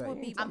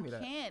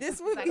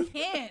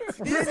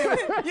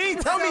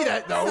ain't tell me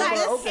that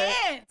though.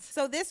 Can't.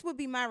 So this would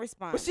be my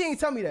response. But she ain't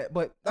tell me that.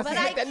 But I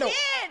can't.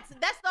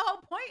 That's the whole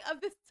point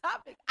of this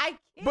topic. I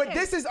can't. But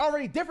this is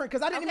already different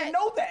because I didn't even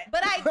know that.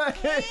 But I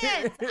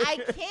can't. I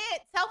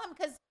can't tell him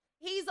because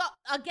he's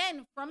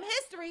again from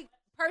history,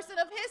 person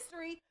of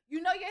history.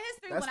 You know your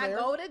history. That's when fair.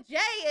 I go to Jay,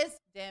 it's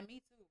damn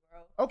me too, bro.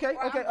 Okay,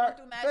 Or okay, I'm all going right,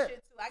 through mad fair, shit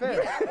too. I fair.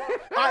 get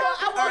it.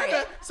 All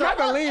right. So I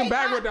can lean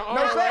back with the arm.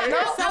 fair,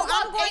 no. So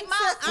I'm going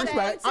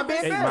Respect. to. I'm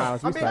being 8 fair.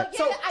 miles, I'm being respect.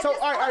 so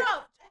all right.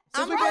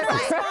 Since we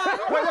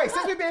being wait.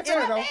 Since we being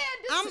fair though.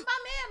 This is my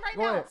man right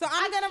Go now. ahead. So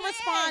I'm I gonna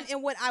respond can't.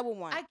 in what I would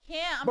want. I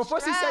can't. I'm Before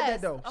she said that,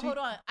 stressed. though, Oh, she- hold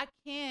on. I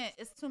can't.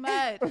 It's too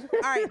much. All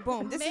right,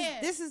 boom. This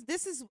Man.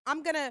 is.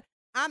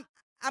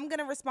 I'm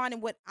gonna respond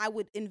in what I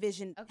would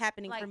envision Okay,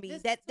 happening like, for me. this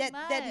is That too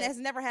has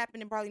never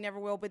happened and probably never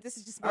will. But this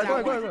is just All what right,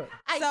 I go want. ahead.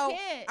 I So,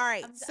 can't. all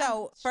right. I'm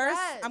First,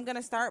 stressed. I'm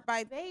gonna start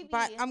by Baby,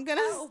 I'm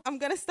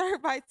gonna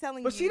start by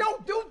telling But you. she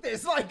don't do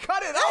this. Like,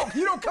 cut it out.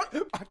 You don't cut.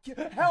 I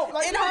can't help.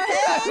 Like, In don't her do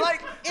that. head?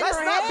 Like, In let's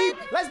her not head?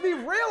 be. Let's be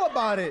real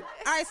about it.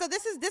 All right, so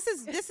this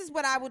is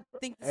what I would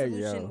think the Hey,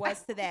 solution yo. was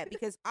to that,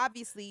 because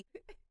obviously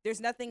there's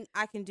nothing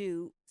I can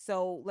do.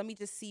 So let me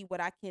just see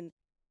what I can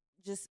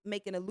just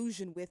make an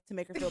illusion with to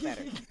make her feel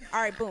better. All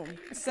right, boom.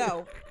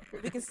 So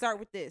we can start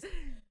with this.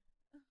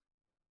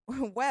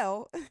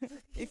 Well,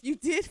 if you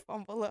did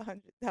fumble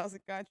 $100,000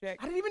 contract,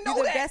 I didn't even you're know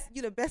the that. best.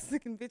 You're the best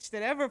looking bitch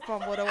that ever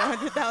fumbled a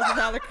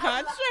 $100,000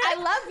 contract. I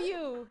love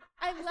you.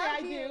 I love I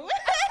you. do.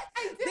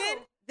 I do.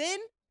 Then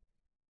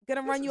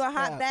gonna run This you a is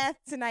hot cap. bath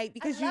tonight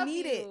because you love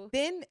need you. it.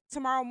 Then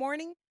tomorrow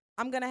morning,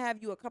 I'm gonna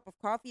have you a cup of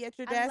coffee at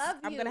your I desk. love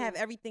I'm gonna have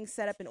you. everything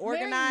set up and Marry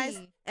organized,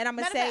 me. and I'm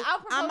gonna Matter of say fact, I'll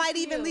I propose might to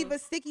even you. leave a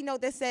sticky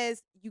note that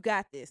says "You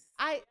got this."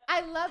 I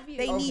love you.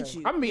 They Okay. need you.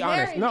 I'm gonna be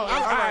Marry honest. No, me.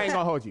 I ain't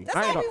gonna hold you. That's I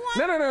ain't all gonna.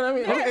 we No, want.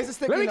 no. Let me It's a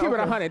sticky let me keep note, it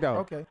okay. 100 though.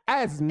 Okay.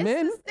 As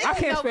men, the sticky I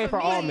can't note speak for for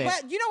all me. men.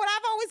 But you know what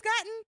I've always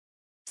gotten,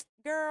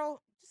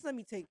 girl. Just let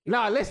me take.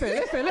 No, listen.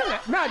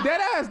 No,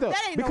 dead ass though.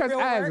 That ain't no Because real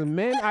as work.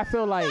 men, I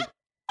feel like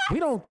we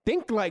don't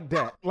think like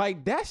that.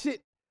 Like that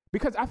shit.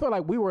 Because I feel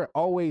like we were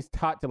always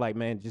taught to like,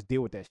 man, just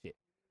deal with that shit.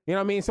 You know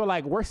what I mean? So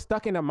like we're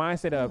stuck in the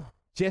mindset of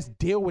just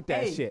deal with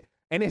that Hey. shit.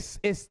 And it's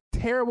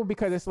terrible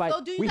because it's like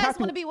So do you we guys have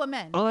want to to be with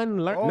men?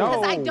 unlearn. Oh.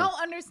 No, Because I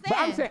don't understand. But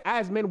I'm saying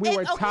as men, we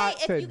were taught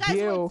if to you guys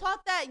deal. were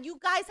taught that, you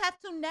guys have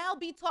to now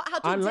be taught how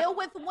to Unle- deal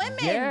with women.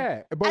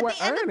 Yeah, but At we're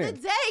the end earning. of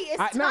the day, it's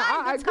time.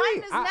 I the agree.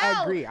 time is I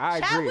now. agree. I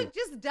agree. Chadwick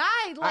just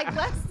died. Like,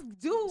 let's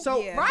do So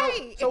Yeah.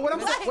 right. So what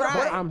I'm Like, saying.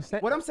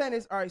 Right. What I'm saying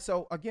is, all right.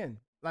 So again,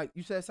 like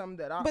you said something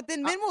that I. But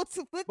then men will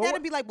flip but that what-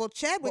 and be like, "Well,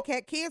 Chadwick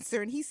had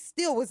cancer and he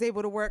still was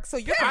able to work." So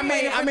you're I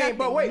complaining for nothing.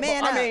 but wait.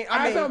 Man But, up.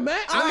 As a man,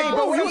 but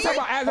but what you I'm talking saying-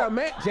 about as a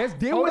man, just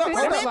deal Hold with up, it.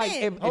 hold It's up.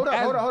 like Hold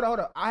as-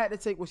 up. I had to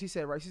take what she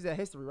said, right? She said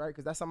history, right?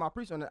 Because that's something I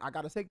preach on. I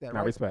got to take that, Nah,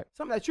 right? respect.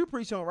 Something that you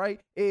preach on, right?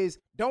 Is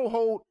don't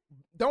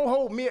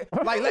hold me,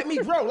 like let me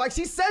grow. Like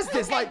she says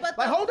this, Okay, like but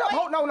the hold up,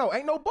 point- no,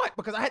 ain't no but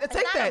because I had to It's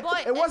take not a that.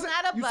 but. It It's wasn't.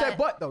 not a You but. said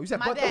but though. You said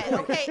My but bad. though.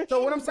 Okay. So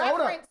what in I'm saying,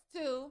 hold up. reference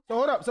to- So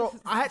hold up. So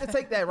I had to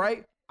take that,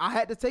 right? I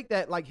had to take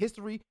that. Like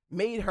history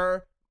made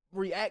her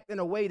react in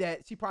a way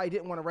that she probably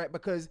didn't want to react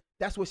because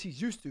that's what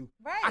she's used to.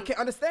 I Right. can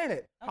understand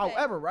it. Okay.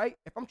 However, right?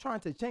 If I'm trying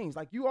to change,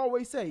 like you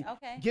always say,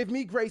 Okay. give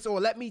me grace or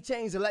let me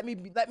change or let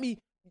me.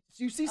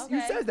 You see, you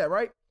Okay. says that,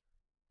 right?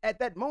 At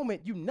that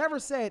moment, you never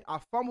said I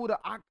fumbled.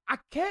 I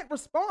can't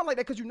respond like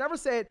that because you never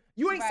said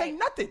you ain't say Right.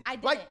 nothing. I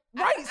didn't. Like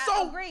right. I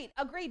So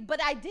agreed.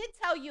 But I did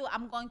tell you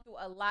I'm going through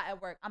a lot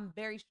at work. I'm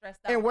very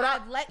stressed out. And what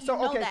I've let you so,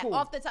 know okay, that cool.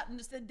 off the top.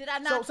 Did I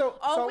not? So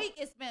All week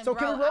it's been. So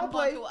bro, can we role I'm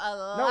play? going through a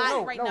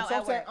lot right now So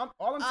I'm at saying, work.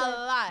 all I'm A saying,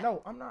 lot.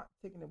 no, I'm not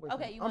taking it away.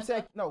 Okay, from you I'm want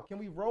saying to? no. Can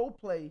we role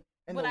play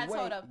in What the I way?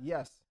 told him.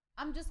 Yes.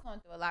 I'm just going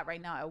through a lot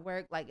right now at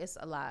work. Like it's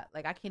a lot.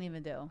 Like I can't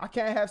even do. I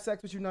can't have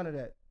sex with you. None of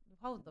that.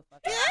 Hold the fuck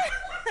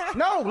up.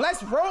 No,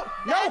 let's roll.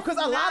 No, because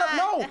a lot of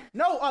not-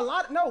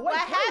 wait. What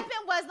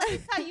happened was, let me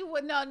tell you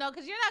what. No,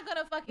 because you're not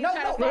gonna fucking No,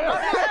 try no, to fuck no,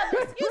 that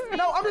up. Excuse me.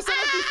 No, I'm just saying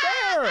let's be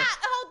fair.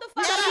 Hold the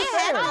fuck Yeah, on. it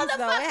happens, Hold the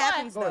though. fuck It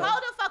happens, on. though.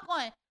 Hold the fuck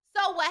on.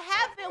 So what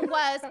happened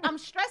was, I'm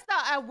stressed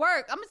out at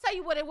work. I'm gonna tell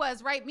you what it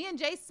was, right? Me and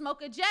Jay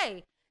smoke a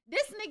J.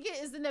 This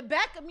nigga is in the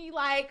back of me,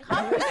 like,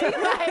 humping me,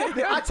 like.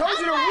 I told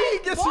you the I'm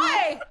weed gets you.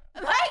 boy,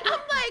 like, I'm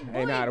like, boy,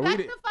 Hey, nah, the back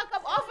weed- the fuck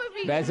up off of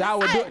me. That's how I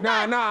would do. Like, Nah,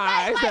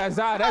 like, that's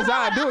how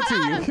I do it to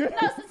you. No, since he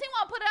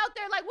want to put it out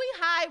there, like we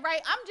high,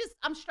 right?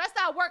 I'm stressed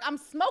out at work. I'm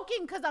smoking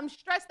because I'm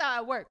stressed out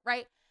at work,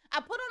 right?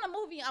 I put on a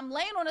movie. I'm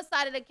laying on the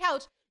side of the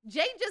couch.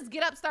 Jay just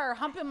get up, start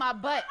humping my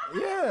butt.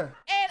 Yeah.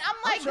 And I'm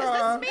like, does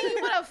trying. this mean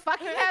you want to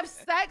fucking have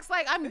sex?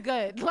 Like, I'm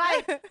good.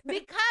 Like,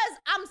 because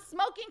I'm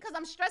smoking because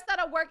I'm stressed out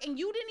at work and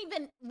you didn't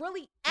even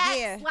really act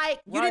Yeah. like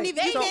You didn't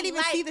even. You they can't even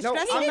like- see the No,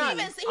 stress he on I'm you. not-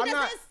 didn't even see, I'm he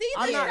not- doesn't see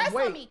I'm the not- stress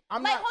wait, on me.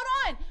 I'm like, not-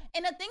 hold on.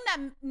 And the thing that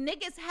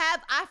niggas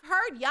have, I've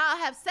heard y'all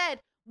have said,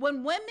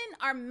 when women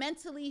are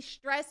mentally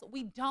stressed,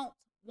 we don't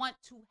want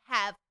to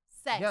have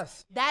sex.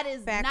 Yes. That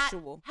is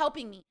Factual. not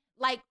helping me.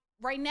 Like,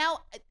 right now,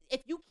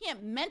 if you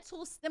can't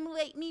mental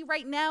stimulate me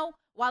right now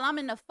while I'm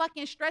in the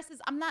fucking stresses,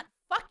 I'm not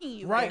fucking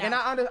you. Right, now. and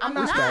I'm I'm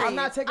not. not. I'm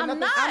not taking I'm nothing.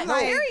 not, no,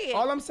 period.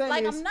 all I'm saying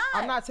Like, is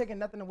I'm not. taking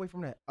nothing away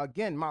from that.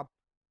 Again, my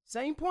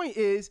same point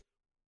is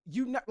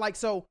you not like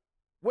so.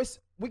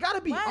 We got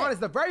to be Right. honest.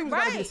 The variables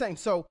got to be the Right. same.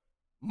 So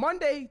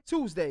Monday,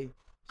 Tuesday,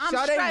 I'm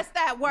Sade- stressed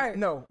at work.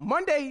 No,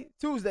 Monday,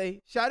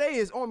 Tuesday, Sade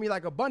is on me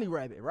like a bunny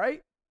rabbit,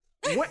 right?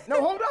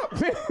 No, hold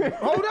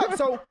up.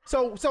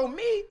 So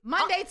me.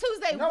 Monday,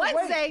 Tuesday, No, wait,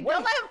 Wednesday. wait.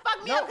 Don't let him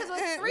fuck me No, up because it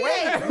was 3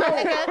 wait, days, no.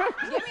 my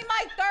nigga. Give me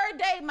my third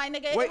day, my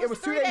nigga. Wait, it was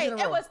 3 days. in a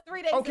row. It was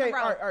 3 days Okay, in a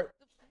row. all right.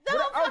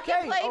 Don't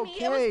fucking play me.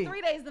 It okay. was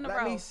 3 days in a row.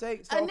 Let me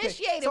say.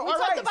 Initiated. So, we all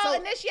talked right, about so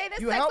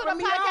initiating you sex on the helping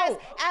me podcast,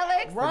 out.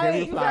 Alex. Right.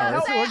 You know what I'm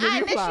We'll saying? give I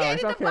you flowers,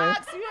 initiated the okay.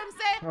 box. You know what I'm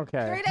saying?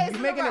 Okay. 3 days You're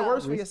in making a it row.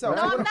 worse for yourself.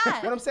 No, So I'm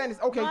not. What I'm saying is,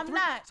 okay, No, I'm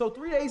not. So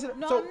 3 days.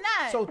 No, so, I'm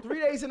not. So 3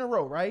 days in a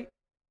row, right?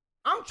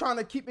 I'm trying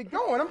to keep it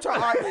going. I'm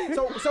trying. All right,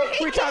 so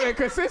We're talking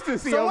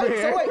consistency so over wait,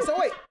 here. so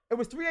wait. It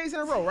was 3 days in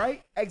a row,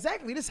 right?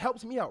 Exactly. This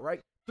helps me out, right?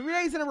 3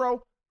 days in a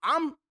row.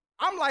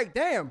 I'm like,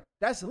 damn,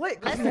 that's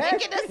lit. Let's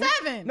take it to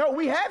 7. No,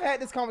 we have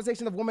had this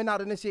conversation of women not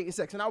initiating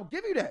sex, and I'll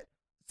give you that.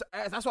 So,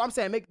 that's what I'm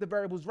saying. Make the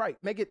variables right.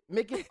 Make it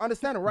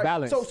understandable, right?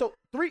 Balance. So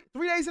three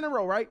days in a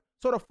row, right?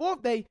 So the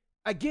 4th day,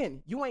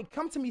 again, you ain't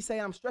come to me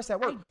saying I'm stressed at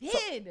work. I So-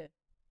 did.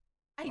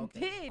 I Okay,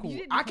 did. cool. You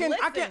didn't I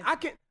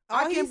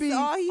can be.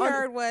 All he under-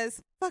 heard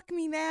was "fuck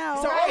me now."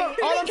 So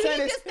all I'm saying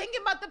He is, just thinking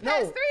about the no,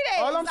 past 3 days.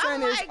 all I'm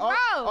saying is, like, all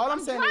bro, I'm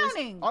saying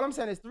drowning. is, all I'm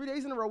saying is, 3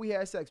 days in a row we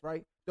had sex,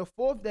 right? The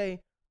 4th day,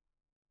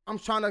 I'm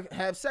trying to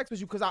have sex with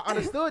you because I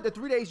understood the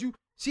 3 days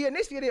she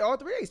initiated all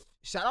 3 days.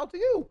 Shout out to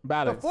you.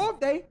 Balance. The 4th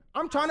day,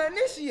 I'm trying to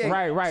initiate.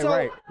 Right.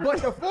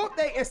 But the 4th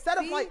day, instead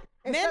of See, like,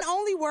 men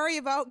only worry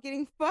about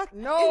getting fucked.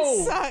 no.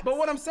 It sucks. But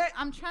what I'm saying,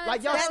 I'm trying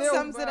like to y'all That still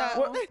sums it up.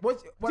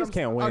 What Just I'm,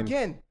 can't win.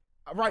 Again,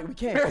 right? We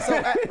can't.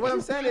 So what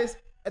I'm saying is,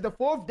 at the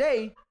 4th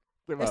day,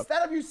 Give up.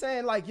 instead of you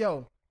saying like,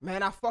 "Yo,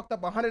 man, I fucked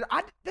up $100,"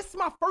 this is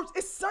my first.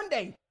 It's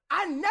Sunday.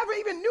 I never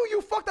even knew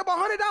you fucked up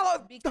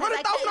 $100,000 Because I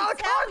couldn't tell you.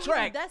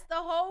 contract. That's the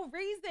whole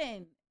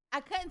reason.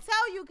 I couldn't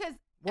tell you because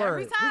Word.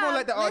 every We're gonna time.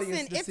 let the audience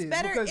Listen, it's decide,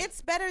 better. because-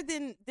 It's better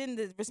than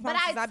the responses But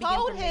I be getting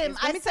told from him, niggas.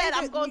 I Let me tell said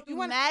you, I'm going you through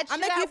want- mad I'll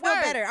shit make you at feel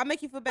work. better. I'll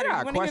make you feel better. I got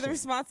You a want to hear the question.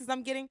 responses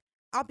I'm getting?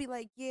 I'll be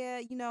like,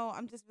 yeah,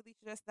 I'm just really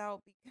stressed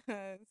out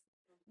because,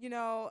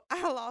 I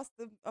lost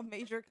a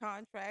major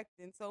contract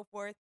and so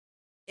forth.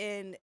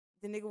 And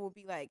the nigga will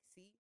be like,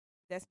 see,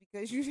 that's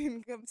because you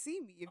didn't come see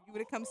me. If you would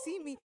have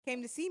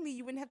came to see me,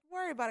 you wouldn't have to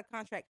worry about a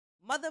contract.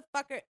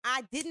 Motherfucker,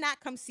 I did not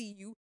come see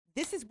you.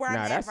 This is where Nah,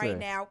 I'm at that's right a-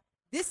 now.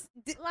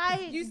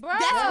 Like, bro,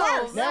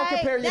 that's worse. Now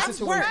compare your That's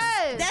situation.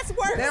 worse. That's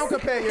worse. Now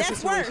compare your That's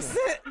situation.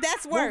 worse.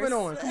 That's worse. Moving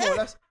on. Come on,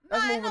 let's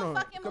ain't moving no on.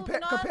 fucking Compare,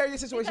 moving on compare your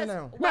situation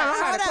because- now. No, I had a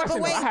Hold up, question, but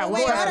though. wait, I had but one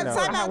wait, question, hold though. up,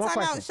 I time had out, one time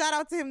out. question. Shout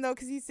out to him though,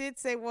 because he did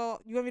say,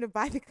 "Well, you want me to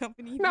buy the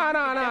company?" No, You no, can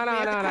no, definitely no,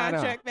 have the no, no, no.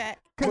 contract back.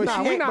 But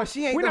Nah, she ain't- but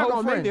she ain't we're the not whole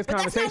gonna make friend. this But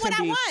that's not conversation what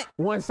I be want.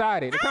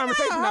 one-sided. The I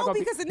conversation don't not know, gonna be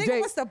because the nigga Jay,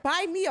 wants to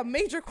buy me a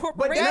major But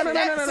corporation. that, no,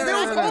 that no, no, no,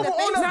 spills no, no, over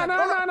on no,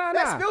 no, no,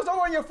 that no. spills over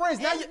on your friends.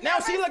 Now, It now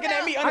she never looking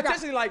at me spilled.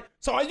 unintentionally like,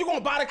 so are you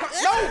gonna buy the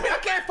company? No, I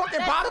can't fucking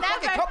buy the That's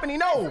fucking never- company.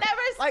 No, that's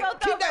never like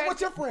spilled keep that over.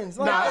 with your friends.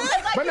 Nah, Like,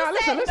 Like But you now,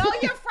 said, listen. know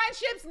your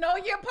friendships, know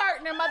your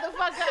partner,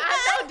 motherfucker.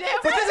 I know damn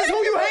But this is who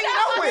you hanging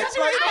out with. Like,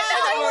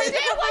 I know like- you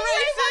damn well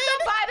you ain't about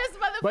to buy this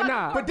motherfucker. But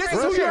nah. But this is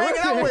Real who shit, you real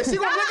hanging out shit. with. She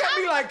gonna look at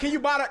me like, can you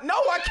buy that? No,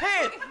 I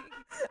can't.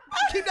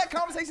 Keep that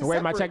conversation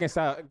Wait, my separate.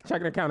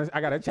 checking account is. I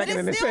got a But checking it's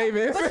in the still-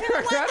 savings. But you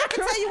know what? I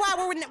can tell you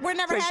why we're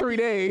never Take happy. 3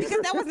 days.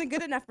 Because that wasn't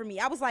good enough for me.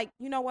 I was like,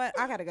 you know what?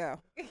 I gotta go.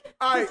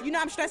 All right.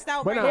 I'm stressed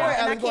out But right nah. now, Go ahead,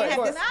 and I Alex, go can't ahead, have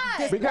go this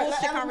ahead. Because-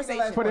 bullshit Alex,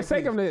 conversation. For the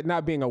sake of it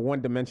not being a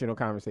one-dimensional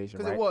conversation,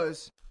 Because right? it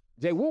was.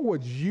 Jay, what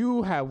would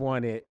you have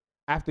wanted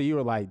after you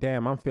were like,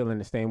 damn, I'm feeling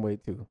the same way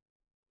too?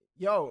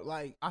 Yo,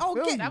 like, I Oh,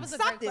 feel get- you. That was a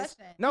Stop great this.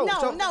 question. No, No,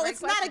 so- no, Great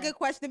it's not a question. good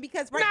question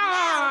because right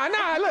Nah,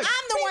 now, look.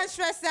 I'm the one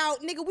stressed out,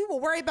 nigga. We will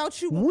worry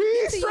about you. when We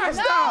get to you. stressed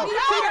No, out. no,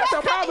 See, that's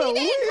the problem. He We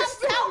didn't come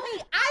stressed- tell me.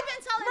 I've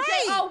been telling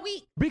Right. Jay all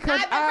week. Because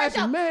I've been as stressed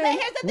out. men,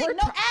 But here's the thing. we're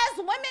No, t- as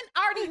women,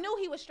 I already knew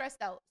he was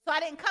stressed out. So I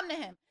didn't come to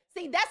him.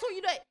 See, that's what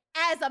you do.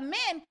 As a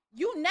man,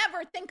 you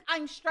never think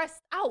I'm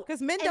stressed out.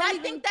 'Cause men And don't I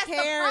even think that's the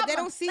care. They problem.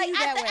 don't see like, you at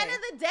that the end way.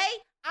 of the day,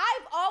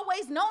 I've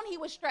always known he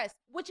was stressed,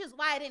 which is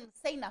why I didn't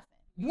say nothing.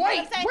 You know Wait,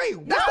 what I'm saying?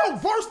 wait, that's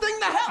the worst thing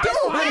to happen. I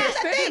don't Here's the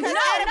understand. thing. Because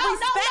out of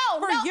respect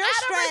for your Out of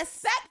stress,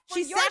 respect for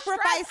she your stress,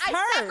 sacrificed I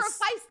hers.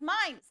 sacrificed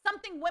mine.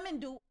 Something women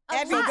do a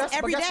Every- lot. that's-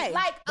 every guess- day.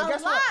 Like but a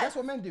guess lot. what? That's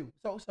what men do.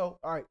 So,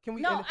 all right, can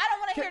we? No, end I it? don't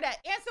want to Can- hear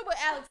that. Answer what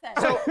Alex said.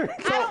 So-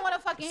 I don't want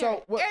to fucking hear so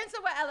it. what-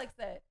 Answer what Alex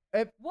said.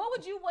 If- What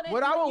would you want to?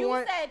 what I would you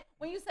want- said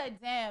when you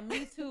said, "Damn,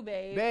 me too,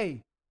 babe."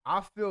 Babe,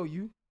 I feel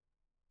you.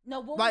 No,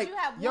 what Like, would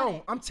you have yo,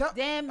 wanted? I'm telling.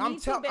 Damn, me I'm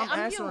too, tell- babe. I'm I'm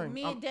answering.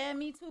 you. I'm- Damn,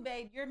 me too,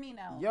 babe. You're me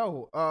now.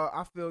 Yo,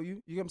 I feel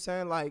you. You know what I'm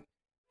saying? Like,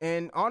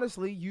 and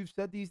honestly, you've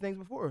said these things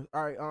before.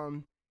 All right,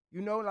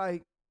 you know,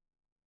 like,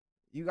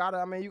 you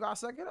gotta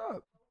suck it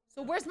up.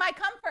 So where's my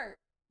comfort?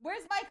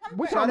 Where's my comfort?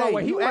 We talking about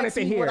what he you wanted asked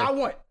to me hear. what I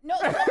want. No,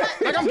 so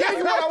Like, I'm giving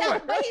you what I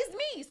want. But he's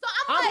me, so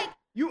I'm like,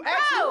 You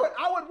asked me bro. what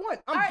I would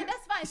want. all right,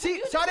 that's fine. So See, you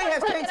just Sade wanna has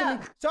suck came it to me.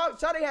 up.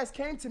 Sade has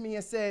came to me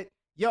and said,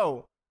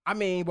 "Yo, I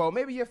mean, well,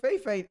 maybe your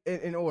faith ain't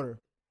in order."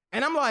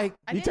 And I'm like,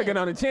 I You did. took it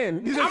on the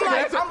chin. You I'm just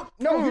like, took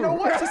it- no, you know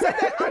what? She said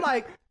that. I'm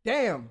like,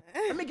 damn.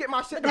 Let me get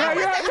my shit. Yeah, together.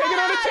 yeah, take it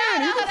on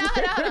the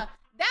chin. Hold on.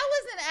 That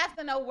wasn't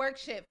after no work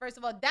shit. First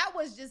of all, that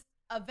was just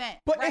event.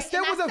 But right? it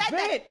still And I was said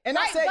that. event. And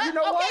I said, but, you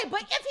know okay, what?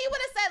 but if he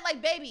would have said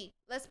like, baby,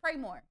 let's pray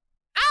more,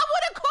 I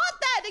would have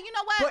caught that. that, then you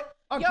know what?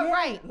 But You're again,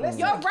 right. listen.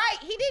 You're right.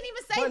 He didn't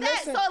even say But that.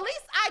 listen. So at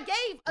least I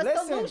gave a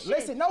solution.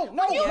 Listen, no.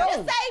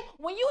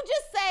 When you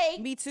just say,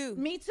 Me too.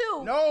 me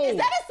too. No. Is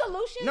that a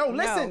solution? No,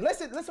 listen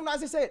what I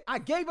just said. I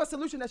gave a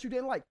solution that you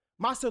didn't like.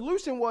 My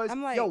solution was,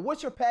 I'm like- yo,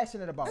 what you're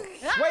passionate about? Wait,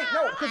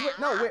 no,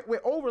 because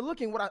we're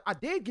overlooking what I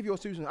did give you a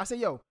solution. I said,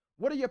 yo,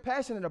 what are you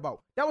passionate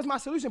about? That was my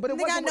solution, but it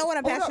Nigga, wasn't. I know what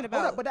I'm passionate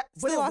about. But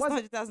Still it lost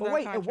wasn't. $100,000 But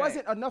wait, it contract.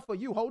 wasn't enough for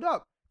you. Hold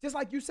up. Just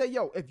like you say,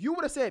 yo, if you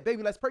would have said,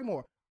 baby, let's pray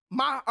more.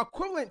 My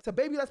equivalent to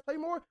baby, let's play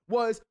more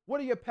was, what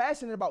are you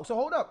passionate about? So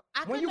hold up.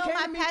 I when could you know came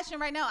my to me, passion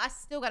right now. I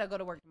still gotta go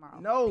to work tomorrow.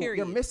 no, Period.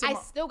 you're missing. I my,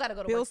 still gotta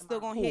go to Bill's work still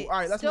tomorrow. gonna hit. All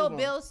right, let's Still, move on.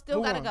 bills still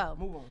Move gotta on.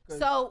 go. Move on. 'Cause-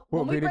 So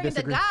We'll when we agree to bring it to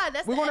disagree. God,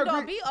 that's We're the gonna end all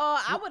agree. be all.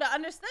 I would have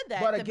understood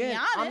that. But to again, be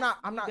honest,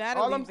 I'm not. You gotta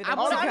All leave I'm, it I up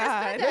all to would've I'm,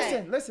 God.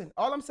 understood that. listen.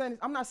 All I'm saying is,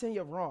 I'm not saying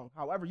you're wrong.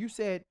 However, you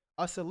said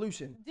a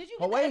solution. Did you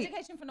But get wait, the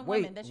education from the wait,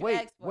 women that you wait,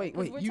 asked for? wait,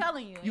 'Cause wait. we're You-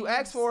 telling you. You and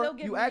asked for still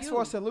giving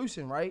a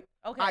solution, right?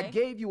 Okay. I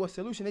gave you a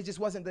solution. It just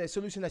wasn't the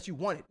solution that you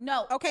wanted.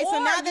 No. Okay, so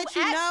Or now that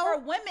you asked know- for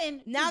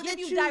women now to give that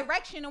you you-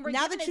 direction, and we're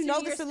now giving that it you to know you,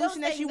 the you're still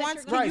solution that saying she that wants,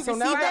 you're can Right. you So receive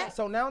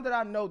now, that? that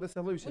I know the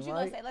solution, What you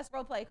gonna right? say? Let's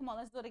role play. Come on,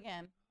 let's do it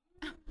again.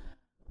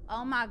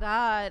 Oh my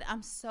God,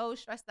 I'm so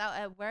stressed out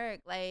at work.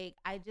 Like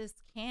I just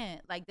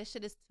can't. Like this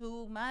shit is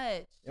too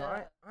much. Yo,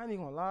 I ain't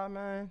even gonna lie,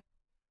 man.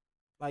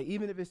 Like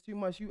even if it's too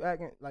much, you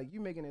acting like you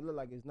making it look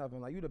like it's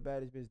nothing. Like you the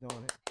baddest bitch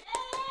doing it.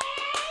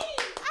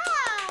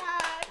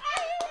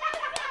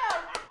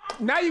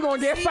 Now you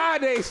gonna get 5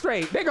 days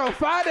straight. They go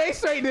 5 days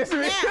straight this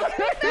week.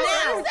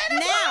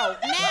 Now.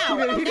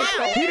 He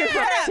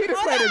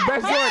just played his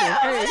best Jordan.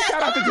 Hey,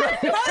 shout out to Jordan.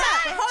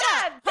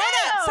 Hold up. damn.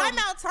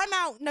 Time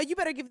out. No, you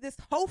better give this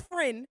whole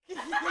friend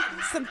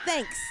some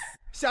thanks.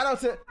 Shout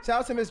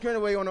out to Miss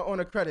Greenaway on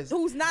the credits.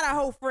 Who's not a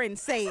whole friend,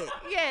 say it.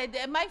 Yeah,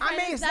 my friend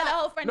mean, is it's not a not-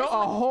 whole friend. No, This a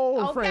one-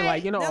 whole friend, okay.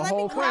 like you know, Now a let me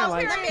whole come friend, out,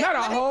 like period. not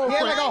a whole Yeah,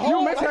 friend. like a You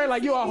whole- miss her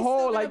like you a He's whole,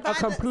 still like gonna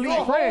a buy the- complete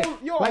You're a friend, whole-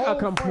 you're a like a whole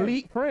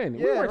complete friend.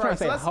 We Yeah, weren't trying right. to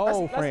say So let's-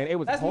 whole let's- friend. It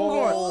was let's move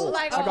whole, on.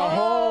 like a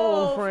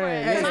whole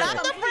friend. Hey, Yeah. I'm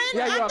the friend.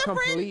 Yeah, I'm you're a the friend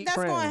complete that's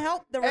friend. gonna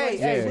help the Hey,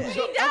 relationship. hey, She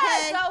so- does.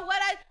 Okay. So what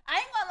I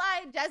ain't gonna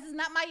lie, Jazz is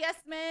not my yes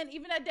man.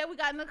 Even that day we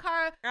got in the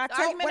car, I the told-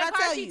 argument in what the I car,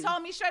 tell she you?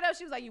 told me straight up,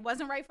 she was like, you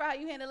wasn't right for how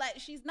you handled it.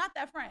 She's not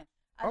that friend.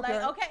 I was Okay.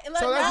 like, okay. Look,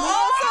 So let's no. move-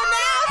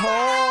 So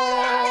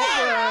Whole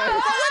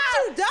what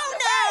you don't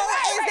know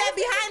is Right, that right.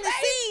 behind the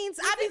Right. scenes,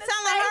 I be in the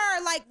telling face.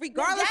 her, like,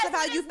 regardless of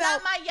how Jasmine you is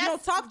not felt, my you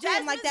don't talk to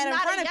him like that in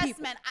Jasmine's front not of a yes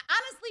people. man.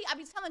 Honestly, I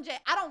be telling Jay,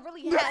 I don't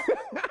really have.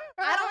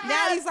 I don't Now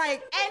have he's like,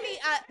 any.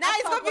 now I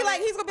he's fuck gonna be with like,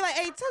 her. he's gonna be like,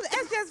 hey,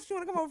 ask Jess if she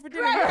wanna come over for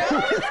dinner.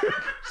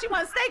 She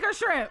wants steak or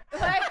shrimp.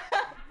 Like,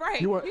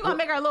 right. You want- You gonna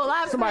make her a little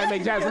lobster? Somebody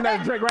make Jazz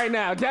another drink right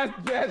now. Jazz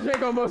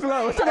drink almost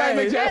low. Somebody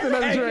make Jazz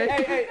another drink.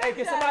 Hey,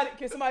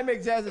 can somebody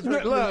make Jazz a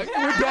drink? Look,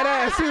 please? with that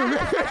ass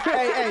too.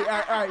 hey,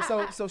 all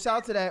right. So shout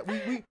out to that.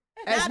 We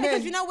as Nah, men,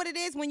 because you know what it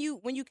is when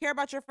you care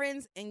about your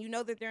friends and you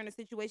know that they're in a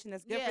situation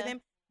that's good for Yeah.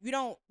 them. You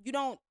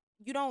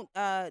don't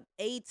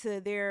aid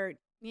to their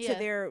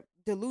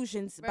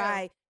delusions Bro.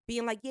 by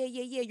being like, yeah,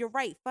 you're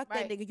right. Fuck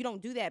Right. that nigga. You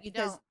don't do that You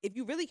because don't. if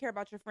you really care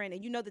about your friend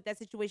and you know that that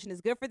situation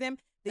is good for them,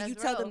 then That's you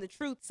tell real. them the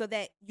truth so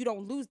that you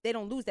don't lose. They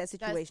don't lose that That's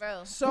situation.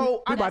 real.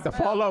 so You about to That's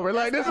fall real. over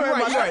like this. You're Way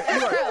right, you're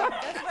right, you're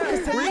right.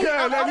 That's real. We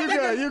good, man. You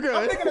good. You I'm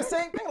good. thinking the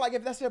same thing. Like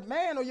if that's your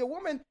man or your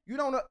woman, you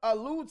don't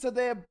allude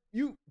to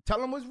you tell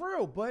them what's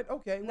real. But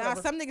okay, Nah,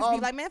 whatever. some niggas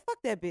be like, man, fuck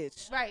that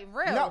bitch. Right,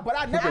 real. No, but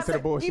I never Listen to the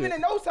said. bullshit. Even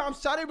in those times,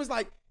 Shawty was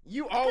like,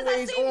 "You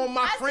always see- on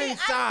my I see-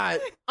 friend's I-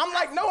 side." I'm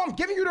like, "No, I'm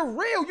giving you the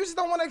real. You just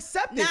don't want to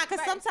accept it." Nah, because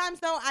Right. sometimes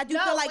though I do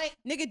No, feel like, wait.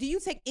 nigga, do you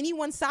take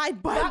anyone's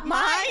side but But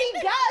mine? He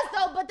does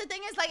though. But the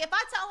thing is, like, if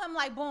I tell him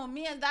like, boom,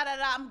 me and da da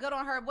da, I'm good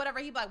on her, whatever.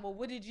 He be like, well,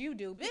 what did you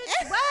do, bitch?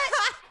 What?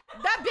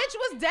 That bitch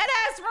was dead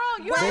ass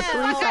wrong. You There's heard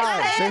three what I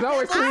sides. said. There's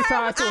always I three heard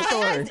sides to a what I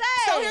story. said.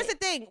 So here's the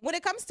thing. When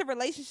it comes to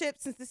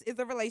relationships, since this is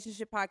a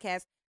relationship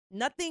podcast,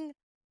 nothing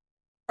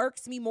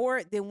irks me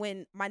more than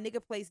when my nigga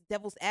plays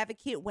devil's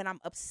advocate when I'm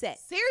upset.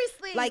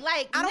 Seriously, Like,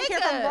 I don't care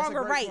if I'm nigga. wrong That's a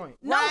or great right. point.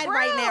 No, Ride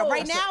right now. bro.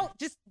 Right now,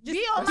 just Be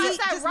on my side,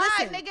 just ride,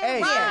 listen. nigga,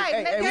 Hey, ride,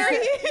 hey, nigga,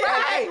 we can't-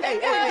 ride, hey,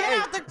 Get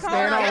out the car.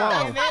 Stand on Get wall.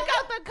 the Get the fuck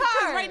out the Because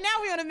car. right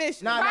now we on a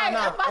mission. Nah, Right, nah.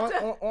 I'm about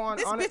to- On,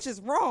 This honest- bitch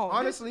is wrong.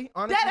 honestly,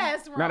 Dead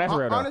ass wrong. Nah, that's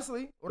real though.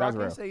 honestly, what That's I can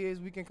real. say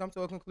is we can come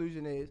to a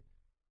conclusion is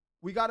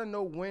we gotta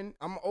know when.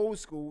 I'm old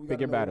school. We Pick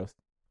gotta your know battles.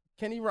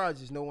 Kenny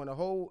Rogers know when to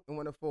hold and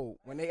when to fold.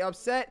 When they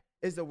upset,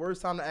 is the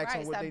worst time to ask them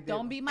Right, what so they did.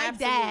 don't be my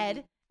Absolutely.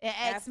 dad and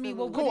ask me,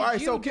 well, Absolutely. what Cool. did All right.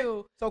 you So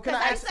do? so can Because I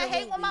I ask? used to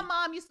hate when my Absolutely.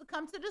 mom used to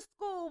come to the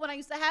school when I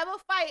used to have a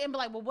fight and be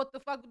like, well, what the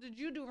fuck did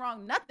you do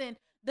wrong? Nothing.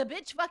 The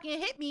bitch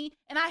fucking hit me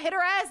and I hit her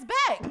ass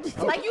back.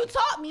 Like you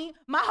taught me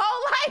my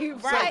whole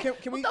life. So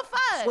Right? can we- what the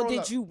fuck? Well, Scroll did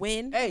up. you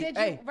win? Hey, Did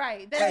hey, you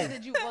right? Then hey,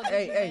 did you? Well, did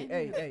hey, you hey,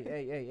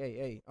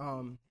 win?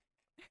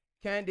 hey.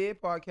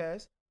 Candid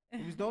podcast.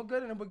 We was doing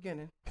good in the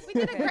beginning. We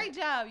did a great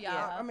job, y'all.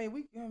 Yeah, I mean,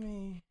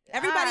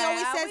 Everybody All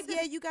always right, says, we did-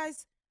 yeah, you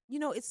guys,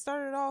 it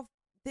started off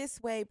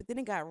this way, but then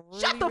it got really,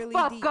 Shut the really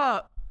fuck deep.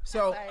 up.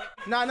 so Right.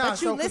 nah. But you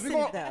So 'cause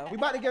listened, though. we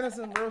about to get into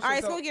some real shit. All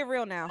right, so so we get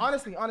real now.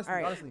 honestly, All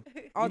right.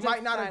 we All might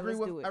jokes not aside, agree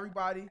let's do with it.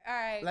 everybody. All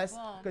right. Let's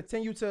boom.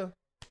 continue to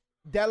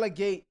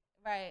delegate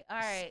Right. All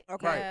right.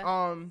 Okay. Right.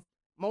 Yeah.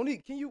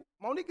 Monique,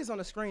 Monique is on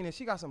the screen and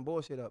she got some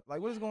bullshit up.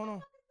 Like, what is going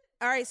on?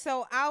 All right,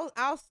 so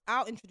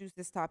I'll introduce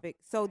this topic.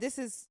 So this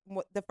is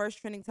what the first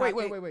trending topic.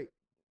 Wait.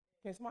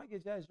 Can somebody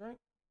get Jazz drink?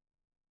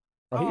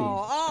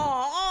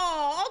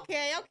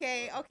 Okay.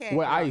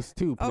 With ice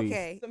too, please.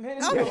 Okay. Some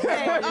Hennessy.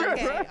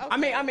 Okay.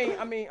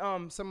 I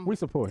mean, some. We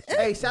support you.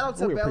 Hey, shout out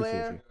to We Bel appreciate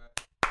Air.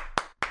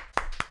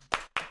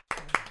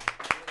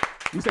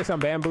 You said some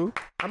bamboo?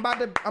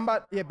 Bamboo. Yeah. I'm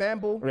about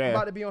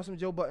to be on some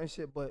Joe Button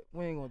shit, but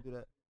we ain't gonna do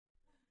that.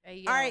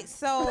 Hey, All right,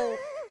 so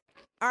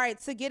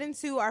to get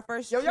into our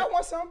first. Yo, y'all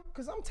want some?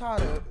 Cause I'm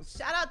tired of.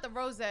 Shout out to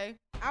Rose. I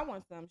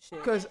want some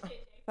shit. Cause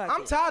Fuck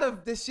I'm it. tired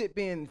of this shit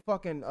being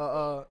fucking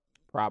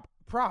prop.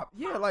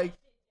 Yeah, like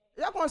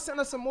y'all gonna send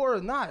us some more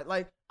or not?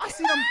 Like I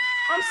see them.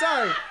 I'm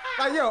sorry.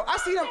 Like yo, I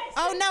see them.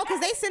 Oh no, cause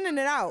they sending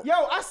it out. Yo,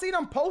 I see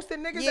them posting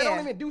niggas that don't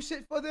even do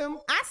shit for them.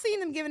 I seen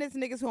them giving it to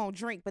niggas who don't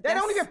drink, but They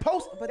don't even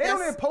post. but They don't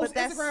that's- even post but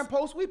that's- Instagram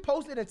posts. We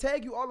post it and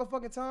tag you all the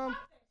fucking time.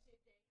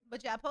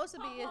 But y'all supposed to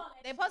be.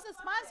 They supposed to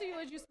sponsor you.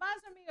 Is you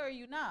sponsor me or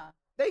you not?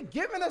 They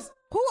giving us.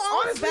 Who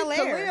owns Honestly, Bel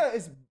Air? Kalia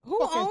is Who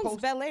fucking owns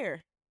post- Bel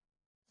Air?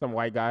 Some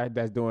white guy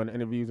that's doing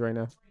interviews right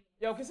now.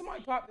 Yo, can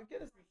somebody pop?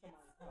 Get us.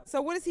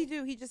 So what does he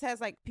do? He just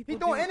has like people. He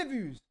doing do-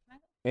 interviews.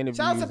 Interviews,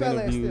 Shout out to Bel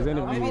Air still. Maybe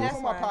I'm that's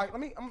on my why.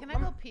 pocket. Can I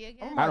go pee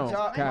again? I don't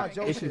my got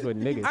Joe issues shit.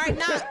 with niggas. All right,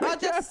 now all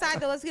jokes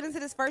aside, though, let's get into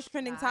this first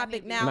trending Nah, I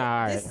topic. need Now,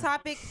 Nah, all this right.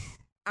 topic,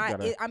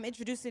 Gotta- I'm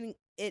introducing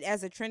it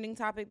as a trending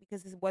topic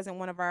because this wasn't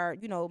one of our,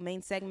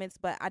 main segments.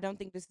 But I don't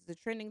think this is a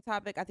trending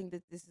topic. I think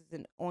that this is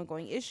an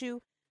ongoing issue.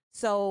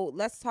 So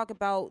let's talk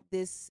about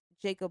this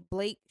Jacob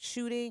Blake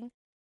shooting,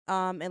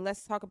 and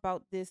let's talk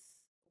about this.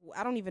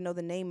 I don't even know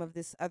the name of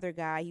this other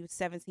guy. He was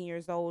 17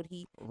 years old.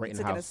 He took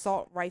an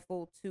assault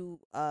rifle to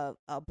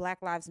a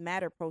Black Lives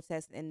Matter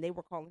protest, and they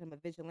were calling him a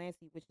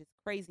vigilante, which is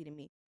crazy to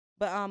me.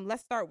 But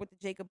let's start with the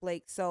Jacob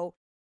Blake. So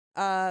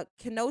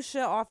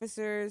Kenosha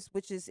officers,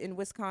 which is in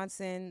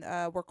Wisconsin,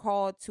 were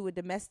called to a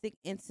domestic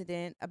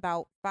incident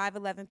about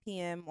 5:11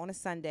 p.m. on a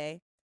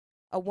Sunday.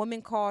 A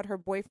woman called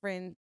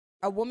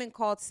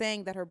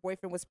saying that her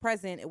boyfriend was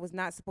present. It was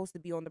not supposed to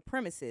be on the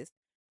premises.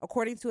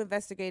 According to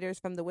investigators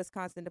from the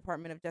Wisconsin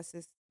Department of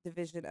Justice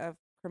Division of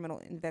Criminal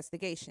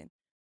Investigation.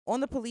 On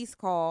the police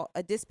call,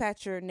 a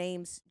dispatcher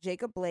names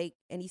Jacob Blake,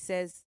 and he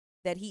says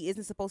that he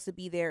isn't supposed to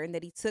be there and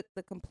that he took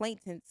the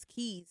complainant's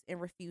keys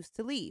and refused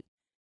to leave.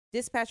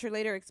 Dispatcher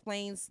later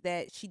explains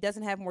that she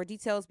doesn't have more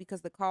details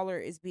because the caller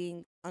is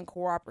being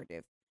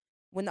uncooperative.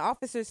 When the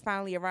officers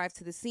finally arrive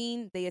to the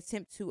scene, they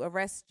attempt to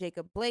arrest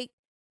Jacob Blake,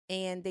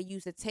 and they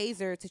use a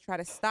taser to try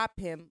to stop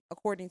him,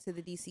 according to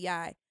the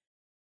DCI.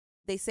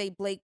 They say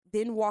Blake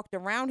then walked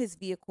around his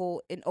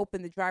vehicle and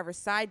opened the driver's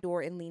side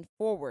door and leaned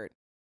forward.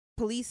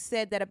 Police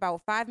said that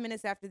about 5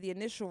 minutes after the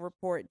initial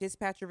report,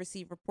 dispatcher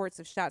received reports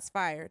of shots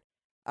fired.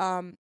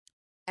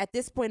 At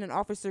this point, an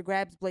officer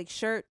grabs Blake's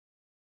shirt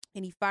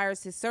and he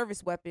fires his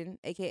service weapon,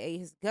 aka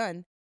his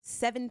gun,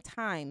 7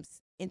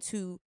 times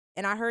into,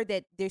 and I heard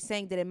that they're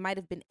saying that it might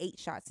have been 8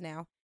 shots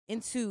now,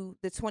 into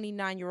the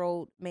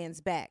 29-year-old man's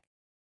back.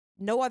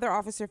 No other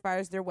officer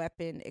fires their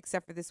weapon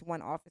except for this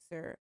one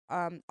officer.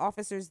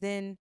 Officers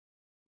then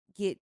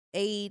get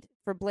aid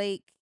for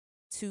Blake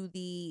to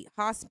the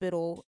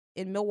hospital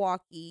in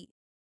Milwaukee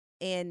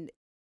and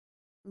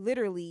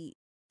literally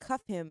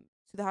cuff him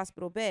to the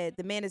hospital bed.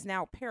 The man is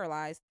now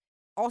paralyzed.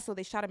 Also,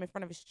 they shot him in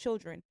front of his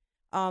children.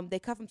 They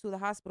cuff him to the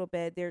hospital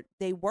bed.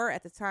 They were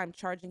at the time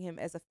charging him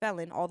as a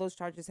felon. All those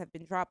charges have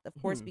been dropped, of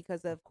course,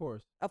 because of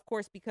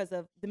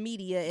the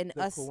media and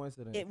The us.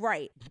 coincidence.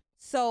 Right.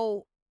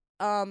 So,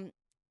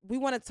 we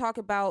want to talk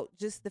about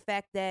just the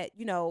fact that,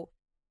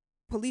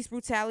 police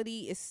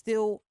brutality is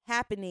still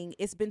happening.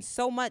 It's been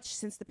so much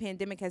since the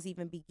pandemic has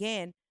even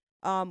began,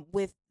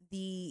 with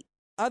the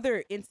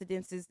other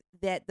incidences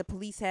that the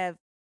police have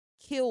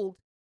killed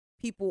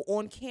people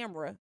on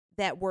camera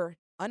that were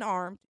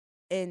unarmed.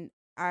 And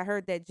I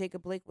heard that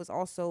Jacob Blake was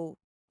also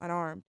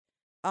unarmed.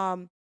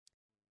 And,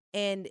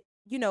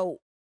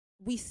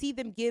 we see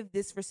them give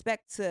this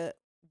respect to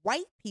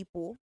white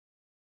people,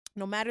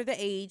 no matter the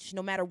age,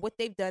 no matter what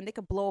they've done. They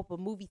could blow up a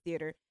movie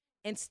theater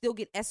and still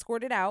get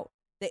escorted out.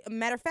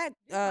 Matter of fact,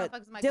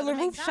 Dylan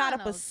Roof shot up a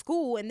McDonald's.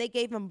 school and they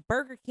gave him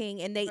Burger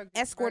King and they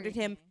escorted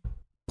Burger him King.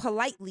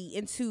 politely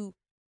into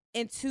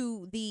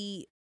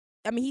the.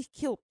 I mean, he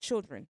killed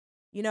children,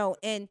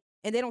 and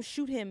they don't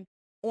shoot him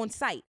on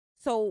sight.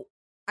 So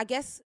I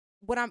guess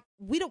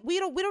we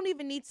don't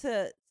even need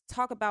to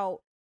talk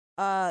about.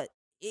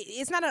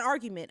 It's not an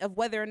argument of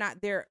whether or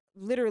not they're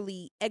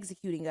literally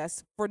executing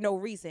us for no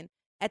reason.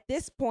 At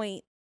this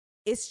point,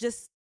 it's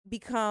just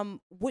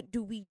become, what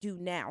do we do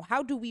now?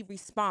 How do we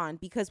respond?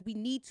 Because we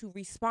need to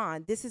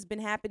respond. This has been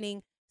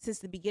happening since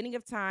the beginning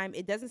of time.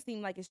 It doesn't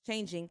seem like it's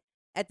changing.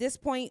 At this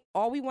point,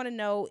 all we want to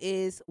know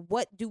is,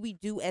 what do we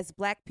do as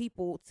Black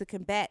people to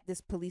combat this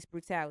police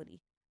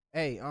brutality?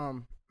 Hey,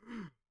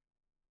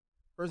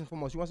 first and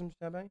foremost, you want some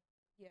champagne?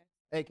 Yeah.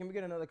 Hey, can we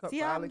get another cup See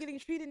for how Alex? I'm getting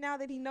treated now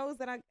that he knows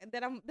that I'm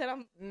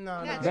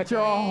No. That you're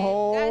a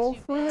whole Got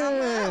you, friend.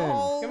 I'm a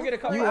whole Can we get a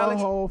cup You for are a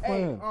Alex? whole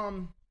Hey,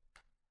 friend.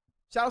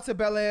 Shout out to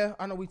Bel Air.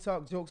 I know we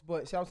talk jokes,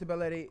 but shout out to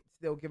Bel Air. They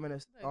still giving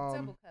us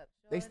Double cup,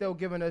 they still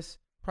giving us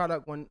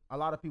product when a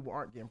lot of people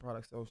aren't getting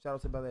product. So shout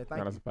out to Bel Air. Thank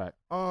you. That's a fact.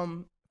 As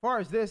far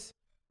as this,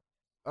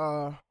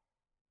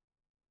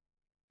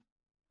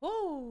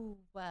 Ooh,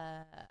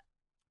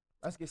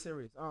 let's get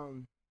serious.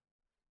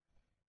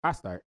 I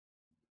start.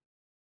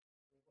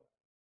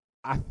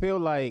 I feel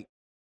like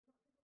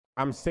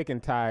I'm sick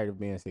and tired of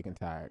being sick and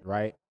tired,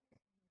 right?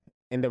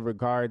 In the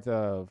regards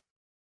of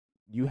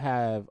you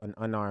have an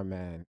unarmed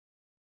man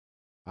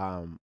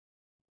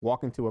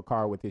walk into a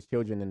car with his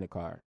children in the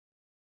car.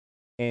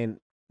 And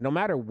no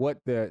matter what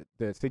the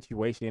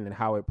situation and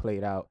how it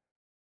played out,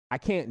 I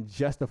can't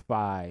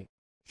justify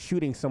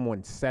shooting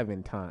someone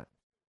 7 times.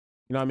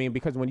 You know what I mean?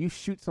 Because when you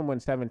shoot someone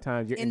 7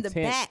 times, you're in the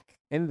back.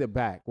 In the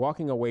back,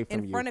 walking away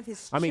from you. In front of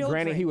his I mean,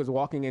 children. granted, he was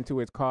walking into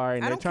his car,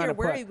 and I they're don't trying care to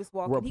where put he was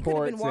walking. He could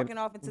have been walking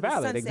off into the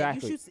sunset.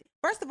 Exactly.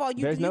 First of all,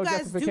 you There's no guys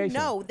do justification.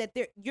 know that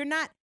you're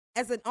not,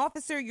 as an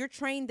officer, you're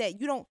trained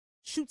that you don't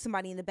shoot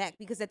somebody in the back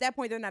because at that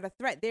point they're not a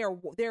threat.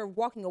 They're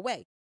walking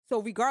away.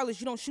 So regardless,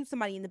 you don't shoot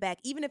somebody in the back.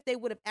 Even if they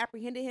would have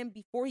apprehended him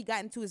before he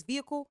got into his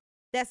vehicle,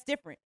 that's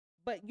different.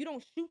 But you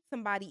don't shoot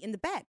somebody in the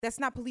back. That's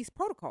not police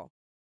protocol.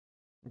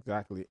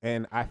 Exactly.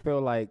 And I feel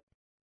like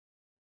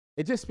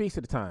it just speaks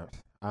to the times.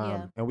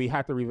 And we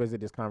have to revisit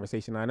this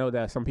conversation. I know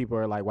that some people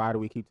are like, why do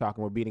we keep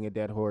talking? We're beating a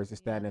dead horse, this,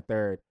 that, and the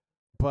third.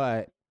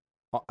 But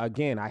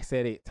again, I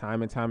said it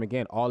time and time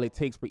again. All it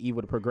takes for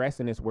evil to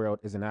progress in this world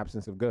is an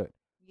absence of good.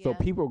 Yeah. So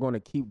people are going to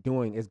keep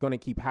doing, it's going to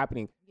keep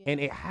happening. Yeah. And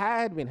it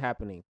had been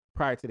happening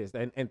prior to this.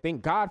 And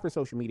thank God for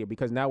social media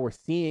because now we're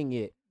seeing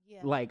it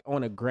like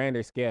on a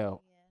grander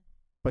scale. Yeah.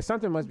 But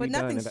something must be done.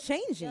 But nothing's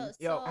changing.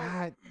 Jay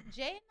and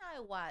I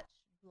watched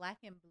Black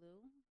and Blue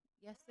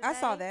yesterday. I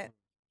saw that.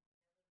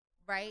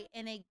 Right,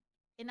 and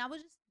I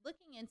was just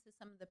looking into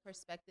some of the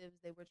perspectives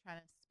they were trying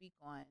to speak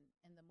on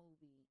in the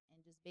movie,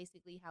 and just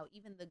basically how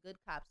even the good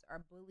cops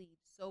are bullied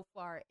so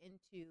far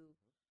into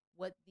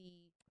what the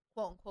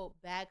quote unquote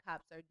bad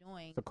cops are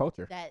doing. The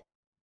culture that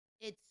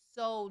it's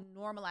so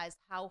normalized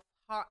how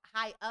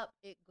high up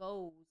it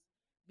goes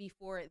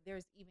before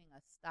there's even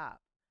a stop.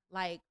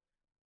 Like,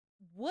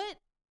 what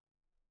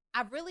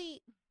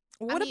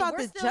about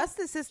the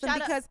justice system?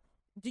 Because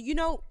do you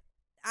know,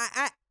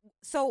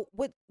 so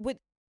what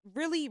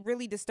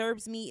really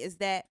disturbs me is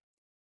that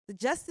the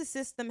justice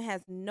system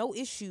has no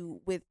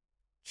issue with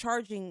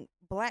charging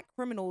black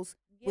criminals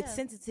with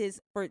sentences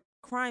for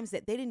crimes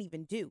that they didn't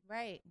even do.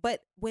 Right.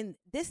 But when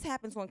this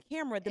happens on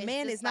camera, the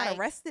man is not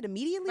arrested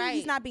immediately. Right.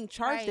 He's not being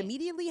charged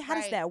immediately. How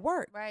does that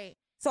work? Right.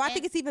 So I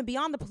think it's even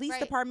beyond the police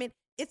department.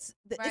 It's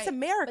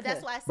America. But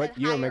that's why I said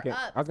higher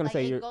up. I was going to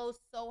say it goes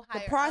so high.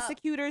 The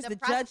prosecutors, the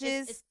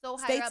judges, so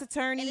state's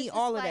attorney,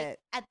 all of that.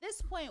 At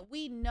this point,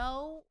 we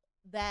know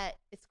that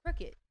it's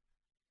crooked.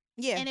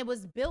 Yeah. And it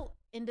was built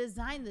and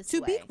designed this to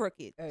way. be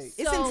crooked. It's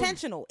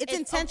intentional. It's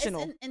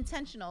intentional. It's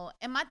intentional.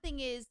 And my thing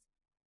is,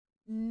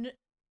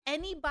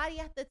 anybody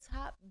at the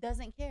top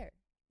doesn't care.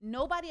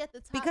 Nobody at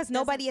the top because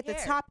nobody at the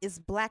top is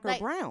black or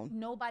brown.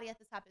 Nobody at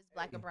the top is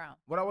black or brown.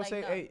 What I would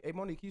say, hey,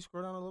 Monique, can you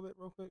scroll down a little bit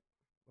real quick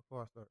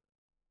before I start?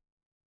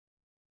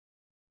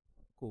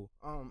 Cool.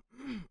 All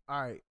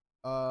right.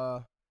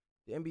 The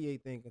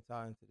NBA thing can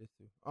tie into this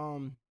too.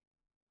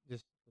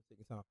 Just for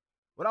taking time.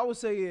 What I would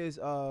say is,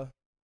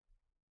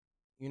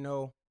 you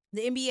know,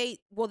 the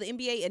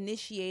NBA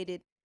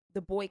initiated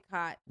the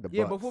boycott.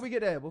 Before we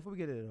get there,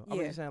 I'm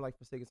just saying, like,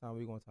 for sake of time,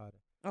 we're gonna tie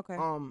that. Okay.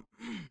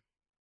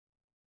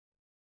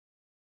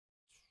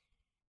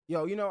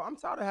 Yo, you know, I'm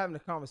tired of having a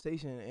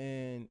conversation,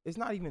 and it's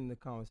not even the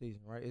conversation,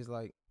 right? It's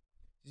like,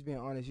 just being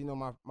honest. You know,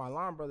 my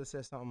line brother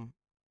said something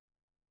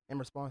in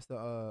response to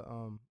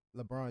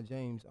LeBron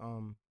James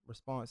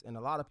response, and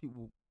a lot of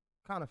people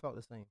kind of felt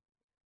the same,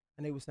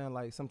 and they were saying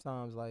like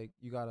sometimes like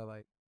you gotta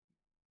like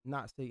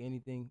not say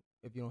anything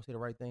if you don't say the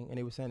right thing, and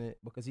they were saying it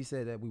because he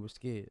said that we were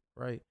scared,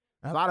 right?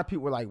 And a lot of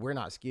people were like, we're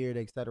not scared,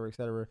 et cetera, et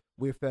cetera.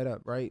 We're fed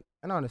up, right?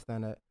 And I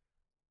understand that,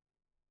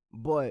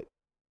 but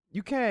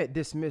you can't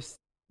dismiss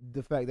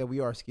the fact that we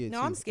are scared. No,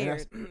 too. I'm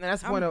scared. And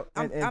that's one of.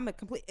 I'm a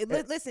complete.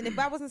 Listen, if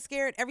I wasn't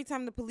scared, every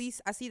time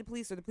I see the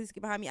police or the police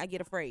get behind me, I get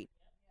afraid.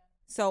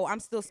 So I'm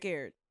still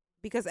scared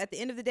because at the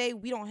end of the day,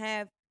 we don't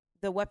have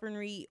the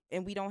weaponry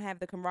and we don't have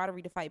the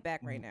camaraderie to fight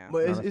back right now.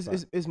 But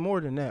it's more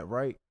than that,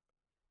 right?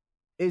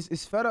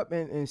 It's fed up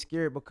and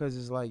scared because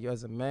it's like,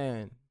 as a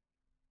man,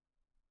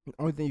 the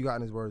only thing you got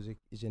in this world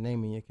is your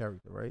name and your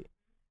character, right?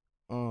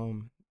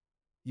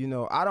 You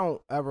know, I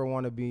don't ever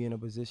want to be in a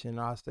position,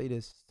 I say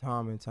this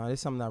time and time,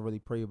 it's something I really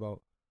pray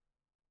about.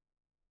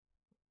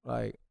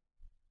 Like,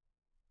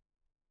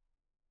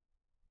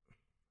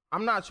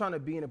 I'm not trying to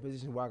be in a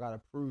position where I got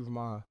to prove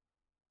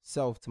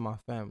myself to my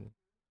family.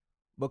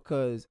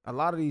 Because a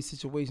lot of these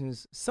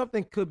situations,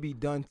 something could be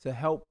done to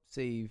help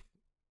save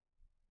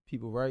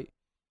people, right?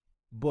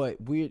 But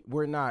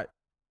we're not.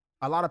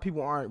 A lot of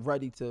people aren't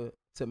ready to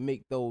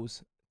make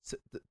those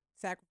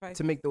sacrifices.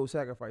 To make those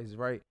sacrifices,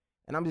 right?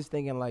 And I'm just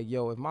thinking like,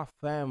 yo, if my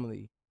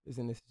family is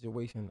in this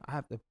situation, I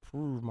have to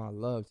prove my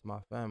love to my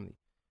family.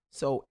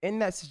 So in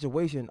that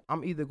situation,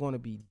 I'm either going to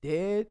be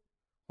dead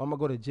or I'm gonna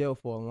go to jail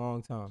for a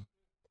long time.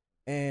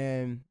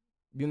 And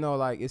you know,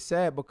 like it's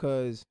sad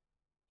because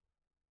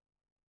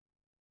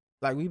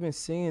like we've been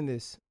seeing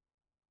this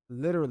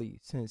literally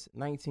since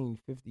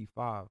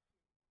 1955.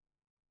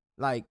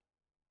 Like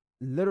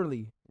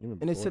literally,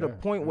 and it's to the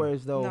point where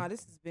as though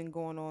this has been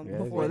going on Yeah,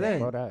 before then.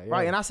 then.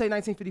 Right? And I say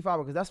 1955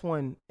 because that's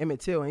when Emmett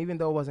Till, and even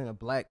though it wasn't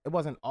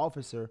an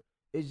officer,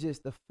 it's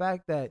just the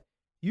fact that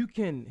you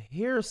can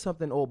hear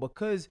something or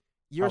because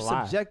you're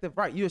subjective,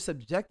 right? You're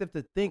subjective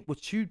to think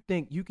what you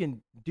think you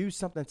can do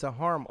something to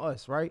harm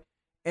us, right?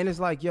 And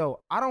it's like, yo,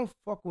 I don't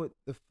fuck with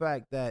the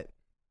fact that,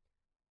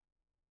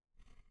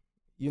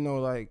 you know,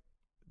 like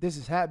this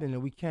is happening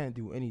and we can't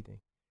do anything.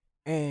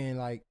 And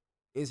like,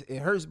 it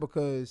hurts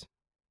because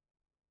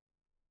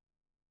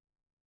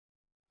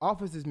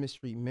officers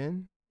mistreat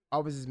men,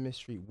 officers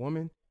mistreat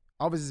women,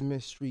 officers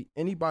mistreat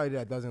anybody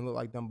that doesn't look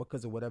like them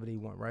because of whatever they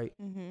want, right?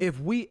 Mm-hmm. If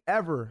we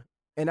ever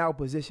in our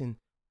position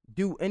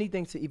do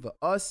anything to either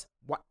us,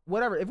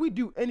 whatever, if we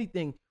do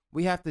anything,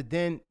 we have to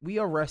then be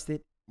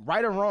arrested,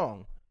 right or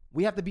wrong.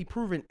 We have to be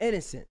proven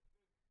innocent.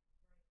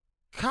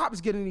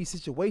 Cops get in these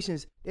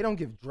situations, they don't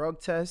give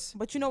drug tests.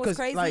 But you know what's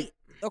crazy? Like,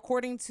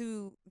 according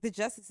to the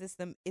justice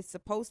system, it's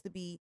supposed to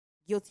be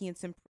guilty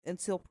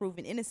until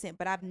proven innocent,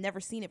 but I've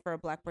never seen it for a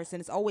black person.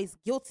 It's always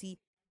guilty.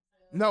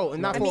 No,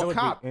 and not for a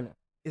cop.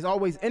 It's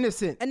always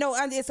innocent. No,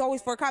 it's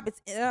always for a cop.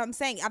 It's I'm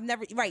saying I've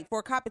never for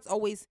a cop. It's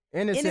always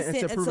innocent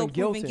until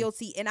proven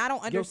guilty. And I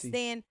don't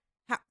understand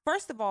how.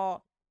 First of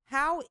all,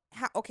 how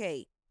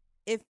okay?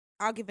 If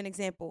I'll give an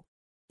example,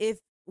 if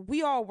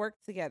we all work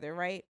together,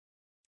 right,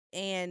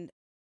 and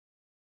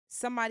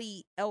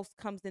somebody else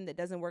comes in that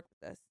doesn't work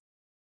with us,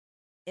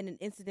 and an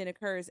incident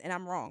occurs, and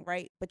I'm wrong,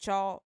 right? But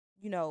y'all,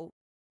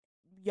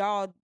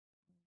 y'all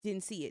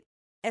didn't see it.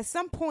 At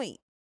some point,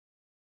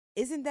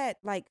 isn't that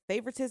like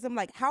favoritism?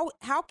 Like how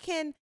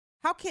can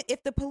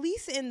if the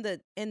police and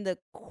the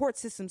court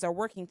systems are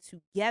working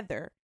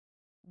together,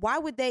 why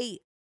would they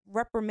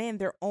reprimand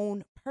their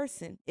own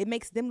person? It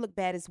makes them look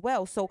bad as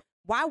well. So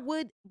why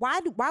would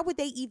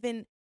they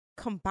even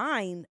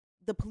combine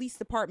the police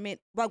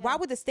department? Like why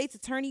would the state's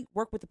attorney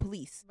work with the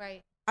police?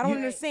 Right. I don't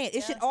understand.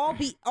 It should all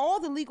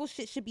the legal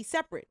shit should be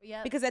separate.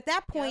 Yeah. Because at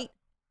that point,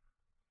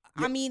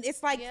 I mean,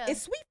 it's like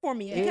it's sweet for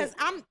me because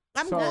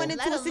I'm going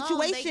into a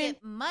situation. They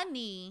get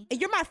money.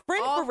 And you're my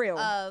friend for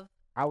real.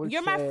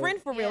 You're my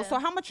friend for real. So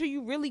how much are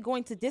you really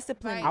going to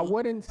discipline me? I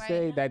wouldn't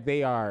say that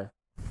they are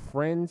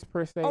friends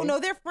per se. Oh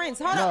no, they're friends.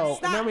 Hold on,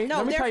 stop. Let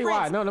me tell you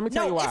why. Let me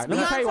tell you why.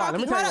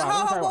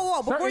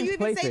 Whoa. Before you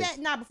even say that,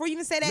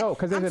 No,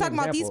 because I'm there's talking an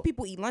about these example.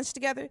 people eat lunch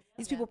together.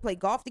 These people play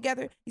golf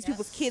together. These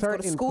people's kids go to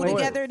Certain school places.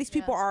 together. These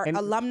people are And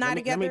alumni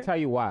together. Let me tell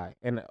you why.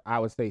 And I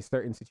would say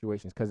certain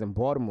situations, because in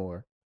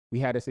Baltimore, we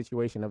had a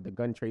situation of the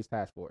gun trace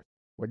task force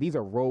where these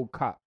are rogue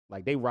cops.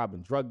 Like they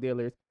robbing drug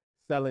dealers,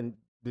 selling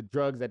the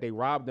drugs that they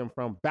robbed them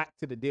from back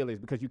to the dealers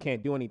because you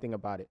can't do anything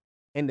about it.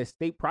 And the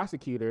state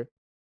prosecutor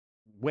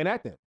went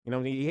at them. You know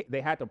what I mean?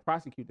 They had to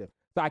prosecute them.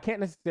 So I can't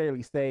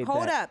necessarily say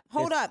Hold up.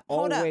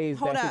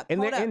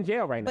 And they're in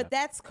jail right now. But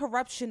that's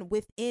corruption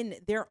within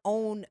their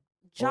own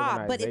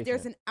job. But if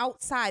there's an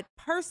outside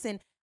person,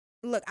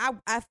 look,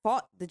 I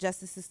fought the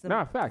justice system.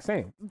 No, fact,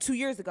 same. 2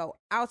 years ago.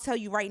 I'll tell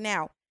you right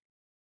now.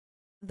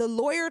 The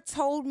lawyer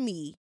told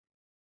me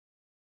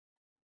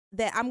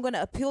that I'm going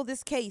to appeal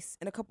this case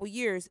in a couple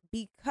years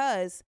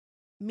because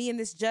me and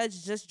this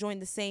judge just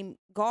joined the same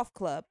golf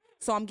club.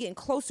 So I'm getting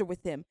closer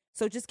with him.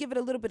 So just give it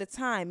a little bit of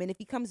time. And if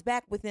he comes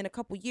back within a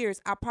couple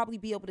years, I'll probably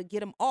be able to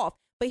get him off.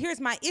 But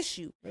here's my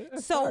issue.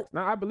 No,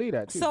 I believe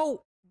that too.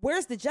 So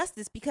where's the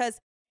justice?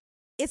 Because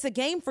it's a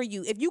game for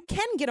you. If you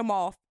can get him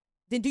off,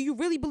 then do you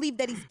really believe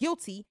that he's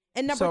guilty?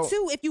 And number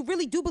two, if you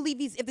really do believe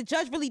if the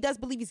judge really does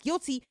believe he's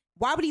guilty,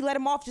 why would he let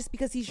him off just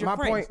because he's your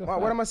friend? My point,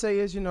 what I'm gonna say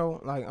is,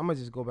 like I'm gonna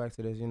just go back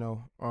to this, me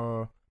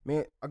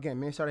and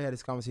Shawty had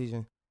this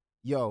conversation.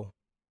 Yo,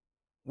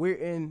 we're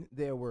in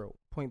their world,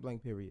 point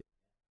blank, period.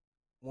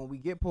 When we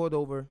get pulled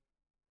over,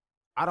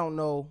 I don't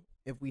know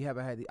if we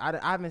haven't had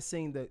I haven't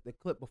seen the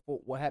clip before,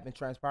 what happened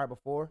transpired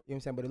before, you know what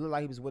I'm saying? But it looked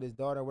like he was with his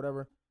daughter or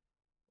whatever.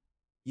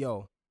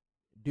 Yo,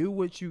 do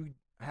what you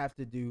have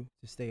to do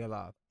to stay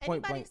alive.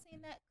 Point Anybody blank.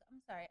 seen that?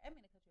 I'm sorry, I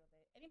mean to cut you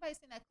off. Anybody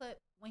seen that clip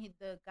when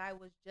the guy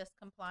was just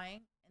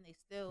complying and they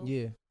still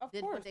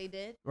did what they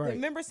did? Right.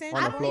 Remember saying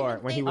On the floor,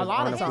 when he was a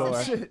lot on of the floor.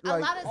 times, shit, A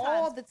like, lot of times.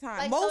 all the time.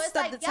 Like, Most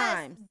so of the yes,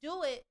 time.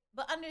 do it,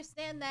 but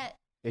understand that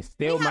It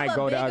still we have might a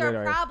go the other bigger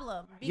way.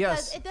 problem because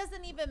Yes. it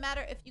doesn't even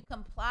matter if you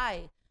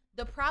comply.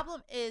 The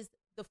problem is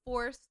the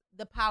force,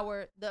 the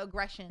power, the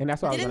aggression. And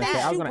that's what I was Didn't going to they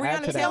say. I was shoot going to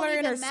add Breonna to that. Taylor in her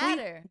It doesn't sleep?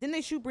 matter. Didn't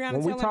they shoot Breonna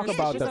When we Taylor talk in her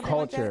about sleep or the something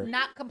like that? culture,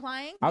 Not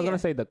complying. I was going to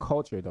say the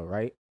culture though,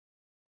 right?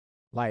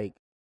 Like,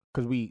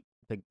 because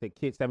the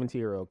kid,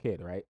 17-year-old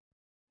kid, right?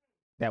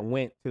 That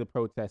went to the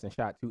protest and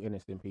shot 2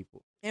 innocent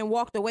people. And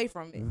walked away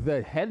from it.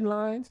 The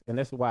headlines, and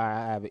that's why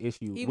I have an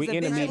issue. He was a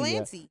in the media.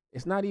 vigilante.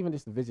 It's not even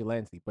just a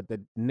vigilante, but the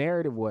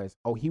narrative was,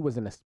 oh, he was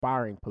an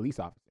aspiring police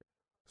officer.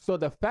 So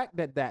the fact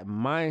that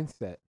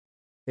mindset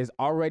is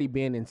already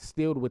being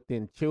instilled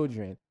within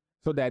children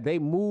so that they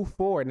move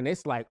forward and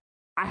it's like,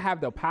 I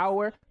have the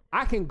power,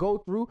 I can go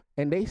through,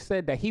 and they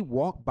said that he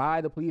walked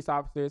by the police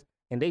officers,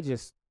 and they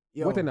just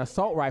with an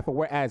assault rifle.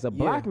 Whereas a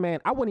black man,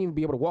 I wouldn't even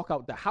be able to walk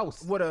out the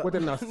house with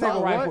an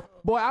assault rifle.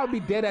 Boy, I would be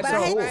dead at the door.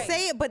 But I hate to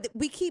say it, but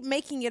we keep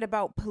making it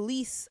about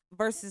police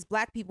versus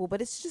black people,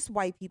 but it's just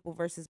white people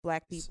versus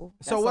black people.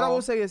 So what I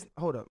will say is,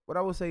 hold up. What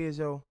I will say is,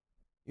 yo,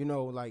 you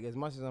know, like as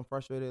much as I'm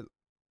frustrated,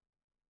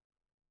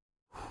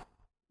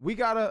 we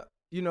gotta,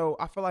 you know,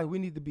 I feel like we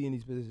need to be in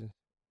these positions.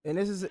 And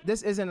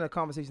this isn't a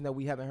conversation that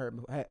we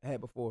haven't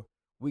had before.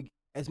 We,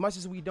 as much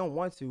as we don't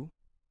want to,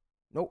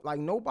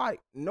 no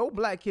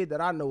black kid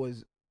that I know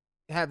is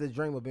have the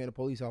dream of being a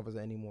police officer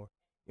anymore.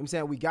 You know what I'm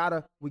saying? We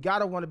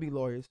gotta want to be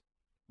lawyers.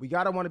 We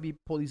gotta want to be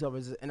police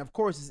officers. And of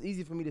course, it's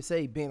easy for me to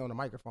say being on the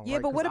microphone. Yeah,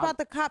 right? but what about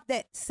the cop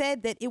that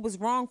said that it was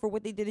wrong for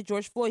what they did to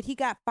George Floyd? He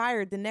got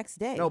fired the next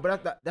day. No,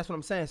 but that's what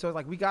I'm saying. So it's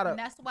like we gotta. And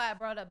that's why I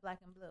brought up Black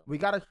and Blue. We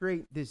gotta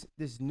create this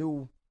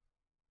new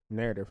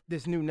narrative.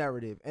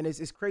 And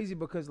it's crazy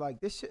because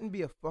like this shouldn't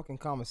be a fucking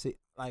conversation.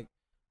 Like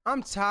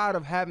I'm tired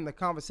of having the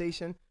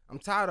conversation. I'm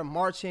tired of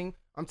marching.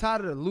 I'm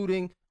tired of the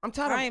looting. I'm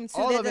tired of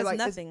all of it. Like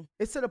nothing.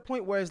 It's to the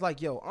point where it's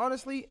like, yo,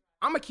 honestly,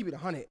 I'm gonna keep it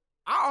 100.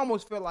 I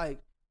almost feel like,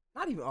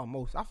 not even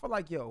almost. I feel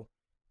like, yo,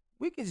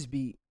 we can just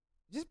be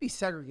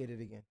segregated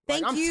again.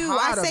 Thank like, you.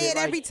 I say it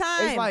every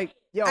time. It's like,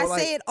 yo, I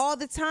say it all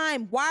the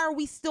time. Why are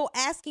we still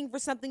asking for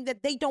something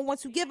that they don't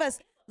want to give us?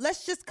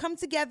 Let's just come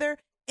together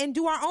and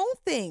do our own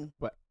thing.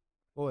 But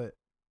what?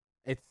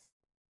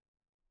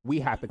 We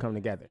have to come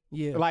together.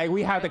 Yeah. Like,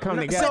 we have to come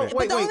together.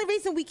 But the only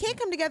reason we can't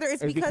come together is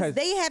because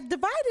they have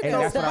divided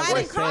us. Divide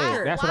and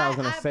conquer. That's what I was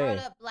going to say. Why I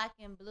brought up Black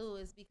and Blue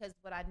is because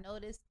what I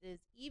noticed is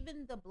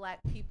even the black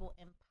people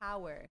in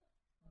power,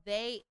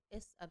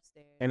 it's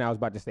upstairs. And I was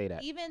about to say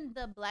that. Even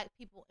the black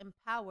people in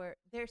power,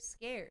 they're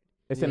scared.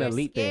 It's an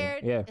elite thing.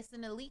 Yeah. It's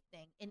an elite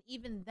thing. And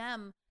even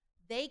them,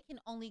 they can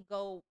only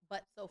go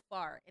but so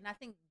far. And I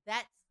think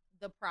that's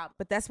the problem.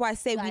 But that's why I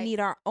say we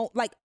need our own.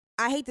 Like,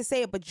 I hate to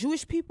say it, but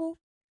Jewish people,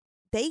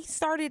 they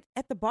started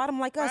at the bottom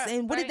like us.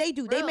 And what did they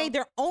do? They made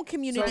their own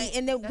community.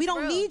 And then we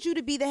don't need you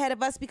to be the head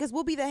of us because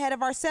we'll be the head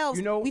of ourselves.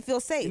 You know, we feel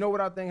safe. You know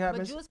what I think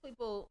happens? But Jewish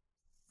people,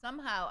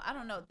 somehow, I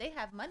don't know, they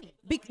have money.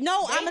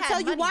 No, I'm going to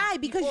tell you why.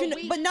 Because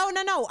but no.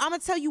 I'm going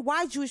to tell you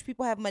why Jewish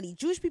people have money.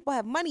 Jewish people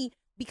have money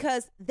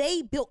because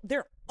they built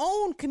their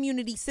own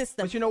community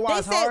system. But you know why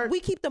it's hard? They said we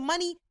keep the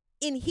money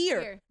in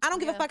here. I don't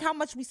give a fuck how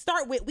much we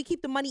start with. We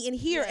keep the money in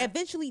here.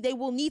 Eventually, they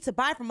will need to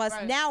buy from us.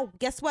 Now,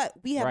 guess what?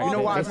 We have all. You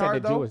know why it's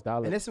hard though?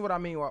 And this is what I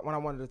mean when I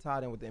wanted to tie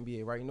it in with the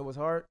NBA, right? You know what's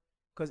hard?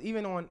 Because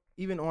even on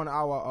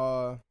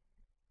our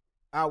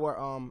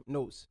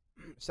notes,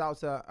 shout out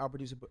to our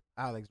producer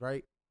Alex,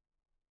 right?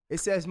 It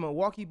says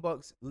Milwaukee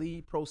Bucks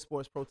lead pro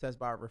sports protest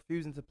by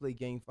refusing to play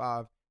Game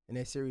 5 in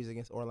their series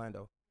against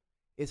Orlando.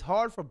 It's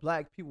hard for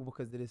black people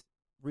because of this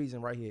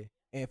reason right here.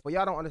 And for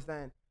y'all don't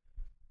understand,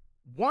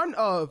 one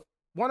of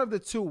the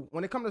two,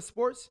 when it comes to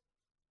sports,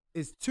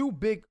 is two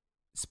big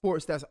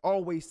sports that's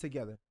always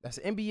together. That's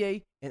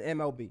NBA and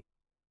MLB.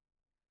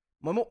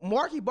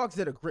 Milwaukee Bucks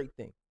did a great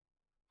thing.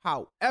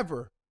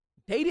 However,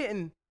 they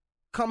didn't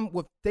come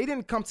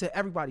to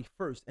everybody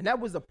first, and that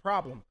was the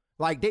problem.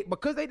 Like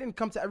because they didn't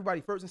come to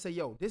everybody first and say,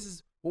 "Yo, this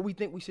is what we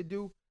think we should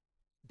do."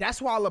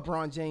 That's why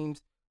LeBron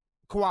James,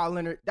 Kawhi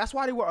Leonard, that's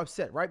why they were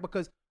upset, right?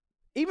 Because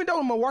even though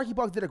the Milwaukee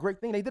Bucks did a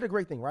great thing, they did a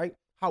great thing, right?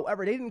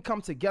 However, they didn't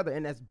come together,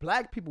 and as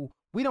black people,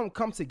 we don't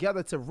come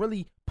together to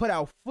really put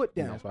our foot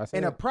down.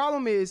 And the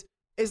problem is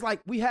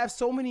like we have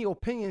so many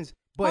opinions.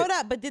 But hold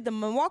up, but did the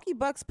Milwaukee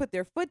Bucks put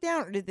their foot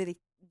down, or did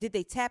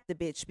they tap the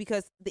bitch?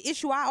 Because the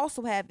issue I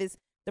also have is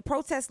the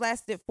protest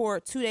lasted for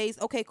 2 days.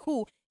 Okay,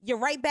 cool. You're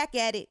right back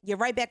at it. You're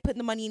right back putting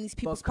the money in these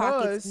people's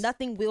pockets.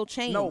 Nothing will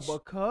change. No,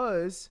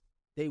 because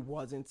they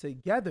wasn't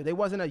together. They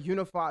wasn't a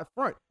unified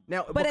front.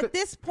 Now, but at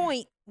this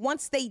point,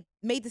 once they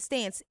made the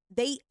stance,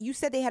 you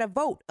said they had a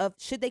vote of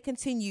should they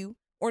continue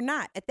or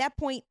not. At that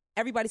point,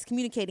 everybody's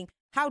communicating.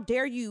 How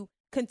dare you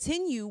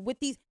continue with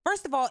these?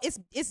 First of all,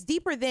 it's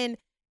deeper than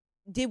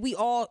did we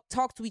all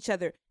talk to each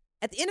other.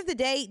 At the end of the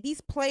day, these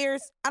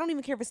players, I don't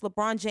even care if it's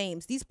LeBron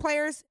James. These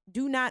players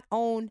do not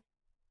own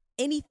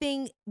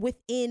anything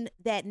within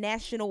that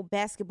National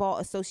Basketball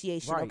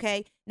Association,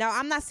 okay? Now,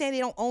 I'm not saying they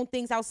don't own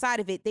things outside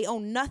of it. They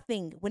own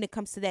nothing when it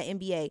comes to that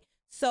NBA.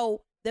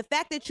 So the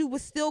fact that you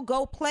would still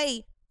go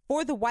play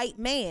for the white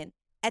man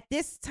at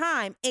this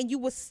time and you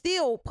would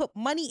still put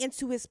money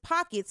into his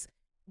pockets,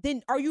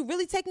 then are you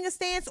really taking a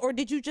stance, or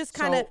did you just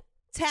kind of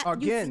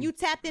you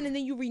tapped in and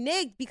then you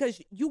reneged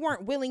because you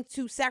weren't willing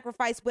to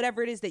sacrifice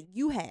whatever it is that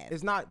you have?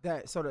 It's not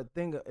that. So the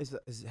thing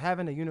is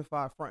having a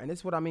unified front, and this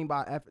is what I mean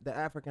by the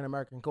African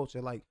American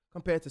culture, like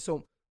compared to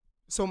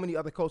so many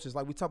other cultures.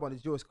 Like we talk about the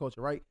Jewish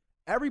culture, right?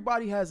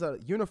 Everybody has a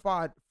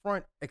unified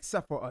front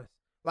except for us.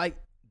 Like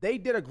they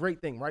did a great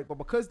thing, right? But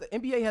because the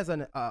NBA has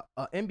an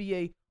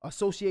NBA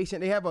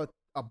association, they have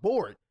a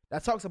board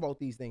that talks about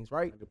these things,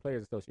 right? The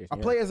Players Association. A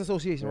Players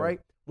Association, Yeah. right?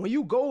 When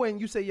you go in,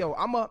 you say, yo,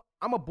 I'm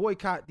a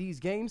boycott these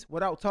games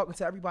without talking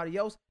to everybody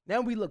else.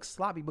 Now we look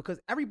sloppy because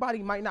everybody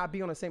might not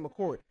be on the same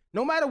accord.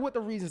 No matter what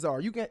the reasons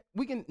are,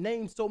 we can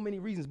name so many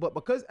reasons, but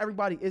because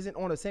everybody isn't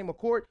on the same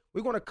accord,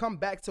 we're gonna come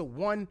back to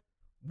one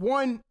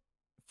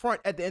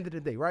front at the end of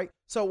the day, right?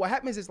 So what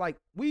happens is like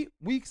we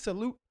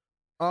salute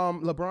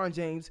LeBron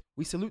James,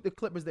 we salute the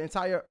Clippers, the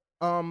entire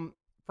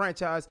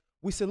franchise,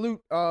 we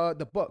salute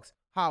the Bucks.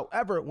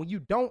 However, when you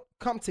don't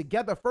come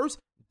together first,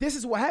 this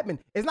is what happened.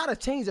 It's not a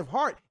change of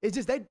heart. It's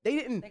just they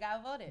didn't. They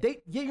got voted.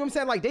 You know what I'm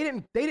saying? Like they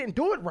didn't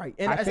do it right.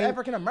 And as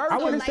African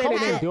Americans, I wouldn't say they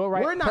didn't do it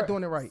right. We're not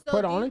doing it right.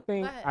 But the only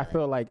thing I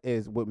feel like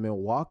is with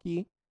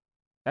Milwaukee,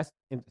 that's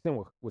in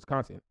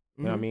Wisconsin.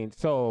 You know what I mean?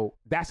 So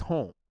that's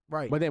home.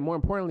 Right. But then more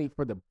importantly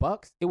for the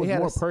Bucks, it was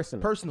more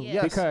personal. Personal, Yeah.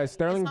 yes. Because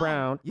Sterling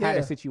Brown had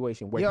Yeah. a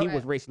situation where he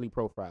was racially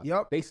profiled.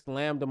 Yep. They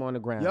slammed him on the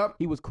ground. Yep.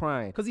 He was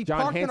crying. 'Cause he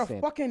John parked in a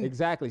Henson. fucking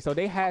Exactly. So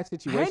they had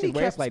situations where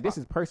handicap it's like, this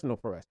spot. is personal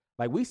for us.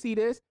 Like we see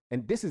this,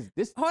 and this is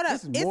Hold up,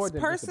 this is more it's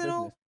than just a personal.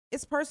 business.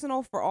 It's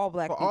personal for all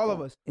black For people. all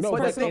of us. It's No, but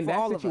personal in for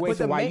all that of us. situation, But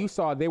the why main- you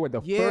saw they were the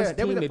Yeah, first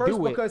they were team the to first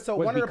do it because was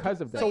one of the because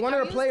of that. So one of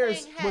are the you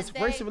players saying had was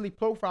they- racially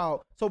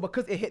profiled. So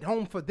because it hit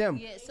home for them,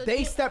 Yeah, so they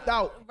you- stepped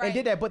out right. and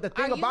did that. But the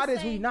thing Are you about it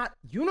is we saying- not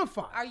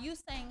unified. Are you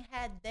saying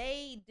had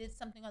they did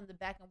something on the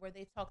back end where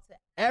they talked to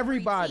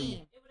Everybody. every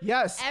team,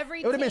 Yes.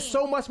 every It would have been team,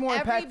 so much more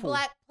every impactful.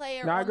 black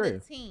player No, I on the agree.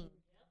 team,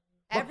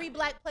 every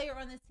black player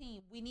on the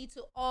team, we need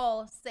to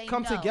all say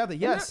Come no. together,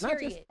 yes. Not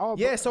Period. just all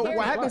Yeah, so Period.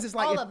 what happens is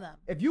like All if, of them.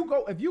 if you go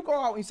out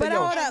and you say, But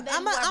yo, hold up, And then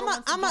whoever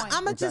wants to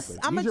join.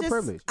 Exactly. Use your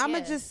privilege. I'm Yeah.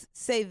 just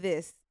say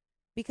this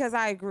because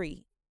I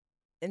agree.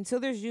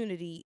 Until there's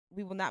unity,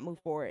 we will not move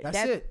forward. That's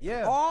it,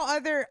 yeah. All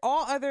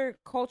other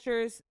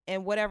cultures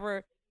and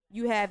whatever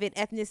you have in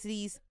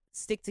ethnicities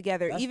stick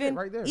together. That's it even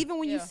right there. even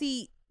when you Yeah.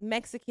 see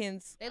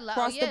Mexicans They love-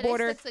 cross yeah, the they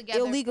border stick together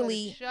for the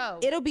illegally, show.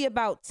 it'll be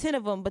about 10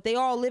 of them, but they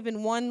all live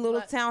in one little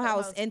But-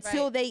 townhouse right.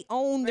 until they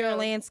own their Real.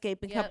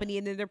 landscaping Yep. company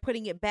and then they're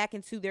putting it back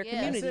into their Yeah.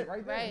 community. That's it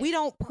right there. Right. We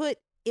don't put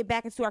it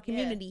back into our Yeah.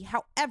 community.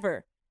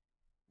 However,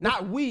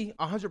 not we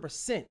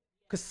 100%.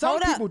 Because some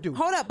people do.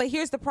 Hold up, but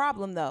here's the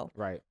problem though.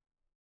 Right.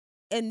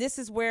 And this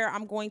is where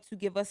I'm going to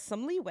give us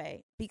some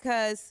leeway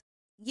because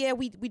yeah,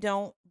 we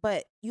don't,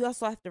 but you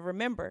also have to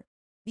remember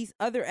these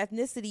other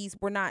ethnicities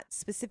were not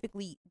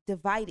specifically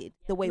divided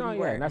the way No, we yeah,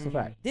 were. that's a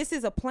fact. This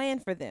is a plan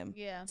for them.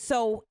 Yeah.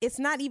 So it's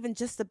not even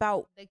just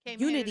about They came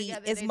here unity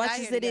together, as they much died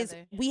as here it is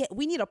together.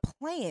 we need a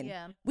plan.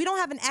 Yeah. We don't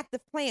have an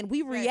active plan.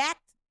 We Right.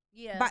 react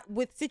Yeah.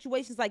 with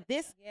situations like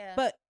this, Yeah.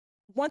 but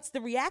once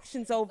the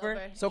reaction's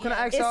over, So can I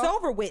Yeah. ask it's y'all?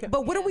 over with.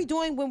 But what are Yeah. we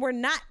doing when we're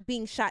not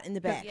being shot in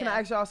the back? Can I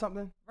ask y'all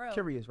something? Real.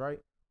 Curious, right?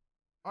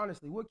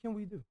 Honestly, what can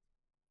we do?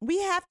 We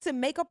have to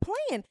make a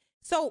plan.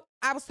 So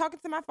I was talking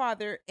to my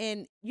father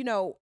and,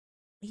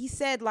 he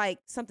said like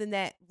something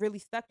that really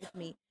stuck with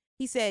me.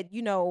 He said,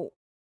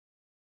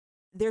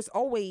 there's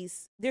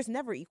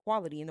never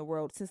equality in the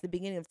world since the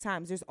beginning of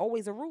times. There's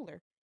always a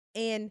ruler.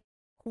 And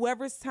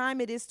whoever's time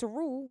it is to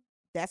rule,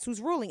 that's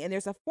who's ruling. And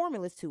there's a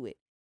formula to it.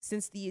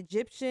 Since the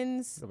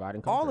Egyptians, Divide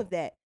and all conquer. of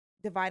that,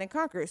 divide and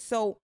conquer.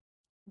 So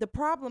the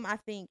problem, I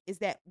think, is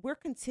that we're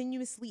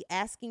continuously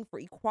asking for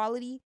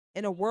equality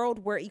in a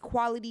world where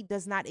equality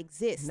does not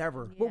exist.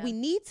 Never. What Yeah. we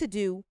need to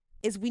do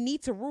is we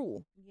need to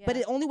rule. Yeah. But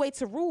the only way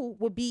to rule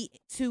would be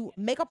to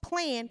make a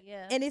plan,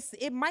 Yeah. and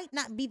it might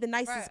not be the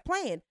nicest Right.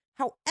 plan.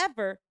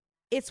 However,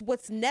 it's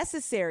what's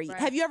necessary. Right.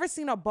 Have you ever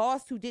seen a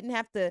boss who didn't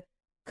have to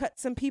cut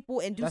some people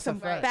and do That's a some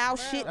fact. foul Right.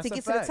 shit That's to a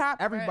get to the fact. top?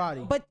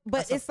 Everybody. But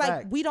That's a it's like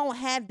fact. we don't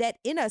have that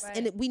in us,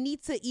 and Right. we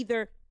need to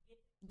either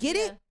get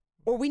Yeah. it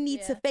or we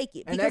need to Yeah. fake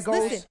it. And Because that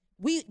goes- listen,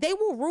 they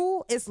will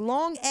rule as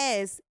long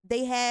as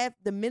they have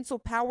the mental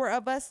power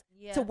of us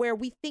Yeah. to where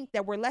we think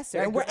that we're lesser,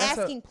 That and we're go- that's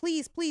a- asking,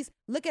 please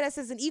look at us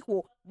as an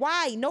equal.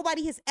 Why?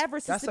 Nobody has ever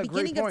since That's the a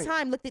great beginning of point.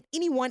 time looked at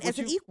anyone as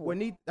an equal.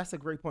 That's a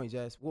great point,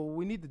 Jazz. What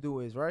we need to do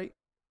is, right,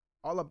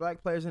 all the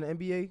black players in the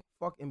NBA,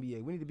 fuck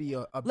NBA. We need to be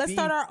a Let's B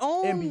start our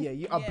own NBA,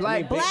 a Yeah.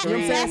 black Black you know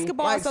what I'm saying?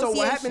 Basketball Like, so what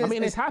Association. happened I is,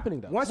 mean, is it's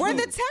happening though. once We're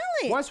we- the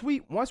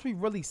talent. Once we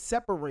really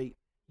separate,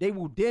 they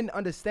will then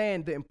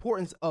understand the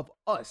importance of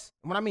us.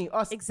 When I mean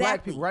us, black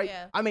Exactly. people, right?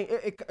 Yeah. I mean,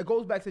 it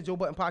goes back to Joe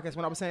Budden podcast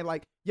when I was saying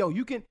like, yo,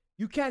 you can't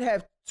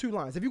have two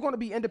lines. If you're going to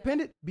be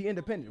independent,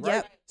 right?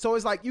 Yep. So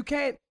it's like you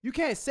can't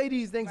say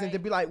these things and Right.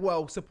 then be like,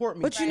 well, support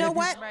me. But you And know if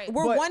what? Right.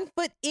 We're but- 1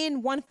 foot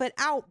in, 1 foot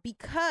out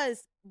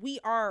because we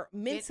are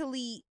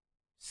mentally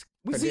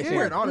we Tradition.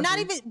 scared, honestly. not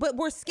even, but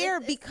we're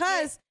scared It's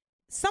because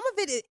some of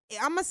it is,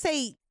 I'm gonna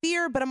say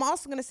fear, but I'm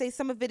also gonna say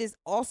some of it is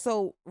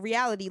also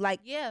reality.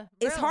 Like Yeah.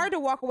 it's real. hard to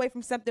walk away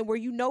from something where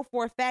you know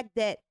for a fact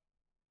that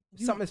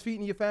something is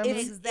feeding your family.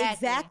 it's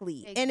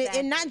Exactly.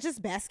 and not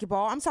just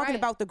basketball. I'm talking Right.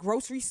 about the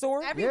grocery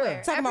store. Everywhere.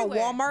 I'm talking about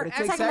everywhere. Walmart. But it I'm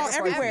takes talking about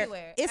sacrifices.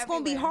 everywhere. It's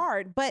gonna be Everywhere.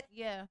 hard, but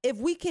Yeah. if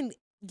we can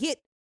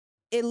get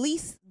at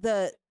least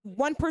the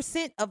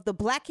 1% of the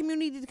black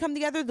community to come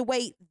together the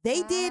way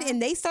they did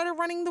and they started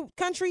running the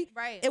country,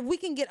 Right. if we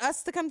can get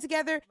us to come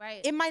together,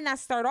 Right. it might not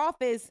start off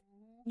as,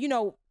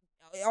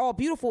 all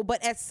beautiful,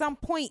 but at some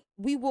point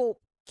we will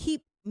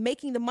keep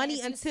making the money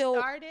if until you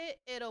start it,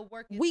 it'll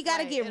work. We got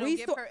to get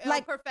resources.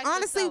 Like,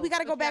 honestly, we got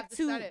to go back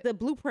to the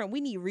blueprint.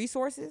 We need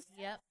resources.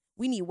 Yep.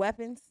 We need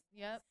weapons.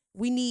 Yep.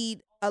 We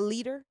need a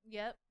leader.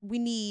 Yep. We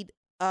need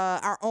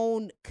our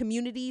own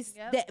communities,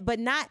 but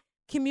not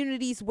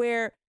communities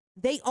where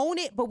they own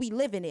it, but we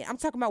live in it. I'm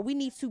talking about we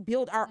need to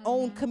build our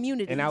own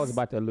communities. And I was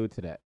about to allude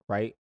to that,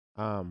 right?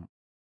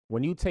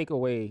 When you take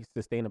away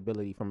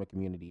sustainability from a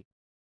community,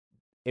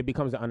 it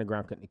becomes an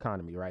underground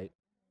economy, right?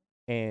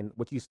 And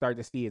what you start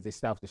to see is it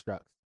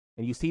self-destructs.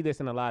 And you see this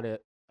in a lot of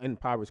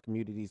impoverished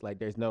communities. Like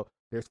there's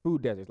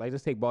food deserts. Like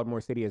let's take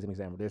Baltimore City as an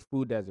example. There's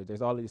food deserts.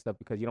 There's all of this stuff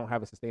because you don't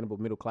have a sustainable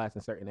middle class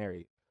in certain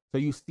areas. So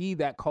you see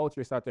that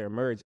culture start to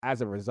emerge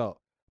as a result.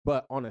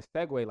 But on a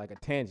segue, like a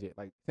tangent,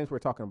 like since we're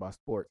talking about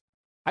sports,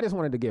 I just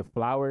wanted to give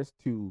flowers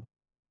to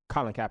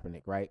Colin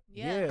Kaepernick, right?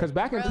 Yeah. Because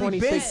back in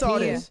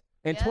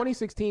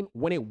 2016,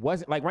 when it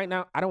wasn't, like right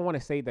now, I don't want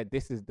to say that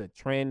this is the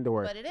trend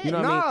or, but it is. you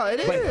know what I mean?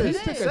 It but is.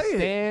 he took a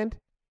stand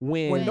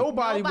when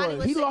nobody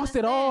was. He lost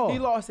it all. He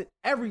lost it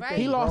everything. Right.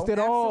 He lost it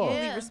all.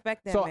 Absolutely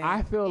respect that, So man.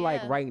 I feel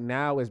like right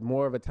now is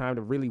more of a time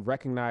to really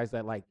recognize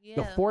that, like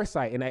the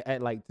foresight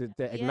and like to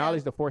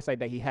acknowledge the foresight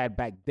that he had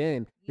back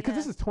then, because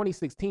this is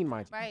 2016,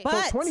 mind you. Right. But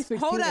so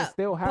 2016 is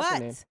still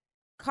happening. But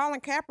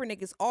Colin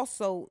Kaepernick is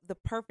also the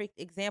perfect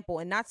example,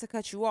 and not to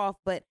cut you off,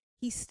 but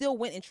he still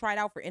went and tried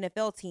out for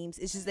NFL teams.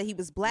 It's just that he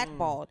was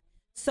blackballed.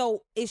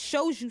 So it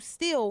shows you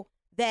still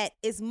that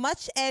as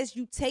much as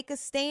you take a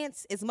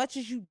stance, as much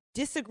as you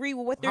disagree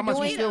with what they're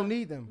doing, you still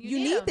need them. You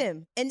need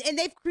them. And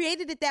they've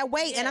created it that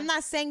way. And I'm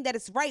not saying that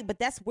it's right, but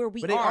that's where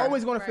we are. But they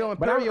always going to feel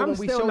inferior when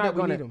we show that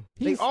we need them.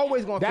 They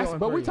always going to feel inferior.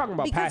 But we're talking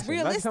about because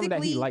passion. That's something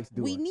that he likes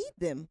doing. We need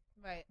them.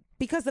 Right.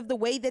 Because of the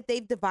way that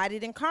they've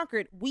divided and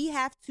conquered. We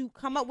have to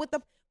come up with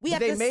we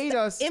have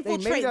to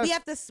infiltrate. We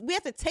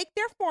have to take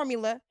their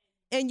formula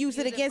and use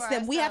it against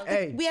them. We have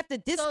to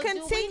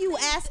discontinue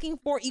asking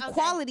for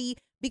equality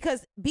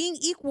because being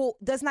equal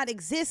does not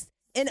exist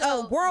in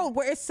a world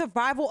where it's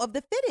survival of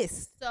the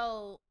fittest.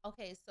 So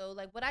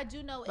like what I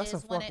do know that's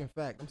is a fucking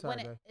fact. I'm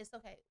sorry, it's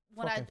okay.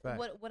 What I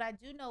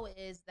do know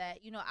is that,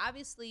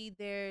 obviously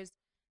there's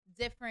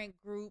different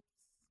groups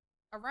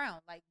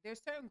around. Like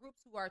there's certain groups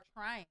who are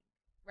trying,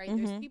 right?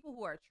 Mm-hmm. There's people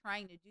who are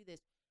trying to do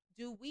this.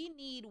 Do we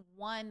need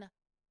one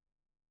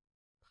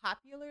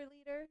popular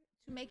leader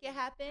to make it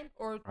happen,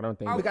 or I don't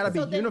think we gotta be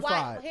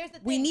unified? Here's the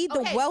thing. We need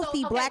the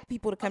wealthy black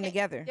people to come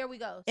together. There we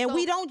go. And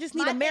we don't just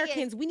need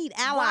Americans. We need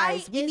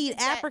allies. We need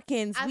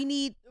Africans. We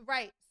need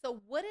So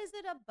what is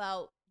it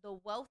about the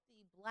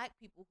wealthy black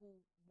people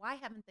why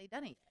haven't they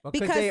done it yet?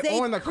 Because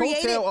they're on the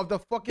coattail of the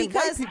fucking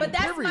white people. But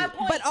that's my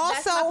point. But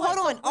also, hold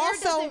on. Where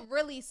does it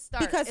really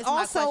start? Because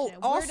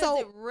where does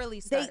it really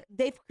start?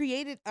 They've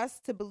created us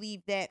to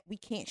believe that we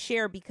can't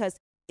share because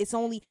it's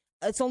only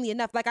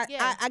enough. Like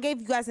I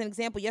gave you guys an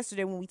example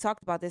yesterday when we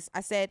talked about this.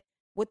 I said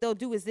what they'll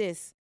do is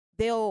this.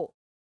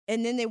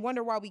 And then they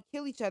wonder why we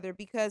kill each other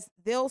because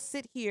they'll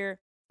sit here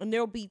and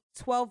there'll be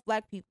 12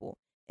 black people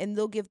and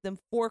they'll give them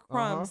 4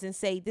 crumbs and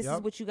say, this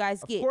is what you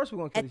guys get. Of course we're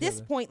gonna kill At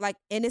this point, like,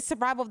 and it's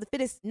survival of the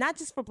fittest, not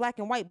just for black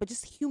and white, but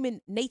just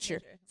human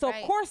nature. So of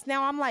course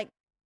now I'm like,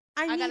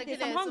 I need this.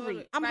 I'm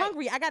hungry. I'm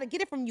hungry. I got to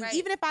get it from you.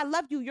 Even if I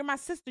love you, you're my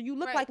sister. You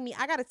look like me.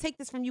 I got to take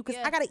this from you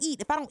because I got to eat.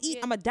 If I don't eat,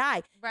 I'm going to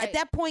die. At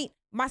that point,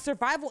 my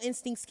survival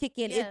instincts kick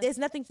in. There's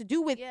nothing to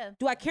do with,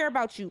 do I care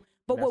about you?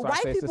 But what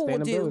white people will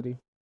do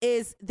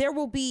is there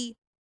will be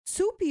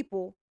 2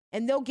 people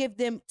and they'll give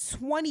them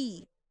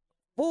 20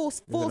 full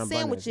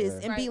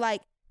sandwiches and be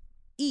like,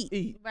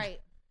 eat. Right.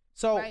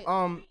 So,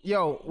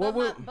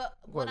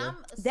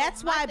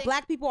 that's why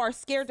black people are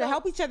scared to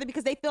help each other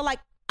because they feel like,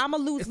 I'm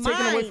gonna lose mine.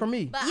 Taken away from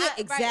me. But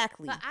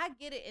exactly. But I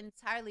get it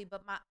entirely.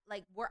 But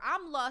where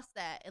I'm lost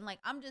at, and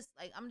I'm just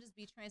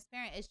be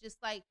transparent. It's just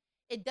like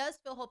it does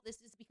feel hopeless,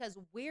 just because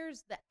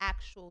where's the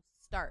actual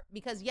start?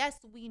 Because yes,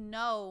 we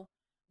know.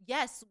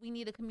 Yes, we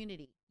need a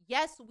community.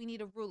 Yes, we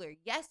need a ruler.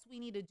 Yes, we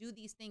need to do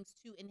these things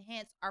to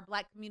enhance our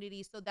black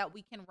community so that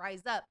we can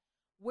rise up.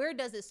 Where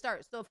does it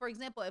start? So, for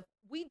example, if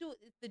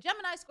the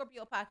Gemini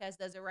Scorpio podcast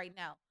does it right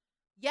now,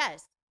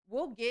 yes,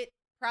 we'll get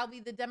probably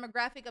the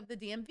demographic of the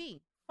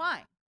DMV.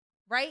 Fine.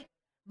 Right?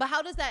 But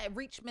how does that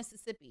reach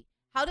Mississippi?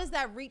 How does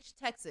that reach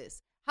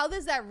Texas? How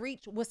does that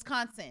reach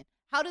Wisconsin?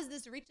 How does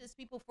this reach these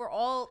people for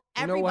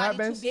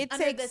everybody to be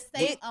under the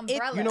same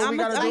umbrella? I'm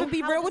going to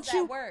be real with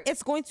you.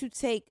 It's going to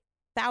take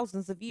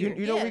thousands of years.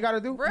 You know what we got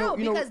to do?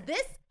 Because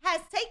this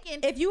has taken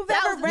if you've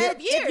ever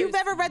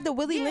read the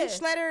Willie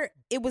Lynch letter,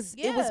 it was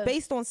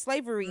based on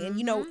slavery. And,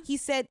 he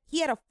said he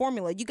had a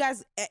formula. You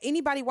guys,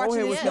 anybody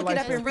watching this, look it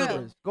up and read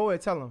it. Go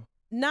ahead, tell them.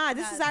 Nah,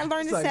 I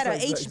learned this at a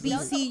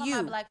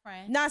HBCU.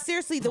 Nah,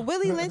 seriously, the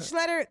Willie Lynch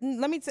letter.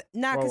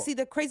 Because see,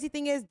 the crazy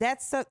thing is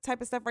that's type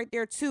of stuff right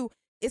there too.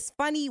 It's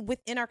funny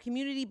within our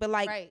community, but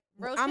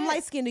I'm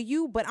light skinned to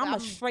you, but I'm a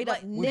straight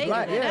up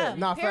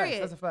nigga. Facts.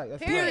 That's a fact.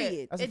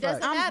 Period. It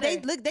doesn't matter.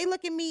 They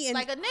look at me and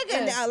like a nigga,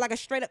 and, like a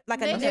straight up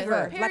like a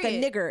nigger, like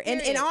a nigger,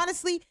 and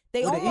honestly,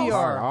 they almost like a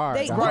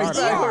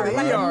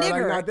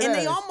nigger, and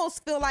they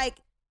almost feel like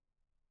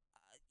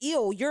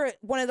ew, you're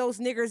one of those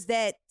niggers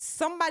that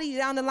somebody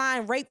down the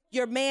line raped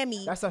your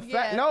mammy. That's a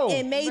fact. No.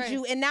 And made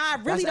you, and now I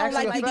really That's don't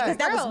like actually you a because fact.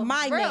 that was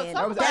my man.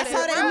 That was That's actually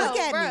how a they fact. look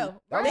at me.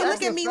 That was They look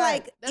actually at a me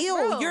fact. like, That's ew,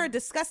 real. you're a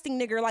disgusting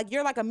nigger. Like,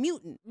 you're like a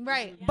mutant.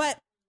 Right. But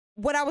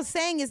what I was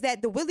saying is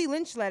that the Willie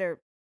Lynch letter,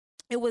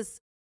 it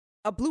was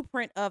a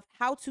blueprint of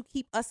how to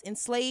keep us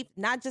enslaved,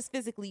 not just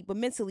physically, but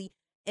mentally.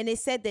 And they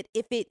said that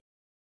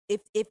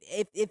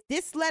if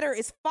this letter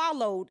is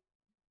followed,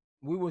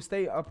 we will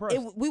stay oppressed.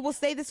 we will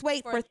stay this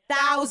way For for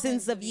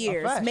thousands of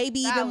years, fact. maybe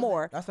even Thousands.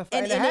 more. That's a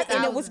fact.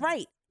 And it was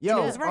right. Yo,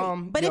 It was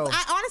right. But yo. if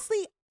I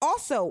honestly,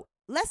 also,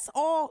 let's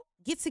all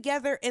get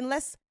together and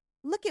let's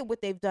look at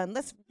what they've done.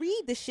 Let's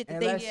read the shit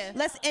that And they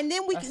let's- and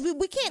then we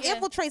can't Yeah.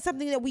 infiltrate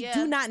something that we Yeah.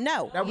 do not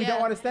know. that we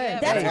don't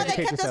understand. That's Hey, why they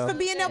educate kept us yourself. from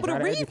being able to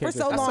Gotta read for educate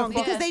so yourself. long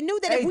That's a because they knew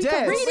that Hey, if we Jazz.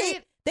 could read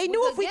it, they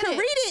knew if we could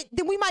read it,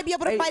 then we might be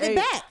able to fight it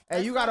back.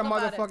 Hey, you got a Let's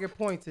talk about motherfucking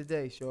point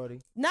today,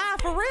 shorty. Nah,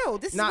 for real.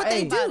 This is Nah, what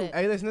hey, they do.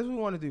 hey, listen, this is what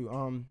we want to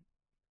do.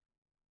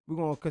 We're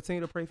gonna continue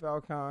to pray for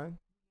Alcon.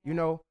 You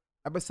know,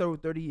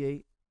 episode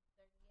 38.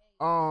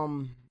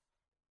 I'm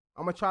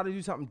gonna try to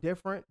do something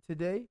different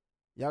today.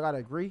 Y'all gotta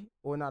agree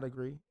or not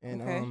agree,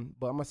 and Okay.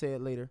 but I'm gonna say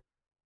it later.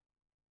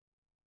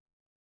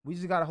 We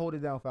just gotta hold it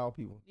down for our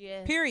people.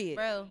 Yeah. Period.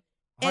 Bro.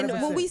 And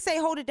 100%. when we say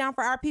hold it down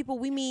for our people,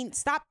 we mean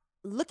stop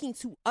looking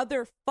to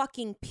other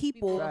fucking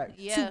people Facts.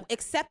 Yeah. to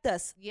accept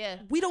us. Yeah.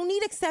 We don't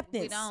need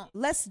acceptance. We don't.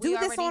 Let's We do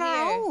this already on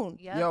our here. own.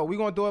 Yep. Yo, we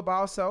gonna do it by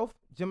ourselves.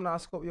 Gemini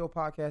Scorpio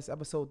podcast,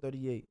 episode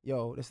 38.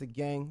 Yo, this the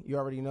gang. You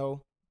already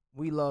know.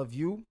 We love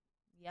you.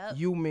 Yep.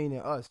 You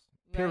meaning us.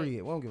 Right.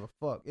 Period. We don't give a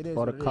fuck. It is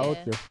For the what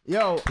it is. culture.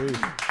 Yo, Peace.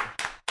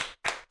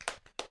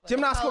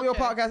 Gemini Scorpio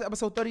Culture. podcast,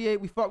 episode 38.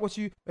 We fuck with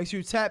you. Make sure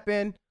you tap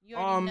in. You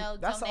already know,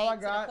 That's donate all I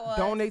to the got. cause.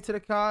 Donate to the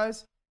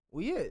cause.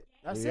 We it.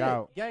 That's We it.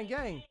 out. Gang,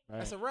 gang. Right.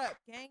 That's a wrap.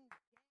 Gang.